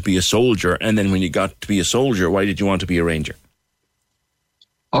did you want to be a soldier? And then when you got to be a soldier, why did you want to be a ranger?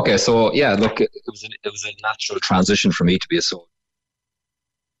 Okay, so yeah, look, it was a natural transition for me to be a soldier.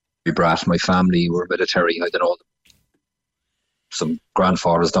 My family were military. I don't know, some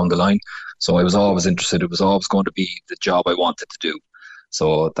grandfathers down the line. So I was always interested. It was always going to be the job I wanted to do.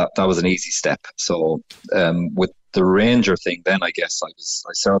 So that was an easy step. So with the ranger thing, then I guess I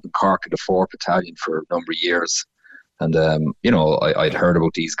served in Cork in the 4th Battalion for a number of years, and I'd heard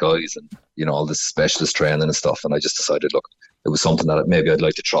about these guys and all this specialist training and stuff, and I just decided, look, it was something that maybe I'd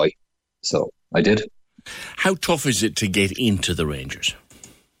like to try. So I did. How tough is it to get into the Rangers?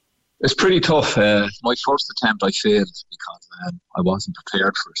 It's pretty tough. My first attempt I failed because I wasn't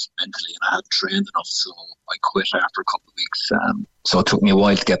prepared for it mentally, and I hadn't trained enough, so I quit after a couple of weeks. So it took me a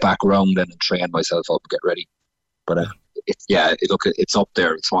while to get back around and train myself up and get ready. But it's up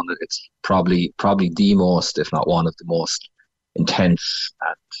there. It's probably the most, if not one of the most intense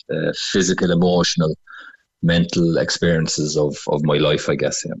and physical, emotional, mental experiences of my life, I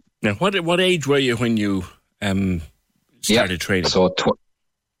guess. Yeah. Now, what age were you when you started training? So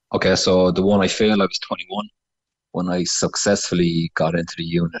the one I failed, I was 21. When I successfully got into the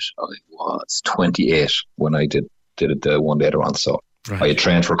unit, I was 28 when I did it the one later on. So right. I had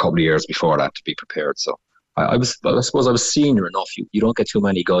trained for a couple of years before that to be prepared. So I suppose I was senior enough. You don't get too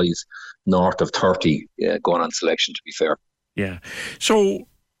many guys north of 30 going on selection, to be fair. Yeah. So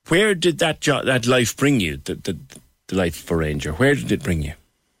where did that life bring you, the life for Ranger? Where did it bring you?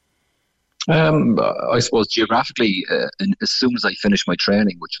 I suppose geographically, as soon as I finished my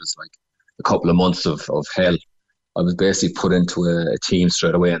training, which was like a couple of months of hell, I was basically put into a team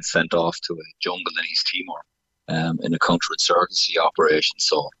straight away and sent off to a jungle in East Timor in a counterinsurgency operation.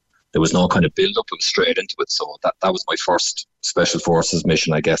 So there was no kind of build-up, it was straight into it. So that was my first Special Forces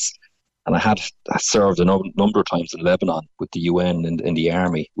mission, I guess. And I served a number of times in Lebanon with the UN in the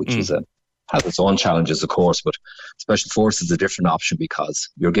army, which has its own challenges, of course, but Special Forces is a different option because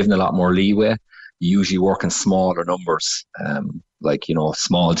you're given a lot more leeway. You usually work in smaller numbers,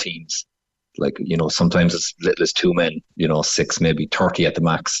 small teams. Sometimes as little as 2 men, 6, maybe 30 at the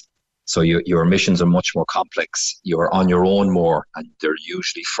max. So your missions are much more complex. You're on your own more, and they're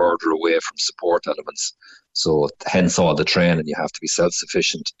usually further away from support elements. So hence all the training. You have to be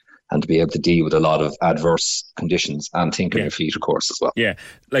self-sufficient and to be able to deal with a lot of adverse conditions and think on your feet, of course, as well. Yeah,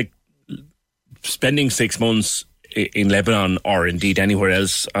 like spending 6 months in Lebanon or indeed anywhere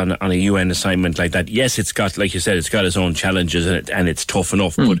else on a UN assignment like that, yes, it's got, like you said, it's got its own challenges and it's tough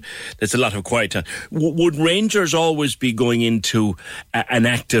enough, but there's a lot of quiet time. Would Rangers always be going into an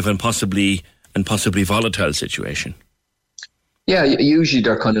active and possibly volatile situation? Yeah, usually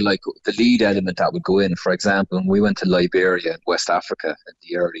they're kind of like the lead element that would go in. For example, when we went to Liberia and West Africa in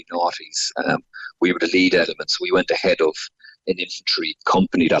the early noughties, we were the lead element. So we went ahead of an infantry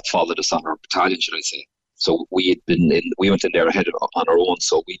company that followed us on our battalion, should I say. So we went in there ahead on our own.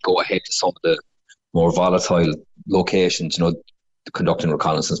 So we'd go ahead to some of the more volatile locations, conducting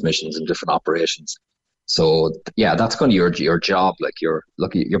reconnaissance missions and different operations. So yeah, that's kind of your job. Like you're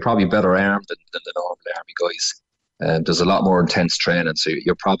probably better armed than the normal army guys. There's a lot more intense training, so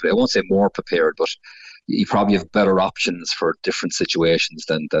you're probably, I won't say more prepared, but you probably have better options for different situations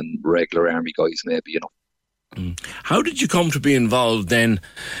than regular army guys maybe, How did you come to be involved then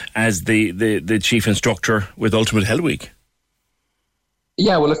as the chief instructor with Ultimate Hell Week?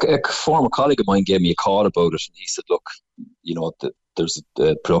 Yeah, well, a former colleague of mine gave me a call about it, and he said, look, there's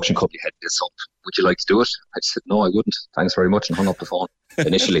a production company heading this up. Would you like to do it? I said, no, I wouldn't. Thanks very much, and hung up the phone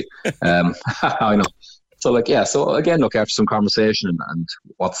initially. I know. So, so again, after some conversation, and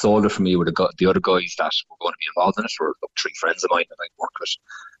what sold it for me were the other guys that were going to be involved in it were 3 friends of mine that I'd worked with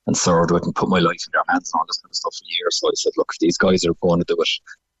and served with and put my life in their hands and all this kind of stuff for years. So I said, look, if these guys are going to do it,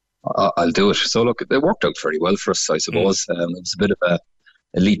 I'll do it. So, look, it worked out very well for us, I suppose. It was a bit of a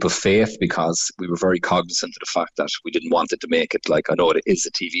leap of faith because we were very cognizant of the fact that we didn't want it to make it like, I know it is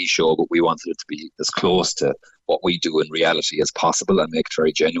a TV show, but we wanted it to be as close to what we do in reality as possible and make it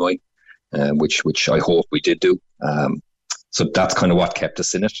very genuine. Which I hope we did do. So that's kind of what kept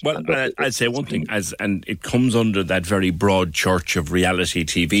us in it. Well, I'd say one thing, and it comes under that very broad church of reality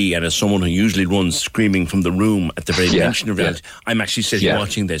TV, and as someone who usually runs screaming from the room at the very mention of reality, I'm actually sitting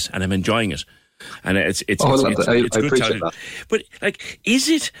watching this and I'm enjoying it. And it's good that. But is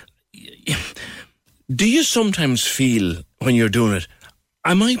it, do you sometimes feel when you're doing it,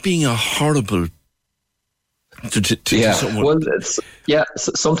 am I being a horrible to someone? Well,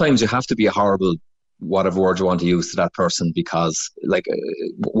 sometimes you have to be a horrible, whatever word you want to use, to that person, because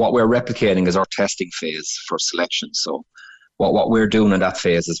what we're replicating is our testing phase for selection. So what we're doing in that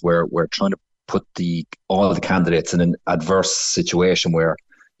phase is we're trying to put all the candidates in an adverse situation where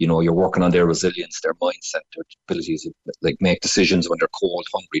you're working on their resilience, their mindset, their ability to make decisions when they're cold,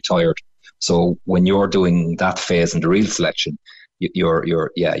 hungry, tired. So when you're doing that phase in the real selection,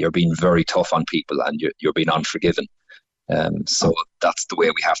 you're being very tough on people and you're being unforgiving. So that's the way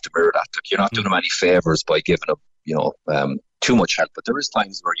we have to mirror that. You're not doing them any favours by giving them, too much help. But there is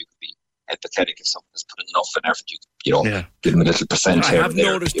times where you can be empathetic if someone has put in enough an effort. Give them a little percent. I have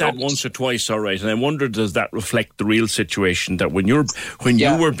noticed that once or twice, all right, and I wonder, does that reflect the real situation that when you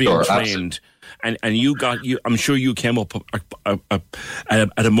were being trained? And I'm sure you came up at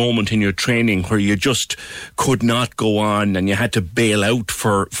a moment in your training where you just could not go on and you had to bail out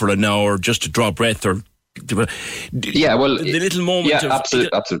for an hour just to draw breath or. The little moment absolutely.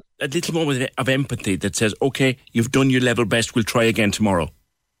 A little moment of empathy that says, okay, you've done your level best, we'll try again tomorrow.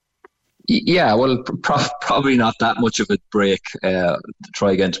 Yeah, well, probably not that much of a break to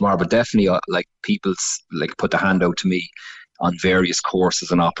try again tomorrow, but definitely people put the hand out to me on various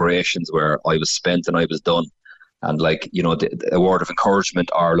courses and operations where I was spent and I was done. And a word of encouragement,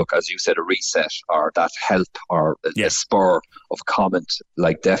 or look, as you said, a reset, or that help, or a spur of comment,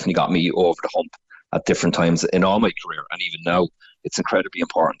 definitely got me over the hump at different times in all my career. And even now, it's incredibly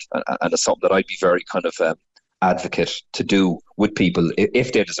important. And it's something that I'd be very kind of advocate to do with people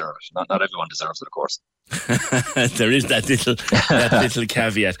if they deserve it. Not everyone deserves it, of course. There is that little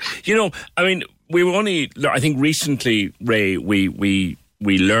caveat. We were I think recently, Ray, we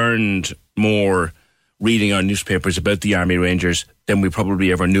learned more reading our newspapers about the Army Rangers than we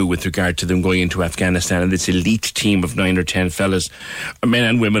probably ever knew with regard to them going into Afghanistan, and this elite team of 9 or 10 fellas, men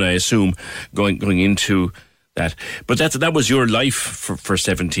and women, I assume, going into that. But that was your life for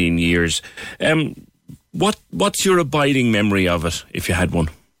 17 years. What's your abiding memory of it, if you had one?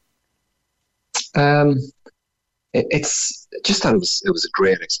 It's just that it was a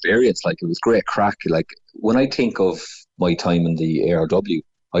great experience. It was great crack. When I think of my time in the ARW,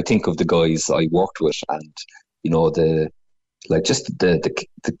 I think of the guys I worked with, and the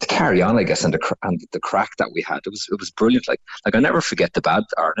carry on, I guess, and the crack that we had. It was brilliant. I never forget the bad,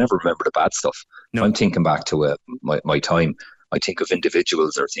 or I never remember the bad stuff. No. If I'm thinking back to my time, I think of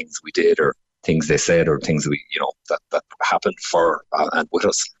individuals or things we did or things they said or things we that happened for and with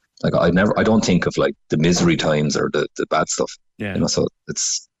us. I don't think of the misery times or the bad stuff. Yeah. So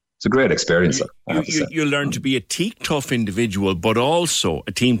it's a great experience. You learn to be a tough individual, but also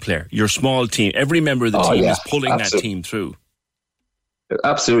a team player. Your small team, every member of the team is pulling that team through.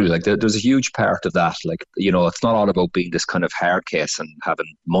 Absolutely. There's a huge part of that. It's not all about being this kind of hard case and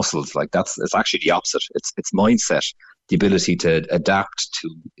having muscles. It's actually the opposite. It's mindset, the ability to adapt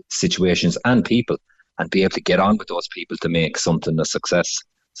to situations and people and be able to get on with those people to make something a success.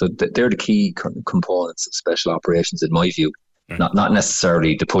 So they're the key components of special operations, in my view. Not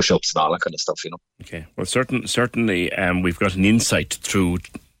necessarily the push-ups and all that kind of stuff, Okay. Well, certainly we've got an insight through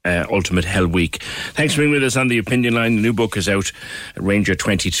Ultimate Hell Week. Thanks for being with us on the Opinion Line. The new book is out at Ranger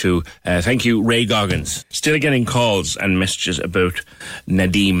 22. Thank you, Ray Goggins. Still getting calls and messages about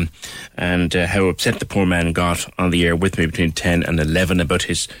Nadeem and how upset the poor man got on the air with me between 10 and 11 about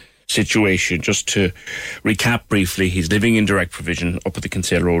his situation. Just to recap briefly, he's living in direct provision up at the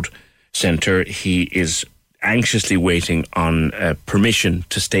Kinsale Road Centre. He is anxiously waiting on permission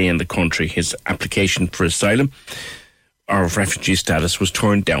to stay in the country. His application for asylum or refugee status was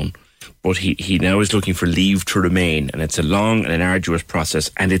turned down, but he now is looking for leave to remain, and it's a long and an arduous process,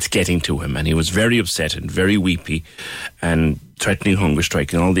 and it's getting to him, and he was very upset and very weepy and threatening hunger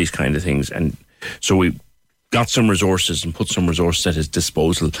strike and all these kind of things. And so we got some resources and put some resources at his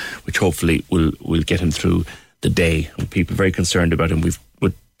disposal, which hopefully will get him through the day. And people are very concerned about him.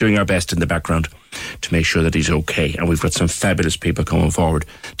 We're doing our best in the background to make sure that he's okay, and we've got some fabulous people coming forward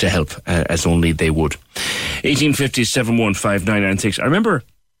to help, as only they would. 1850 715 996. I remember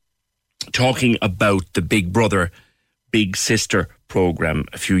talking about the Big Brother, Big Sister programme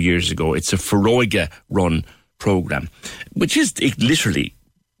a few years ago. It's a Foróige run programme, which is literally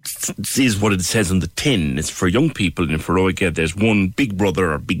is what it says on the tin. It's for young people in Foróige. There's one big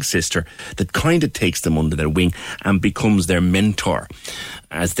brother or big sister that kind of takes them under their wing and becomes their mentor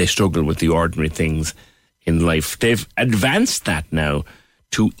as they struggle with the ordinary things in life. They've advanced that now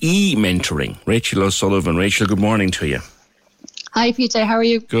to e-mentoring. Rachel O'Sullivan. Rachel, good morning to you. Hi, Peter. How are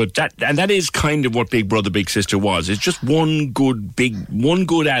you? Good. That is kind of what Big Brother, Big Sister was. It's just one good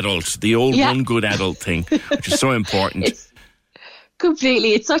adult, the old one good adult thing, which is so important.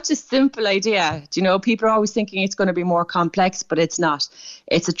 Completely. It's such a simple idea. You know, people are always thinking it's going to be more complex, but it's not.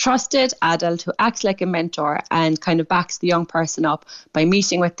 It's a trusted adult who acts like a mentor and kind of backs the young person up by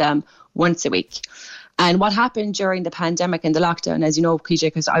meeting with them once a week. And what happened during the pandemic and the lockdown, as you know, PJ,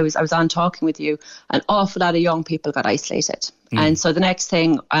 because I was on talking with you, an awful lot of young people got isolated. And so the next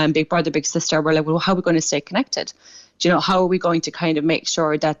thing, Big Brother, Big Sister, we're like, well, how are we going to stay connected? Do you know, how are we going to kind of make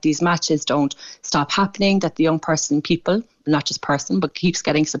sure that these matches don't stop happening, that the young person, people, not just person, but keeps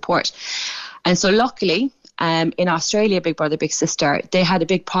getting support? And so luckily, in Australia, Big Brother, Big Sister, they had a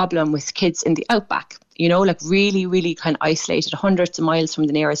big problem with kids in the outback, you know, like really, really kind of isolated, hundreds of miles from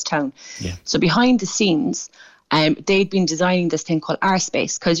the nearest town. Yeah. So behind the scenes, they'd been designing this thing called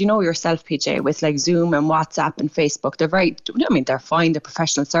R-Space, because you know yourself, PJ, with like Zoom and WhatsApp and Facebook, they're fine, they're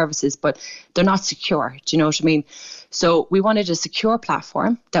professional services, but they're not secure. Do you know what I mean? So we wanted a secure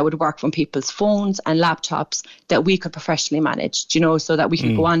platform that would work from people's phones and laptops that we could professionally manage, do you know, so that we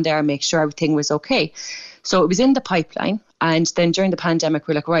could go on there and make sure everything was okay. So it was in the pipeline. And then during the pandemic,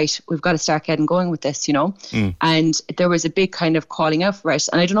 we're like, right, we've got to start getting going with this, you know. And there was a big kind of calling out for it.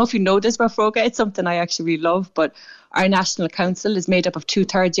 And I don't know if you know this about Foróige, it's something I actually really love, but our National Council is made up of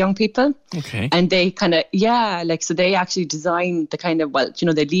 2/3 young people. Okay. And they kind of, so they actually design the kind of,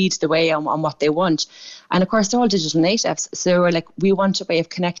 they lead the way on what they want. And of course, they're all digital natives. So we're like, we want a way of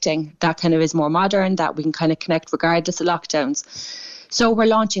connecting that kind of is more modern, that we can kind of connect regardless of lockdowns. So we're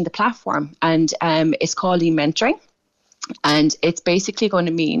launching the platform, and it's called e-mentoring. And it's basically going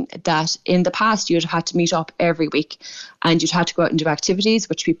to mean that in the past, you'd have had to meet up every week and you'd had to go out and do activities,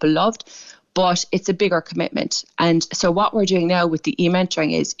 which people loved, but it's a bigger commitment. And so what we're doing now with the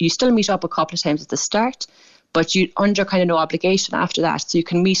e-mentoring is you still meet up a couple of times at the start, but you're under kind of no obligation after that. So you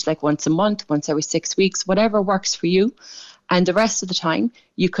can meet like once a month, once every 6 weeks, whatever works for you. And the rest of the time,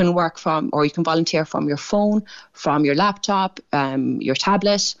 you can work from, or you can volunteer from your phone, from your laptop, your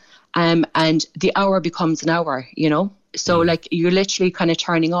tablet, and the hour becomes an hour, you know. So like you're literally kind of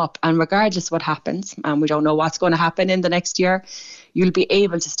turning up, and regardless what happens, and we don't know what's going to happen in the next year, you'll be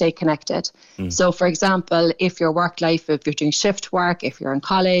able to stay connected. So for example, if your work life, if you're doing shift work, if you're in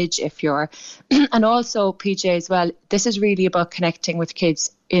college, and also PJ as well, this is really about connecting with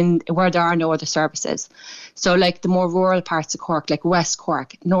kids in where there are no other services. So like the more rural parts of Cork, like West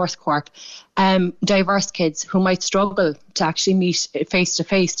Cork, North Cork, diverse kids who might struggle to actually meet face to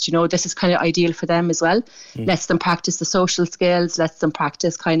face, you know, this is kind of ideal for them as well. Lets them practice the social skills, lets them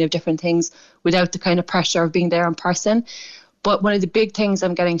practice kind of different things without the kind of pressure of being there in person. But one of the big things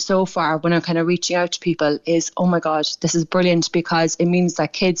I'm getting so far when I'm kind of reaching out to people is, oh my God, this is brilliant, because it means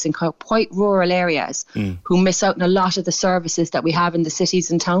that kids in quite rural areas who miss out on a lot of the services that we have in the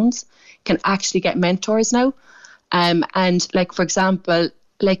cities and towns can actually get mentors now. And like, for example,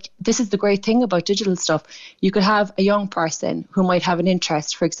 like this is the great thing about digital stuff. You could have a young person who might have an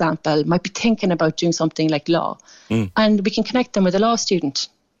interest, for example, might be thinking about doing something like law, and we can connect them with a law student,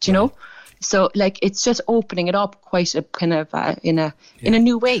 do you know? So, like, it's just opening it up quite a kind of in a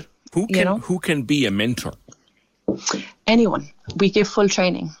new way. Who can be a mentor? Anyone. We give full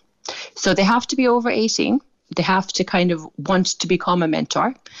training. So they have to be over 18. They have to kind of want to become a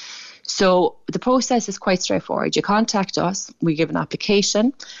mentor. So the process is quite straightforward. You contact us, we give an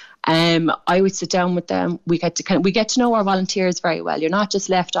application. I would sit down with them. We get to know our volunteers very well. You're not just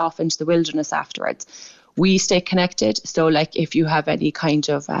left off into the wilderness afterwards. We stay connected. So like if you have any kind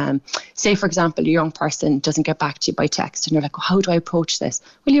of, say for example, a young person doesn't get back to you by text and you're like, well, how do I approach this?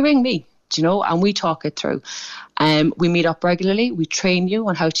 Well, you ring me, and we talk it through. We meet up regularly. We train you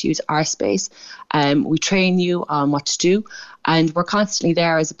on how to use our space. We train you on what to do. And we're constantly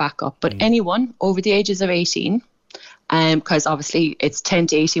there as a backup. But anyone over the ages of 18, because obviously it's 10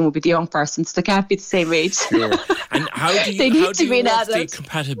 to 18 will be the young person, so they can't be the same age. Sure. And how do you work the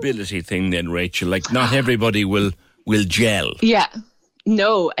compatibility thing then, Rachel? Like not everybody will gel. Yeah.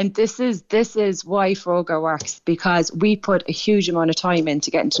 No, and this is why Froga works, because we put a huge amount of time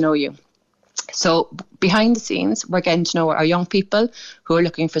into getting to know you. So behind the scenes, we're getting to know our young people who are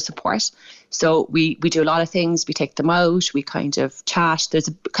looking for support. So we do a lot of things. We take them out. We kind of chat. There's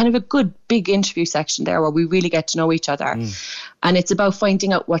a kind of a good big interview section there where we really get to know each other. And it's about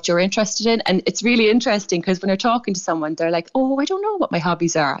finding out what you're interested in. And it's really interesting because when you're talking to someone, they're like, oh, I don't know what my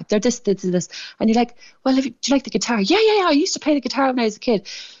hobbies are. They're this. And you're like, well, do you like the guitar? Yeah. I used to play the guitar when I was a kid.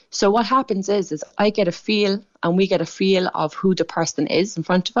 So what happens is I get a feel and we get a feel of who the person is in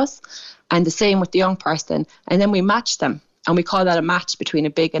front of us, and the same with the young person. And then we match them, and we call that a match between a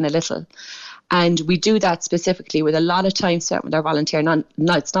big and a little. And we do that specifically with a lot of time spent with our volunteer.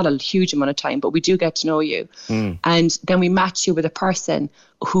 It's not a huge amount of time, but we do get to know you. And then we match you with a person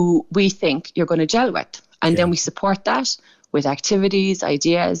who we think you're going to gel with. And then we support that with activities,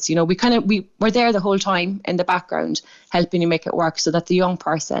 ideas. We're there the whole time in the background, helping you make it work so that the young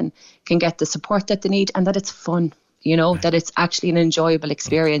person can get the support that they need and that it's fun, that it's actually an enjoyable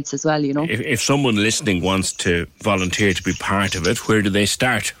experience as well, If someone listening wants to volunteer to be part of it, where do they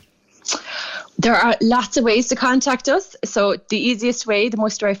start? There are lots of ways to contact us. So the easiest way, the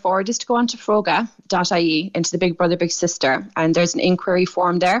most straightforward, is to go onto froga.ie, into the Big Brother Big Sister, and there's an inquiry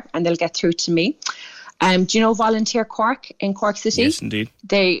form there and they'll get through to me. Do you know Volunteer Cork in Cork City? Yes, indeed.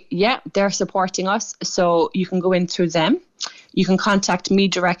 They're supporting us. So you can go in through them. You can contact me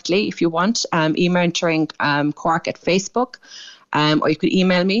directly if you want, e-mentoring Cork at Facebook. Or you could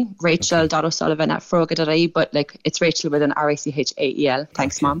email me, rachel.o'sullivan@froga.ie, but it's Rachel with an RACHAEL.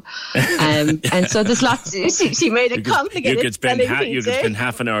 Thanks, Mom. And so there's lots. She made it complicated. You could spend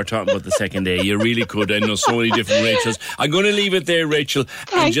half an hour talking about the second A. You really could. I know so many different Rachels. I'm going to leave it there, Rachel.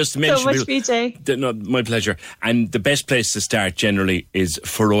 Thanks and just mention so much, BJ. No, my pleasure. And the best place to start generally is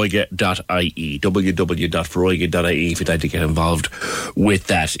foróige.ie, www.foróige.ie, if you'd like to get involved with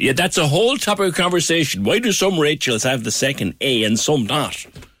that. Yeah, that's a whole topic of conversation. Why do some Rachels have the second A and some not?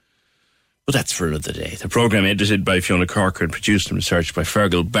 But that's for another day. The programme edited by Fiona Corker and produced and researched by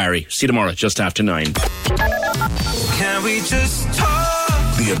Fergal Barry. See you tomorrow just after 9. Can we just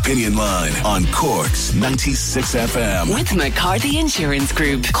talk? The Opinion Line on Cork's 96 FM. With McCarthy Insurance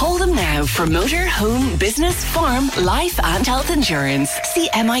Group. Call them now for motor, home, business, farm, life and health insurance. See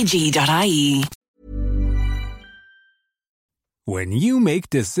MIG.ie. When you make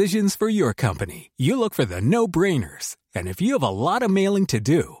decisions for your company, you look for the no-brainers. And if you have a lot of mailing to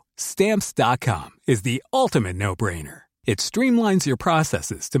do, Stamps.com is the ultimate no-brainer. It streamlines your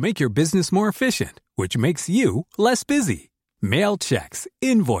processes to make your business more efficient, which makes you less busy. Mail checks,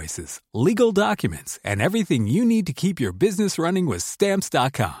 invoices, legal documents, and everything you need to keep your business running with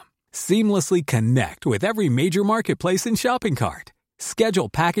Stamps.com. Seamlessly connect with every major marketplace and shopping cart. Schedule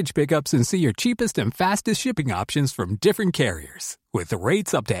package pickups and see your cheapest and fastest shipping options from different carriers, with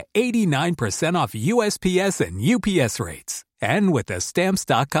rates up to 89% off USPS and UPS rates. And with the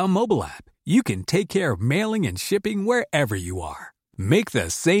Stamps.com mobile app, you can take care of mailing and shipping wherever you are. Make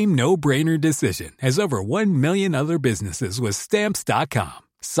the same no-brainer decision as over 1 million other businesses with Stamps.com.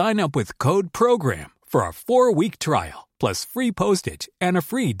 Sign up with code PROGRAM for a 4-week trial, plus free postage and a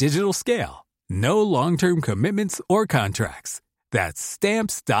free digital scale. No long-term commitments or contracts. That's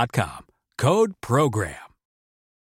Stamps.com. Code PROGRAM.